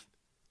chief,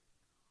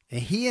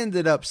 and he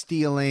ended up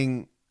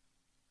stealing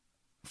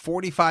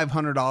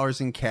 $4,500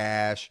 in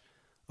cash,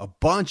 a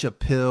bunch of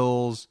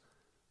pills,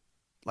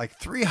 like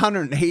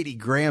 380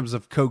 grams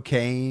of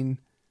cocaine,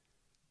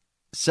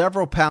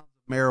 several pounds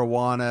of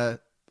marijuana,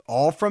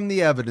 all from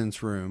the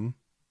evidence room,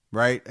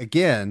 right?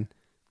 Again,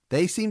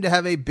 they seem to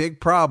have a big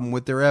problem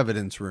with their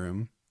evidence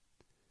room.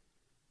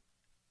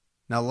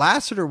 Now,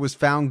 Lasseter was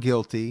found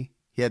guilty.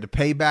 He had to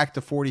pay back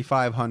the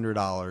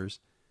 $4,500,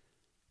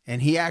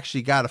 and he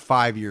actually got a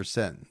 5-year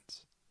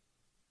sentence.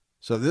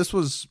 So this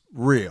was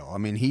real. I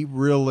mean, he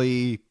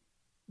really,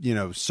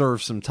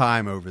 served some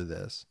time over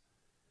this.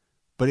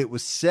 But it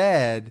was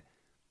said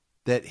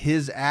that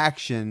his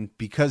action,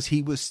 because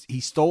he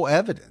stole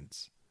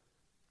evidence,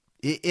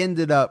 it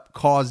ended up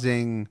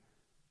causing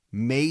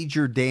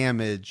major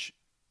damage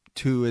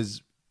to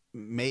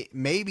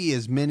maybe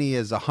as many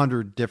as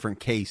 100 different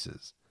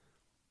cases,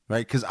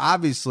 right? Because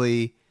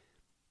obviously,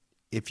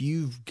 if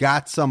you've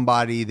got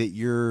somebody that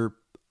you're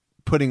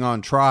putting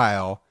on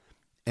trial,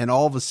 and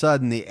all of a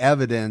sudden the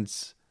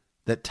evidence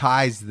that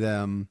ties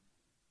them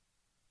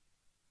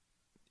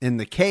in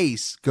the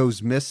case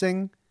goes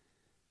missing,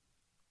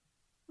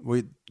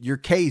 your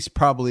case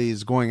probably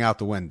is going out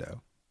the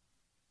window.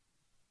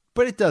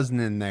 But it doesn't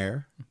end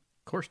there.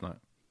 Of course not.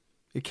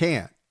 It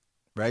can't,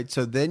 right?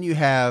 So then you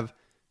have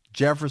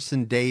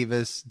Jefferson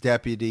Davis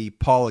deputy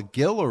Paula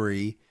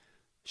Guillory.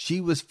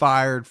 She was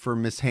fired for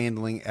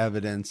mishandling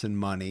evidence and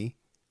money.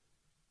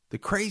 The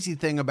crazy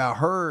thing about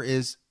her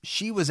is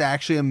she was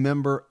actually a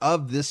member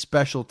of this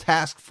special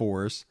task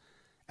force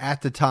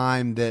at the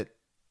time that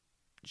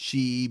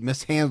she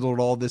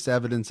mishandled all this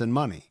evidence and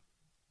money.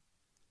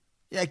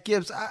 Yeah,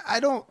 Gibbs, I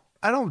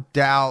don't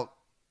doubt,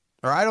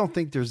 or I don't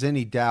think there's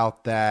any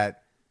doubt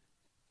that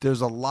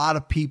there's a lot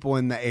of people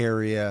in the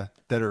area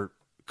that are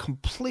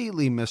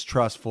completely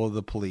mistrustful of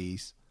the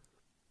police,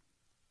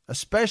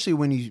 especially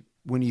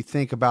when you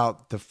think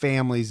about the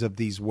families of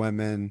these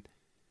women.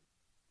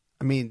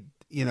 I mean,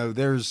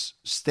 there's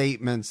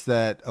statements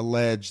that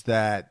allege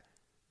that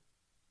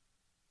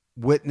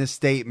witness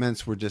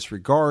statements were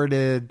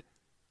disregarded.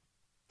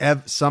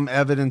 Some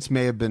evidence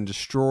may have been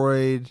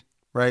destroyed,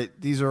 right?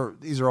 These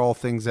are all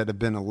things that have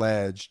been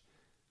alleged.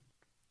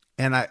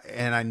 And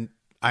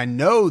I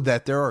know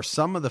that there are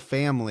some of the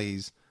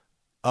families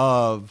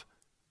of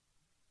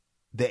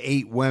the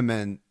 8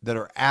 women that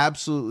are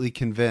absolutely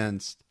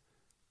convinced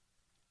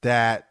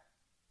that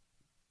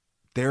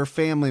their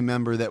family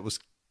member that was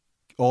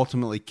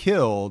ultimately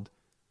killed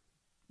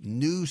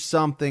knew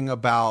something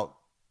about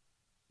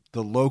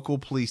the local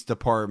police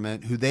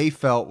department, who they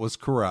felt was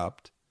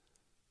corrupt,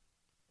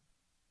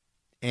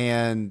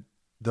 and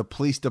the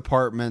police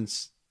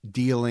department's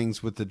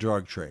dealings with the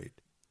drug trade.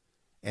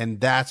 And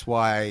that's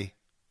why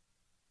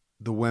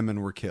the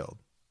women were killed.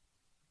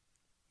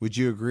 Would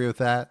you agree with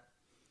that?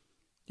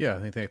 Yeah, I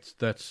think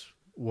that's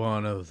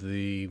one of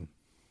the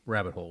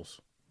rabbit holes.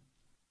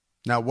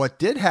 Now, what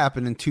did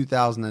happen in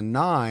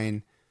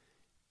 2009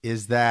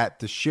 is that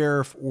the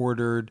sheriff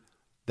ordered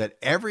that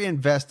every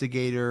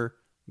investigator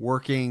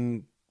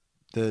working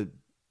the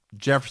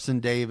Jefferson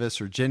Davis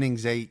or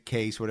Jennings 8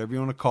 case, whatever you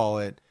want to call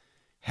it,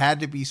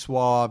 had to be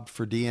swabbed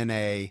for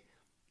DNA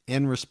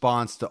in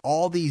response to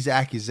all these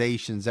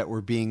accusations that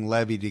were being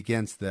levied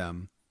against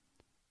them.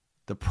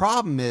 The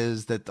problem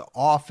is that the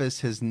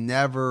office has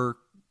never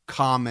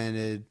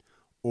commented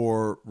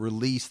or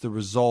released the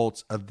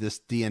results of this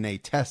DNA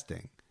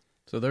testing.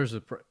 So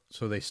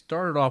they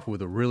started off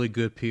with a really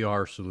good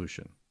PR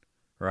solution,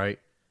 right?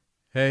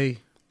 Hey,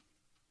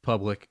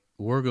 public,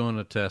 we're going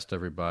to test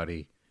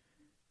everybody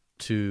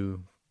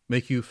to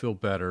make you feel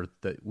better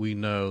that we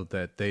know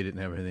that they didn't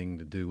have anything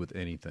to do with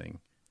anything.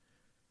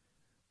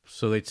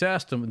 So they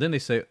test them, and then they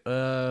say,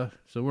 so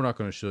we're not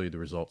going to show you the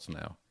results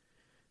now.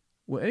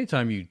 Well,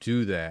 anytime you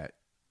do that,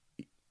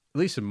 at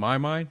least in my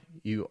mind,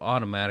 you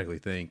automatically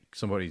think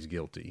somebody's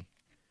guilty.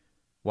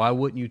 Why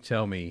wouldn't you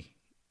tell me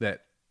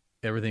that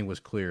everything was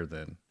clear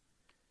then?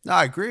 No,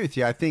 I agree with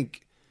you. I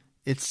think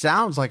it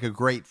sounds like a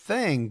great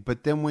thing,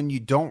 but then when you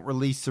don't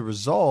release the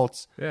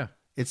results, Yeah.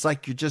 it's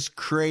like you're just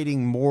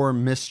creating more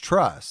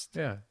mistrust.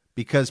 Yeah.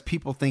 Because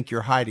people think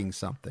you're hiding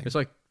something. It's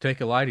like take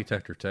a lie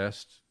detector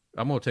test.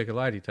 I'm going to take a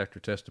lie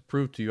detector test to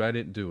prove to you I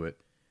didn't do it.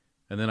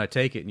 And then I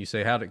take it and you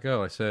say, how'd it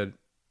go? I said,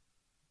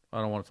 I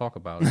don't want to talk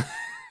about it.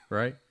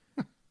 Right?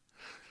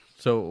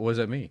 So what does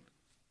that mean?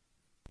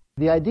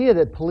 The idea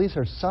that police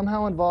are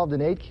somehow involved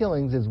in 8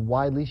 killings is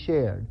widely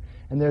shared,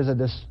 and there's a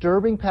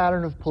disturbing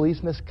pattern of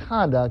police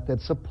misconduct that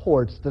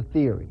supports the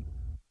theory.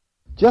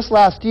 Just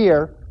last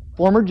year,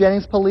 former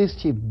Jennings Police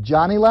Chief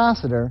Johnny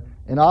Lassiter,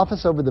 in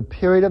office over the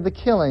period of the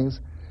killings,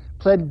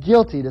 pled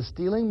guilty to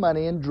stealing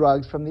money and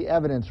drugs from the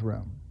evidence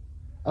room.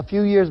 A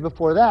few years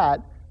before that,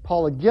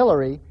 Paula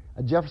Guillory,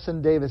 a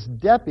Jefferson Davis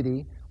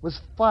deputy,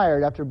 was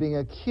fired after being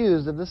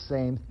accused of the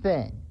same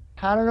thing.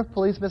 Pattern of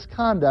police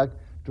misconduct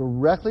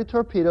directly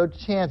torpedoed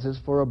chances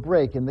for a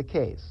break in the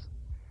case.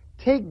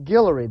 Take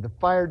Guillory, the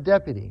fired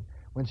deputy.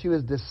 When she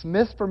was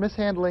dismissed for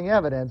mishandling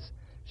evidence,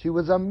 she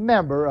was a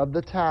member of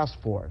the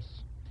task force.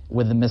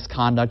 With the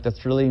misconduct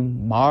that's really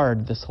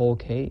marred this whole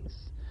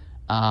case,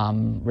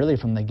 really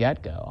from the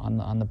get-go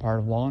on the part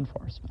of law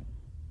enforcement.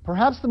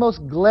 Perhaps the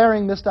most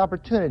glaring missed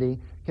opportunity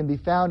can be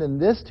found in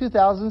this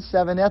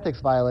 2007 ethics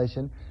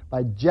violation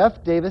by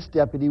Jeff Davis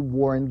deputy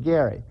Warren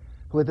Gary,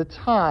 who at the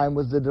time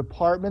was the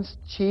department's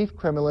chief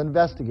criminal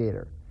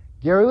investigator.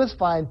 Gary was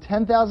fined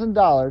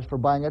 $10,000 for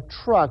buying a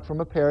truck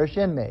from a parish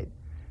inmate,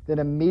 then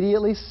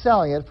immediately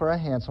selling it for a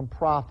handsome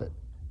profit.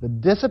 The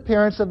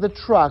disappearance of the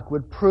truck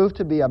would prove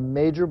to be a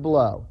major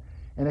blow.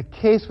 In a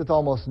case with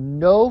almost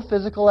no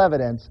physical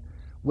evidence,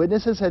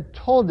 witnesses had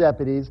told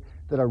deputies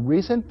that a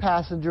recent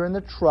passenger in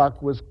the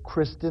truck was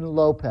Kristen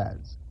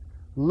Lopez.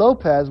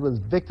 Lopez was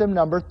victim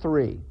number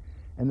 3,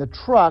 and the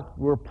truck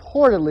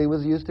reportedly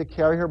was used to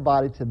carry her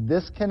body to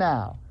this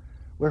canal,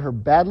 where her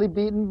badly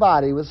beaten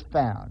body was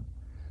found.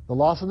 The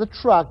loss of the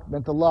truck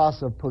meant the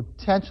loss of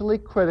potentially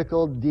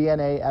critical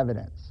DNA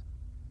evidence.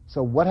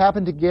 So what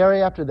happened to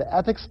Gary after the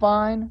ethics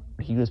fine?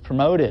 He was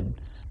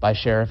promoted by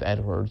Sheriff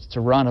Edwards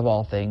to run, of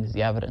all things,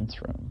 the evidence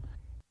room.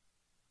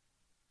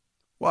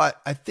 Well,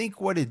 I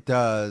think what it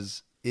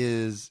does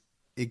is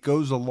it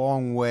goes a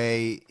long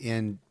way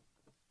in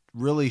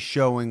really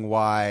showing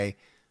why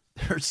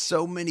there's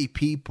so many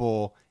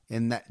people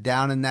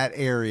down in that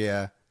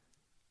area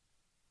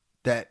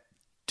that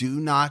do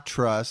not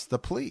trust the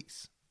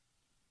police.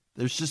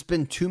 There's just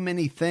been too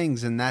many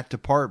things in that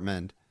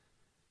department.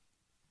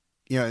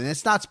 You know, and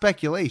it's not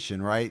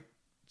speculation, right?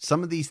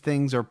 Some of these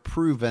things are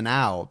proven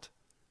out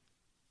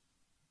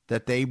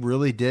that they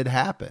really did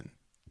happen.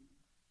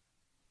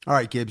 All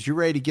right, Gibbs, you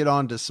ready to get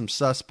on to some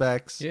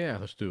suspects? Yeah,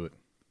 let's do it.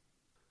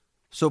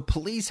 So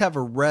police have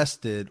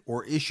arrested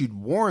or issued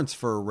warrants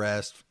for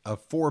arrest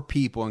of 4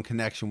 people in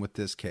connection with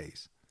this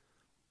case.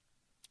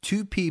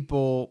 2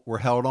 people were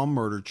held on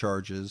murder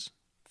charges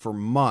for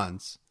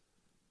months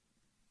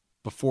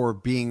before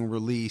being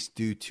released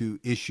due to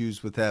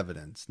issues with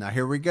evidence. Now,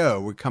 here we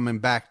go. We're coming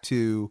back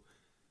to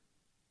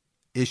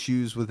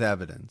issues with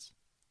evidence.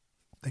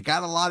 They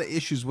got a lot of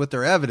issues with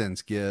their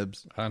evidence,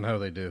 Gibbs. I know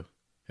they do.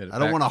 I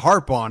don't want to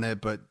harp on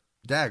it, but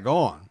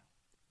daggone.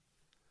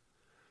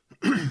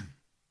 All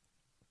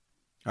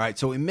right,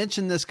 so we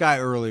mentioned this guy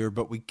earlier,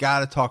 but we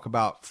got to talk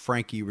about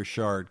Frankie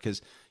Richard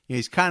because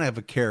he's kind of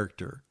a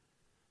character.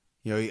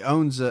 You know, he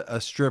owns a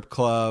strip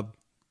club.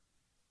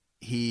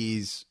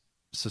 He's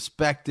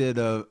suspected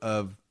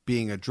of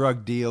being a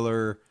drug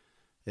dealer,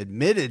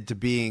 admitted to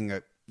being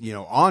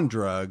on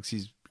drugs.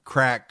 He's a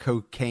crack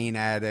cocaine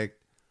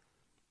addict.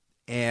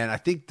 And I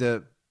think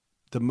the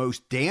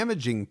most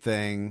damaging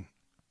thing,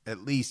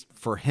 at least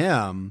for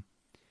him,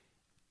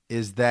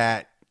 is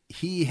that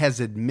he has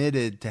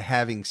admitted to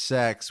having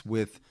sex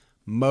with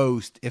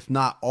most, if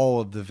not all,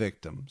 of the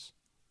victims.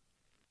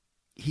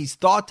 He's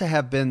thought to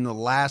have been the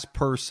last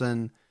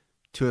person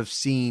to have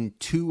seen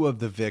 2 of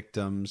the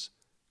victims,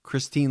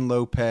 Christine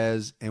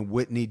Lopez and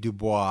Whitney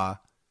Dubois.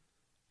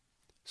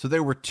 So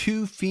there were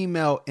 2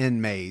 female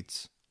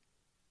inmates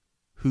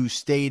who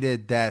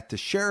stated that the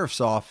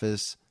sheriff's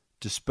office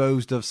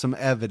disposed of some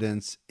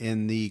evidence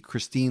in the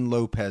Christine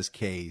Lopez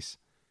case,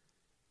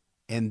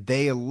 and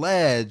they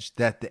alleged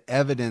that the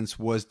evidence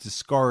was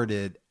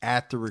discarded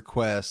at the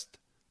request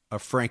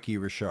of Frankie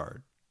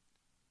Richard.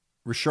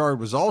 Richard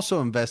was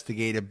also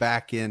investigated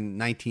back in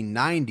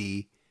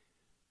 1990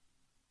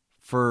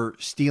 for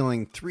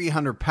stealing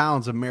 300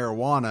 pounds of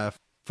marijuana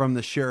from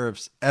the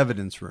sheriff's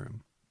evidence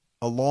room,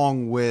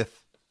 along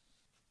with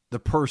the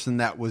person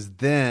that was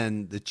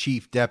then the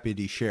chief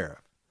deputy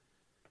sheriff.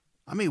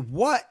 I mean,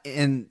 what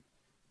in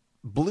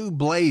blue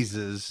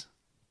blazes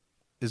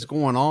is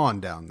going on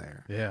down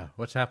there? Yeah,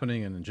 what's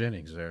happening in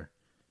Jennings there?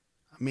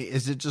 I mean,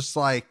 is it just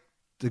like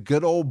the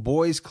good old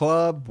boys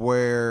club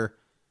where,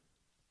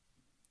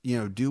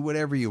 do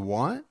whatever you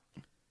want?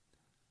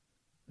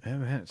 Yeah,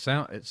 man, it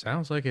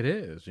sounds like it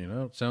is, you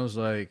know? It sounds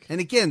like...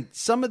 And again,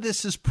 some of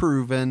this is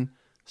proven,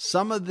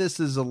 some of this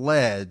is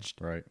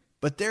alleged, right?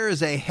 But there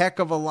is a heck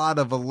of a lot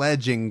of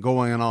alleging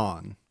going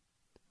on.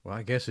 Well,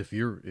 I guess if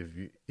you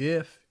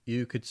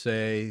could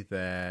say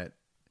that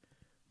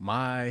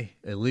my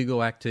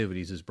illegal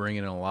activities is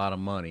bringing in a lot of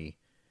money,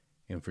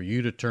 and for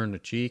you to turn the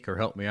cheek or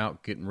help me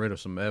out getting rid of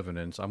some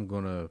evidence, I'm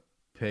going to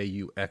pay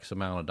you X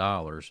amount of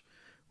dollars,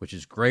 which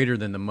is greater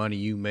than the money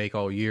you make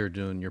all year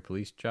doing your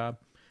police job.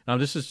 Now,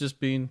 this is just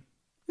being...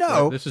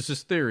 No. This is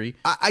just theory.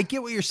 I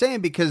get what you're saying,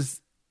 because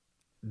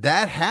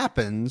that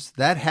happens.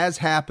 That has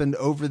happened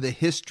over the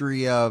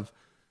history of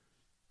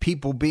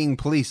people being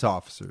police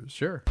officers.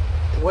 Sure.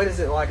 What is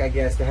it like, I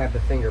guess, to have the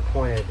finger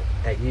pointed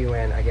at you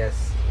and, I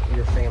guess,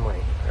 your family?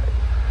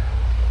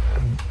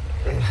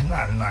 It's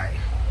not nice.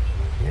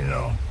 You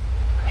know,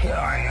 here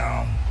I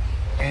am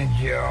in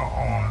jail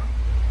on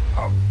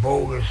a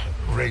bogus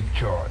rape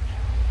charge,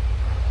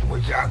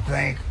 which I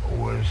think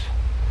was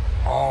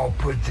all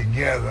put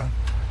together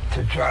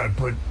to try to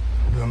put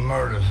the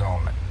murders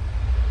on me.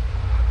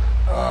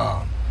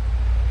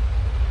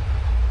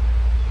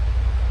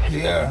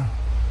 Here,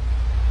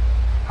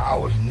 I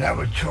was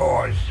never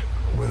charged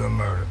with a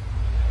murder.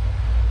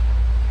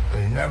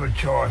 They never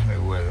charged me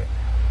with it.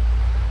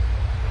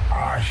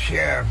 Our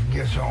sheriff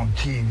gets on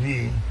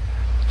TV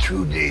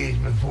 2 days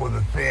before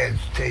the feds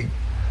take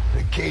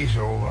the case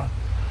over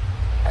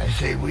and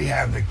say we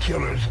have the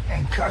killers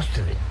in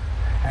custody,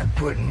 and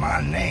putting my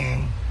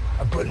name,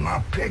 putting my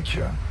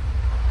picture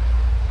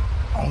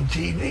on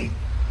TV.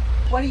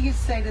 What do you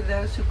say to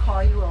those who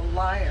call you a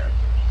liar?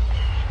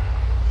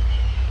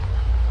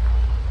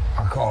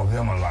 I call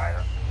them a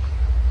liar.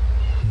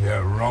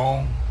 They're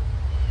wrong,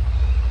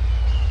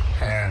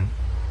 and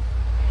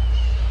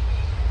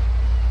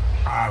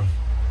I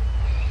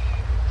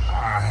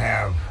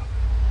have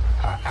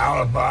an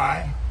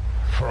alibi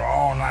for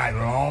all night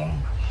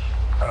long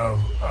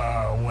of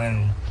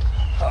when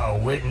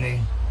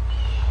Whitney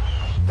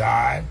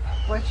died.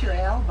 What's your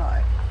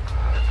alibi?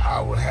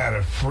 I had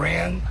a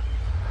friend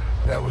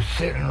that was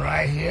sitting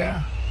right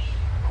here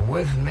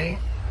with me.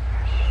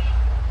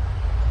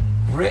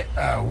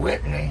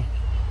 Whitney,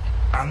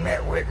 I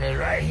met Whitney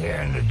right here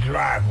in the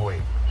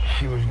driveway.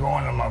 She was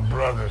going to my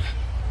brother's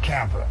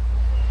camper.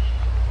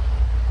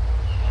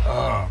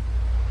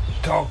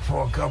 Talked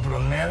for a couple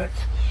of minutes.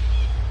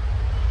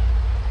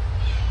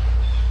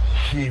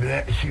 She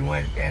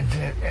went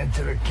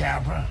into the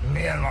camper.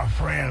 Me and my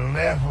friend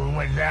left. We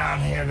went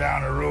down here,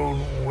 down the road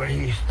where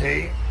he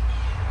stayed.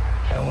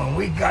 And when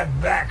we got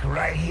back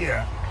right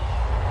here,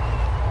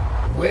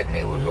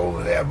 Whitney was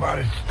over there by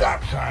the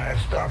stop sign,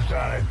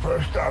 that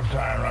first stop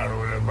sign right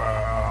over there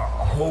by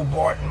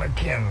Hobart and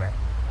McKinley.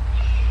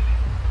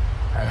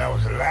 And that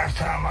was the last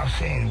time I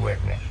seen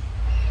Whitney.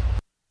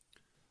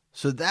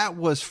 So that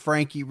was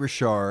Frankie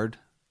Richard.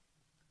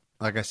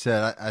 Like I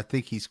said, I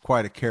think he's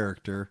quite a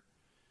character.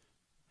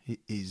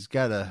 He's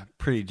got a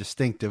pretty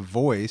distinctive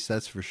voice,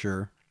 that's for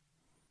sure.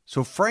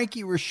 So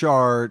Frankie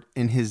Richard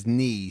and his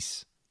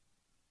niece,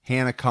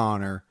 Hannah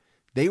Connor,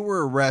 they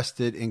were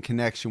arrested in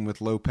connection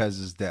with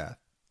Lopez's death.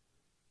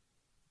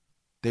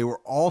 They were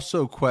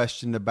also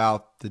questioned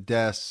about the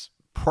deaths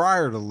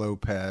prior to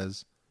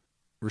Lopez.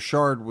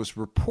 Richard was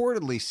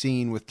reportedly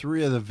seen with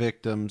 3 of the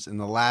victims in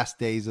the last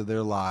days of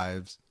their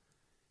lives.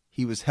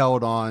 He was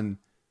held on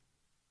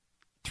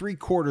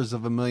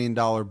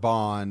 $750,000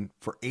 bond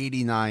for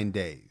 89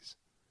 days.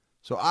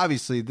 So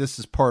obviously this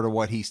is part of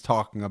what he's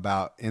talking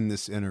about in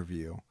this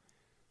interview.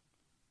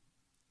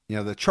 You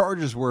know, the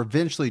charges were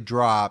eventually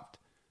dropped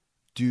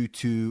due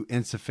to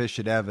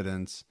insufficient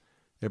evidence.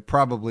 It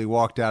probably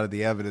walked out of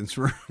the evidence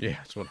room. Yeah,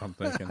 that's what I'm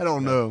thinking. I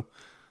don't know.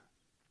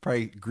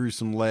 Probably grew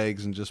some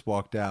legs and just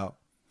walked out.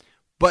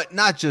 But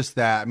not just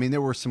that. I mean, there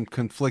were some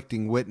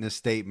conflicting witness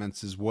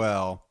statements as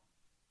well.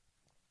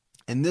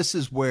 And this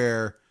is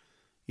where,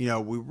 you know,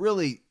 we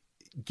really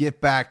get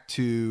back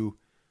to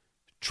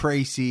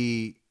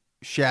Tracy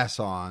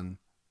Chasson,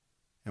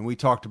 and we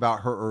talked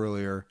about her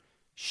earlier.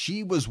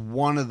 She was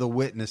one of the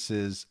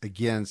witnesses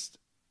against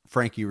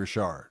Frankie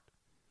Richard.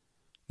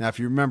 Now, if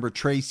you remember,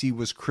 Tracy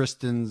was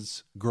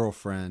Kristen's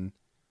girlfriend,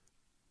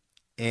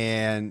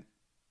 and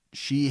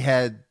she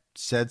had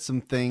said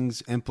some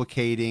things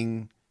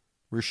implicating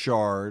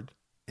Richard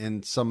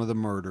in some of the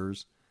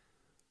murders,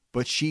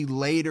 but she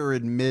later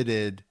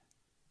admitted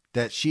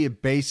that she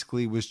had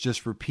basically was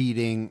just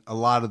repeating a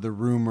lot of the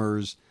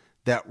rumors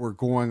that were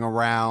going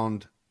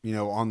around, you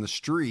know, on the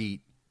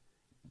street.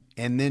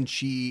 And then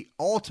she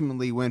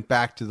ultimately went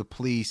back to the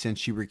police and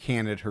she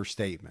recanted her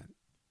statement.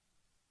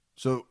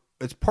 So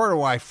it's part of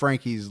why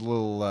Frankie's a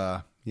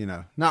little, you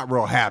know, not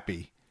real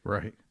happy.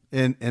 Right.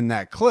 In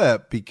that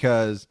clip,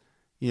 because,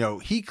 you know,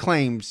 he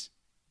claims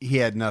he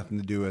had nothing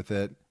to do with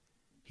it.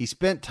 He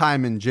spent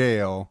time in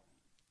jail,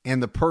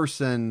 and the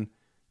person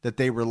that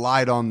they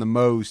relied on the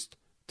most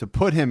to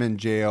put him in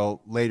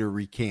jail later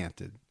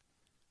recanted.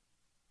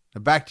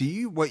 Now back to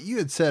you, what you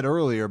had said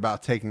earlier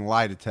about taking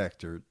lie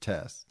detector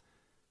tests.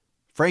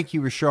 Frankie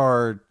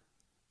Richard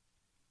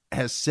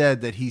has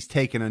said that he's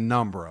taken a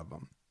number of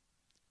them.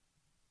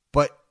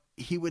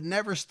 he would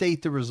never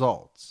state the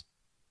results.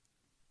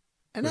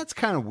 And that's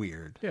kind of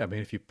weird. Yeah, I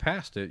mean, if you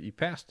passed it, you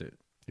passed it.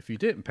 If you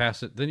didn't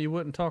pass it, then you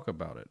wouldn't talk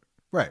about it.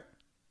 Right.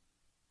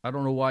 I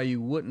don't know why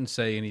you wouldn't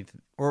say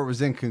anything. Or it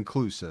was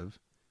inconclusive.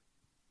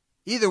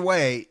 Either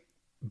way,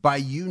 by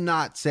you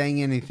not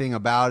saying anything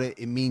about it,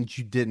 it means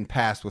you didn't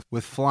pass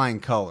with flying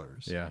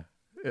colors. Yeah.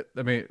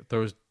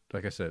 There's,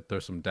 like I said,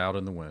 there's some doubt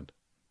in the wind.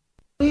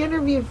 We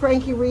interviewed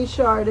Frankie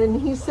Richard, and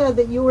he said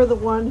that you were the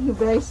one who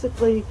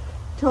basically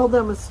told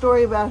them a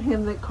story about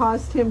him that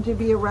caused him to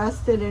be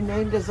arrested and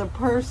named as a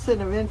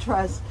person of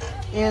interest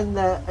in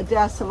the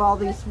deaths of all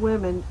these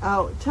women.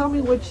 Tell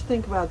me what you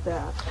think about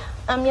that.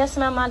 Yes,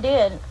 ma'am, I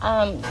did.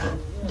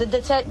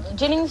 The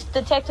Jennings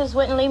detectives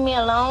wouldn't leave me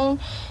alone,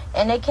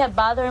 and they kept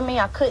bothering me.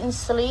 I couldn't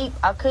sleep.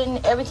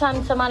 Every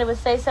time somebody would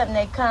say something,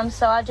 they'd come.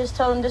 So I just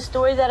told them the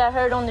story that I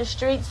heard on the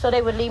street so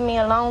they would leave me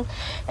alone.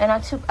 And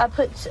I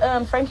put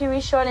Frankie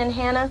Richard and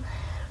Hannah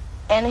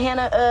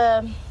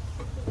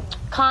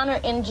Connor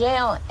in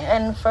jail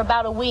and for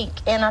about a week,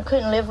 and I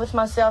couldn't live with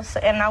myself.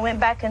 And I went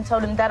back and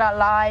told them that I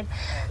lied,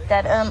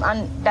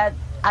 that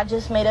I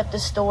just made up the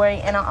story,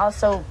 and I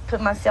also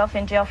put myself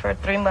in jail for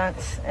 3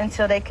 months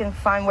until they can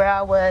find where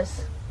I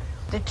was.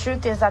 The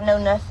truth is, I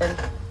know nothing.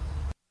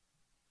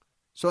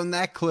 So in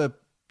that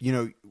clip,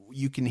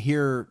 you can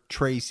hear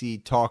Tracy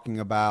talking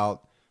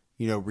about,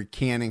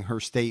 recanting her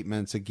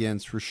statements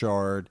against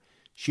Richard.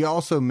 She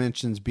also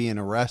mentions being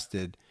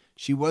arrested.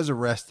 She was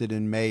arrested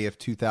in May of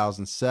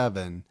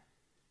 2007.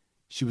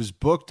 She was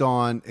booked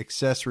on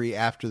accessory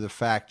after the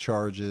fact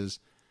charges.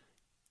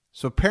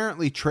 So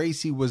apparently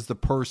Tracy was the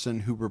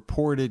person who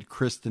reported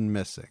Kristen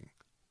missing.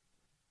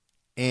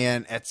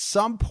 And at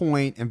some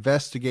point,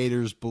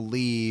 investigators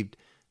believed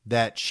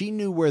that she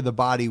knew where the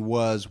body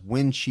was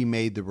when she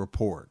made the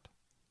report.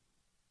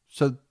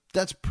 So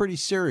that's pretty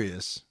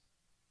serious.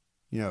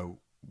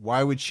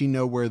 Why would she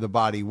know where the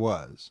body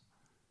was?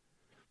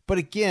 But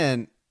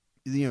again,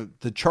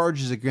 the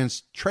charges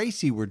against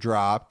Tracy were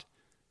dropped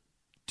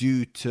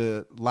due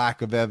to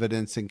lack of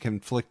evidence and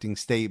conflicting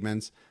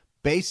statements,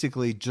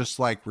 basically just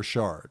like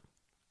Richard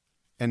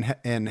and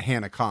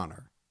Hannah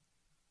Connor.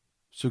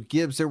 So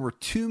Gibbs, there were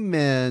 2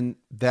 men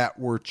that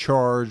were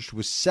charged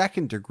with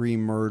second-degree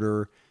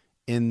murder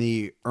in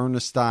the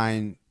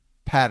Ernestine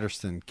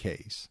Patterson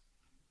case.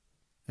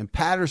 And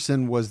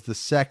Patterson was the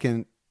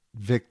second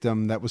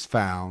victim that was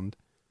found.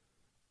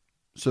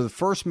 So the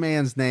first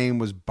man's name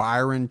was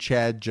Byron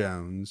Chad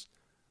Jones,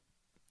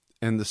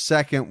 and the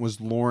second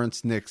was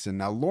Lawrence Nixon.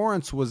 Now,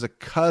 Lawrence was a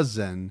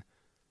cousin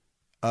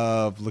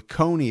of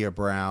Laconia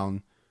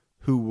Brown,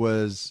 who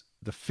was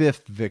the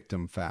 5th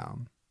victim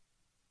found.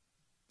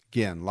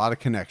 Again, a lot of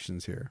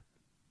connections here.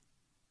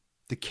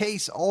 The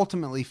case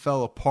ultimately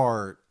fell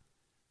apart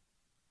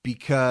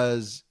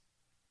because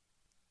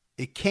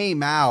it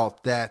came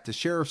out that the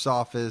sheriff's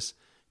office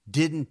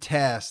didn't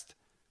test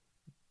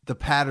the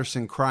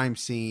Patterson crime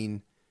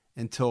scene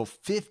until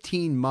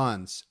 15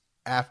 months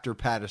after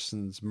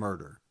Patterson's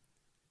murder.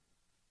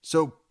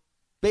 So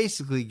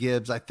basically,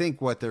 Gibbs, I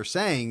think what they're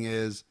saying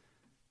is,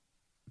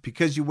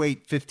 because you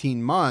wait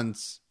 15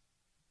 months,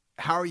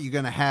 how are you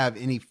going to have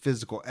any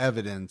physical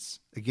evidence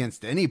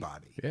against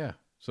anybody? Yeah.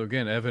 So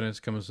again, evidence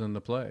comes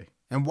into play.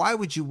 And why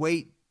would you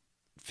wait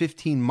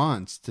 15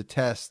 months to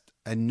test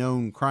a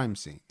known crime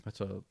scene?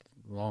 That's a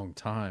long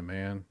time,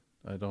 man.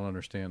 I don't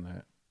understand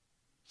that.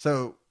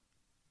 So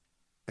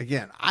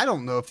again, I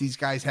don't know if these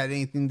guys had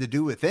anything to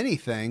do with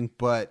anything,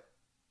 but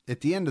at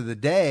the end of the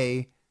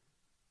day,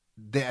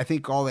 I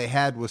think all they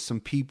had was some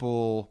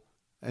people,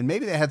 and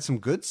maybe they had some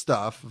good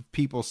stuff of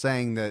people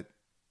saying that,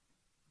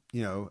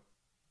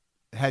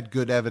 had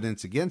good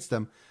evidence against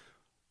them.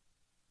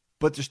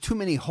 But there's too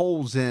many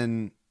holes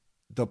in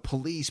the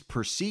police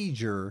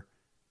procedure.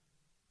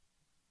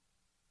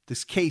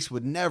 This case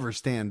would never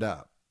stand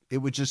up. It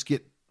would just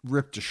get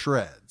ripped to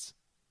shreds.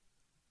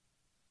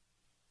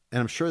 And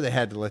I'm sure they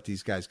had to let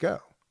these guys go.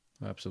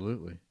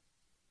 Absolutely.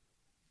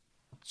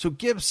 So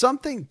Gibbs,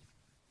 something,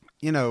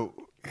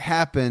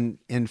 happened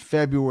in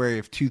February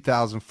of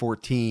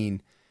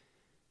 2014.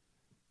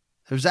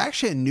 There's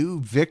actually a new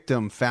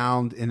victim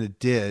found in a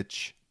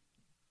ditch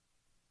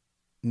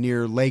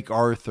near Lake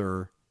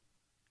Arthur.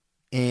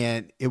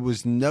 And it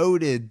was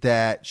noted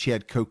that she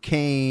had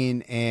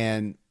cocaine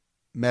and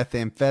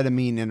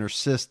methamphetamine in her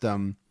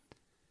system.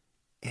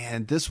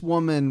 And this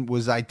woman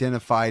was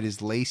identified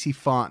as Lacey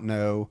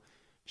Fontenot.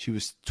 She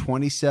was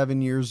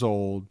 27 years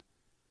old.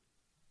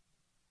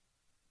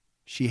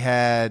 She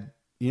had,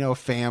 a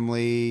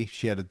family.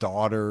 She had a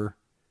daughter.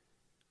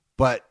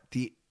 But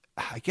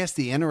I guess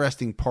the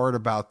interesting part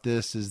about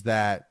this is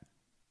that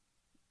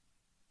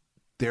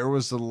there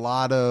was a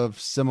lot of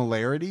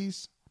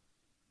similarities.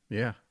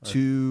 Yeah. I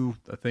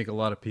think a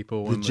lot of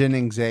people... The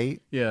Jennings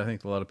 8. Yeah, I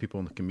think a lot of people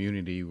in the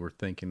community were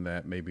thinking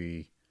that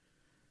maybe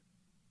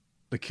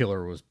the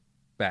killer was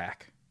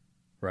back,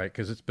 right?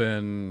 Because it's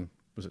been,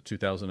 was it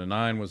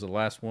 2009 was the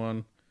last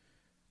one?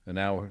 And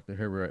now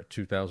here we're at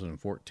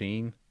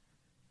 2014.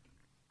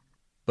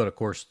 But of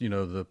course,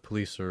 the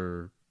police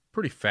are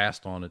pretty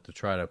fast on it to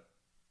try to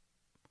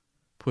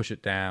push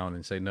it down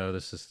and say, no,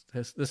 this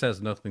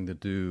has nothing to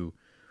do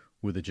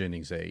with the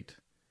Jennings 8.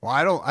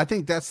 Well, I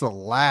think that's the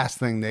last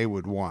thing they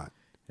would want.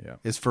 Yeah.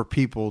 Is for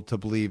people to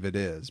believe it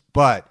is.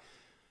 But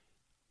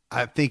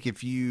I think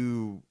if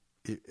in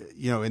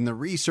the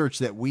research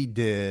that we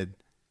did,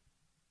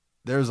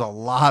 there's a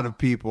lot of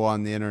people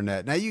on the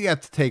internet. Now you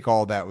have to take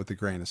all that with a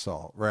grain of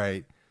salt,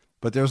 right?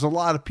 But there's a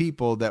lot of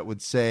people that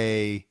would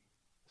say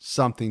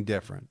something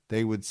different.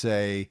 They would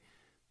say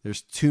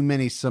there's too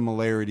many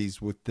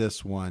similarities with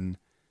this one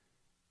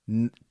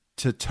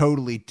to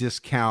totally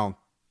discount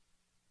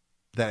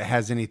that it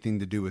has anything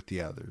to do with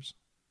the others.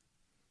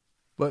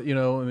 But,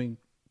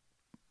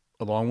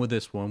 along with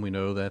this one, we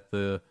know that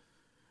the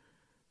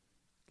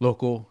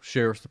local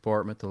sheriff's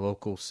department, the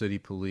local city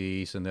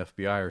police, and the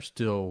FBI are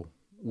still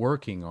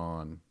working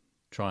on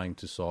trying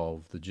to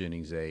solve the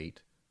Jennings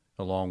 8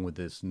 along with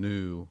this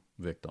new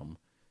victim.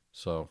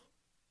 So,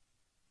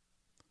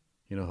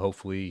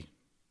 hopefully,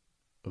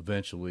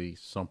 eventually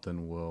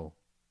something will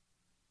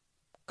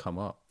come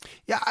up.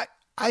 Yeah,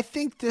 I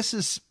think this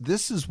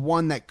is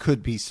one that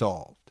could be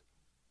solved.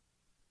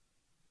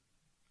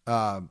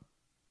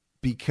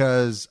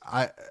 Because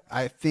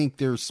I think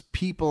there's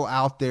people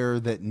out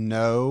there that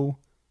know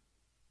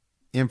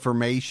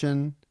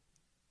information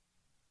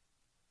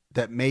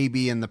that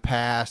maybe in the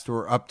past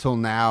or up till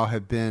now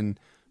have been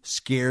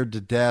scared to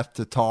death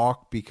to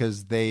talk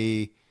because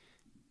they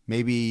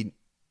maybe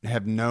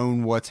have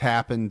known what's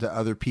happened to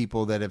other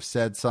people that have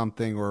said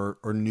something or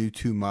knew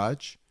too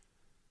much.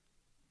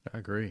 I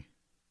agree.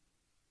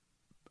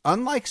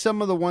 Unlike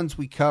some of the ones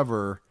we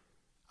cover,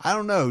 I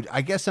don't know.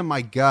 I guess in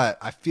my gut,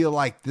 I feel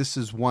like this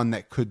is one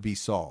that could be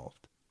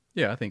solved.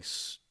 Yeah, I think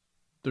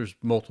there's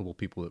multiple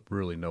people that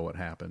really know what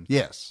happened.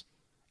 Yes.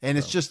 And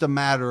it's just a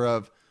matter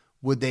of,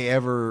 would they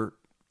ever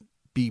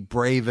be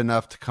brave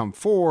enough to come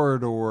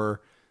forward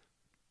or,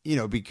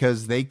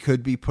 because they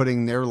could be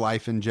putting their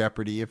life in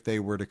jeopardy if they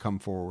were to come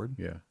forward.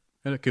 Yeah.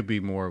 And it could be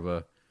more of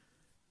a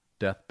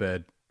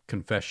deathbed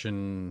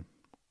confession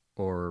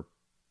or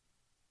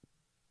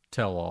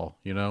tell-all,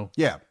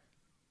 Yeah.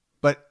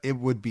 But it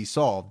would be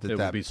solved at that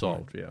point. It would be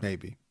solved, yeah.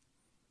 Maybe.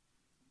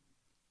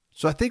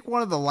 So I think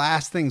one of the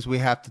last things we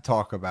have to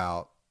talk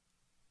about,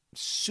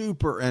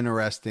 super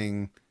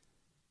interesting,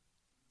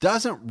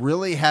 doesn't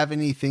really have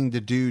anything to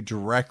do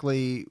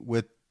directly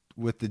with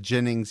the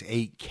Jennings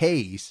 8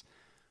 case,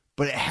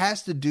 but it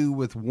has to do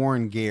with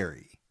Warren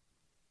Gary.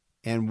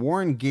 And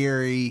Warren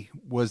Gary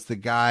was the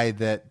guy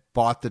that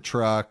bought the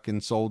truck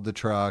and sold the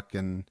truck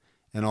and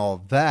all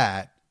of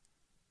that.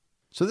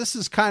 So this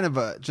is kind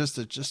of just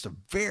a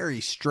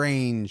very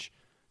strange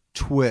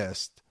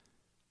twist.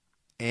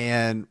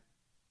 And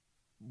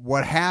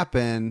what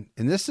happened,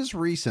 and this is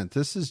recent,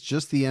 this is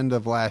just the end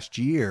of last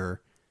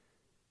year.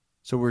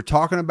 So we're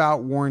talking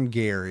about Warren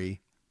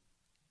Gary,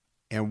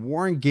 and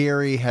Warren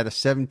Gary had a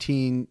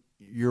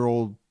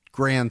 17-year-old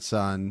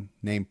grandson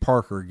named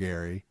Parker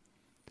Gary.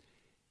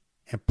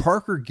 And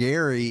Parker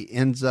Gary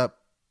ends up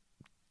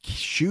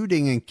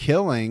shooting and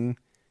killing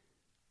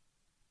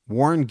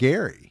Warren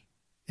Gary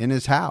in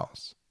his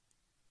house.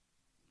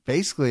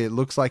 Basically, it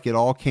looks like it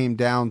all came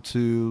down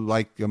to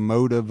like a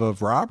motive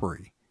of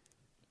robbery.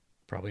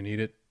 Probably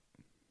needed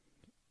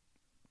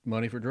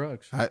money for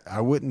drugs.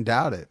 I wouldn't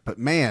doubt it. But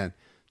man,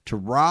 to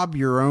rob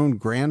your own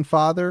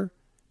grandfather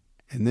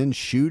and then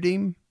shoot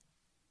him,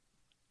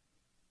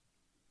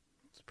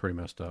 it's pretty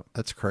messed up.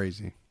 That's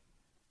crazy.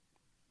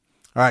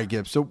 All right,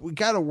 Gibbs. So we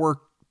got to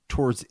work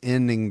towards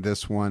ending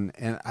this one.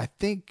 And I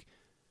think,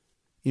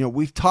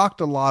 we've talked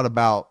a lot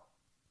about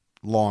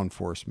law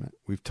enforcement.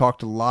 We've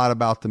talked a lot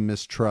about the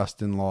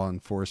mistrust in law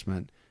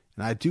enforcement.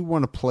 And I do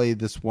want to play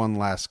this one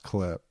last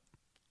clip.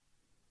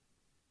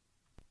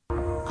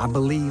 I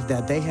believe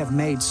that they have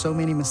made so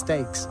many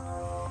mistakes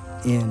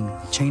in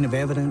chain of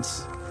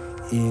evidence,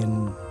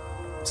 in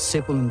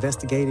simple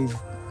investigative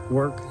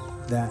work,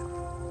 that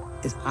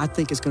I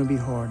think it's going to be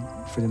hard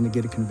for them to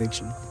get a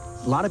conviction.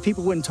 A lot of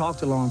people wouldn't talk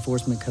to law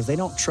enforcement because they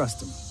don't trust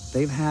them.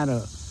 They've had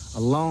a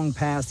long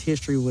past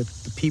history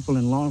with the people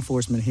in law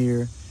enforcement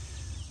here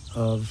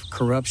of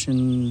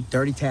corruption,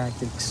 dirty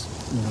tactics,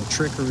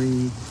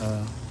 trickery.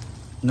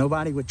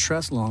 Nobody would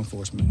trust law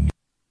enforcement.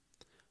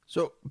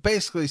 So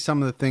basically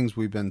some of the things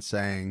we've been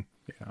saying.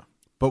 Yeah.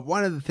 But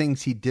one of the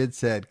things he did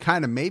said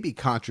kind of maybe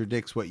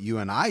contradicts what you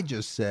and I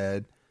just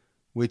said,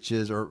 which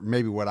is, or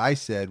maybe what I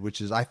said,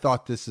 which is I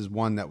thought this is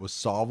one that was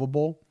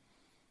solvable,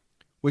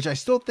 which I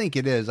still think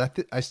it is.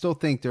 I still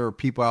think there are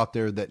people out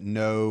there that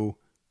know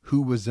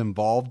who was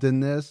involved in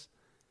this,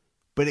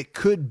 but it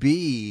could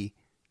be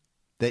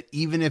that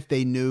even if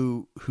they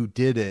knew who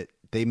did it,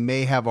 they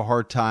may have a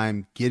hard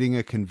time getting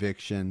a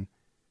conviction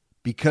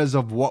because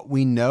of what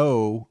we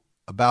know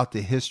about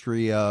the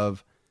history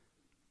of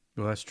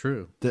Well, that's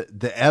true.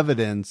 The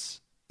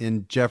evidence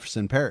in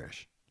Jefferson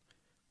Parish.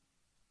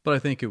 But I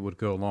think it would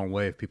go a long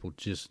way if people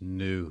just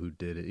knew who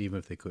did it, even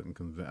if they couldn't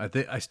convince.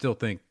 I still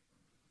think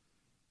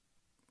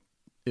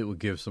it would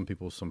give some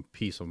people some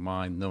peace of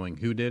mind knowing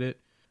who did it.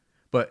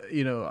 But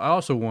I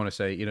also want to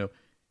say,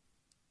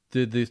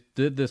 did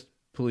this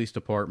police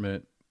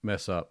department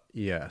mess up,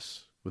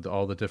 yes, with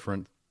all the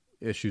different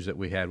issues that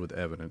we had with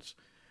evidence.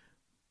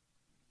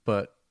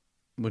 But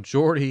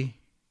majority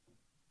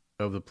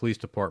of the police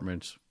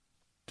departments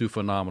do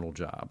phenomenal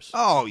jobs.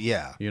 Oh,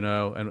 yeah. You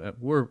know, and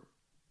we're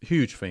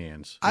huge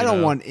fans. I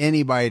don't want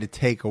anybody to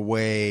take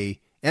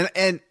away.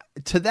 And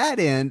to that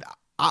end,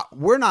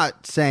 we're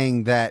not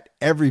saying that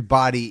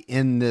everybody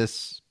in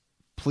this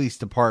police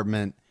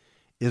department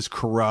is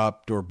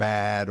corrupt or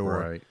bad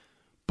Right.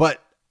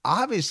 But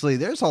obviously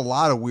there's a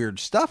lot of weird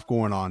stuff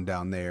going on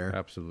down there.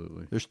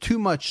 Absolutely. There's too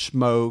much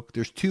smoke.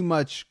 There's too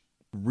much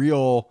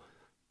real,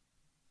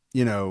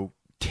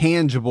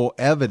 tangible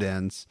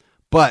evidence.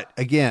 But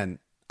again,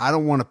 I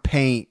don't want to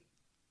paint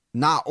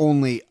not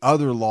only all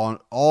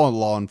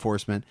law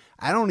enforcement.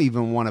 I don't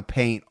even want to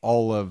paint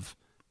all of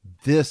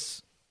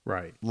this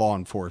law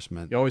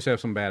enforcement. You always have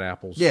some bad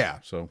apples. Yeah.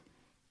 So,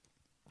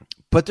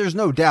 but there's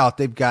no doubt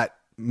they've got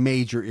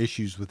major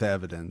issues with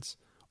evidence,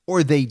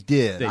 or they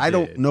did. I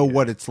don't know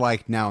what it's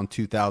like now in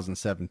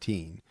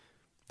 2017.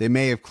 They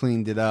may have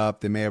cleaned it up.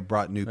 They may have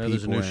brought new people.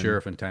 There's a new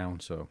sheriff in town,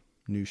 so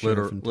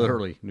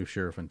literally new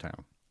sheriff in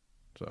town.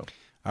 So,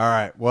 all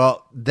right.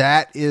 Well,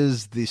 that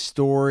is the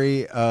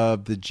story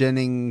of the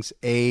Jennings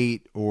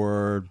 8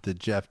 or the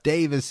Jeff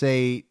Davis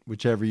 8,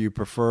 whichever you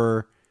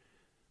prefer.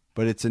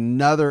 But it's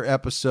another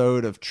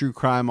episode of True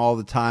Crime All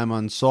the Time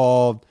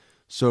Unsolved.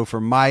 So for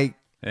Mike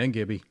and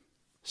Gibby,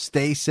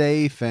 stay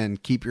safe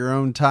and keep your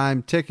own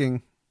time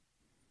ticking.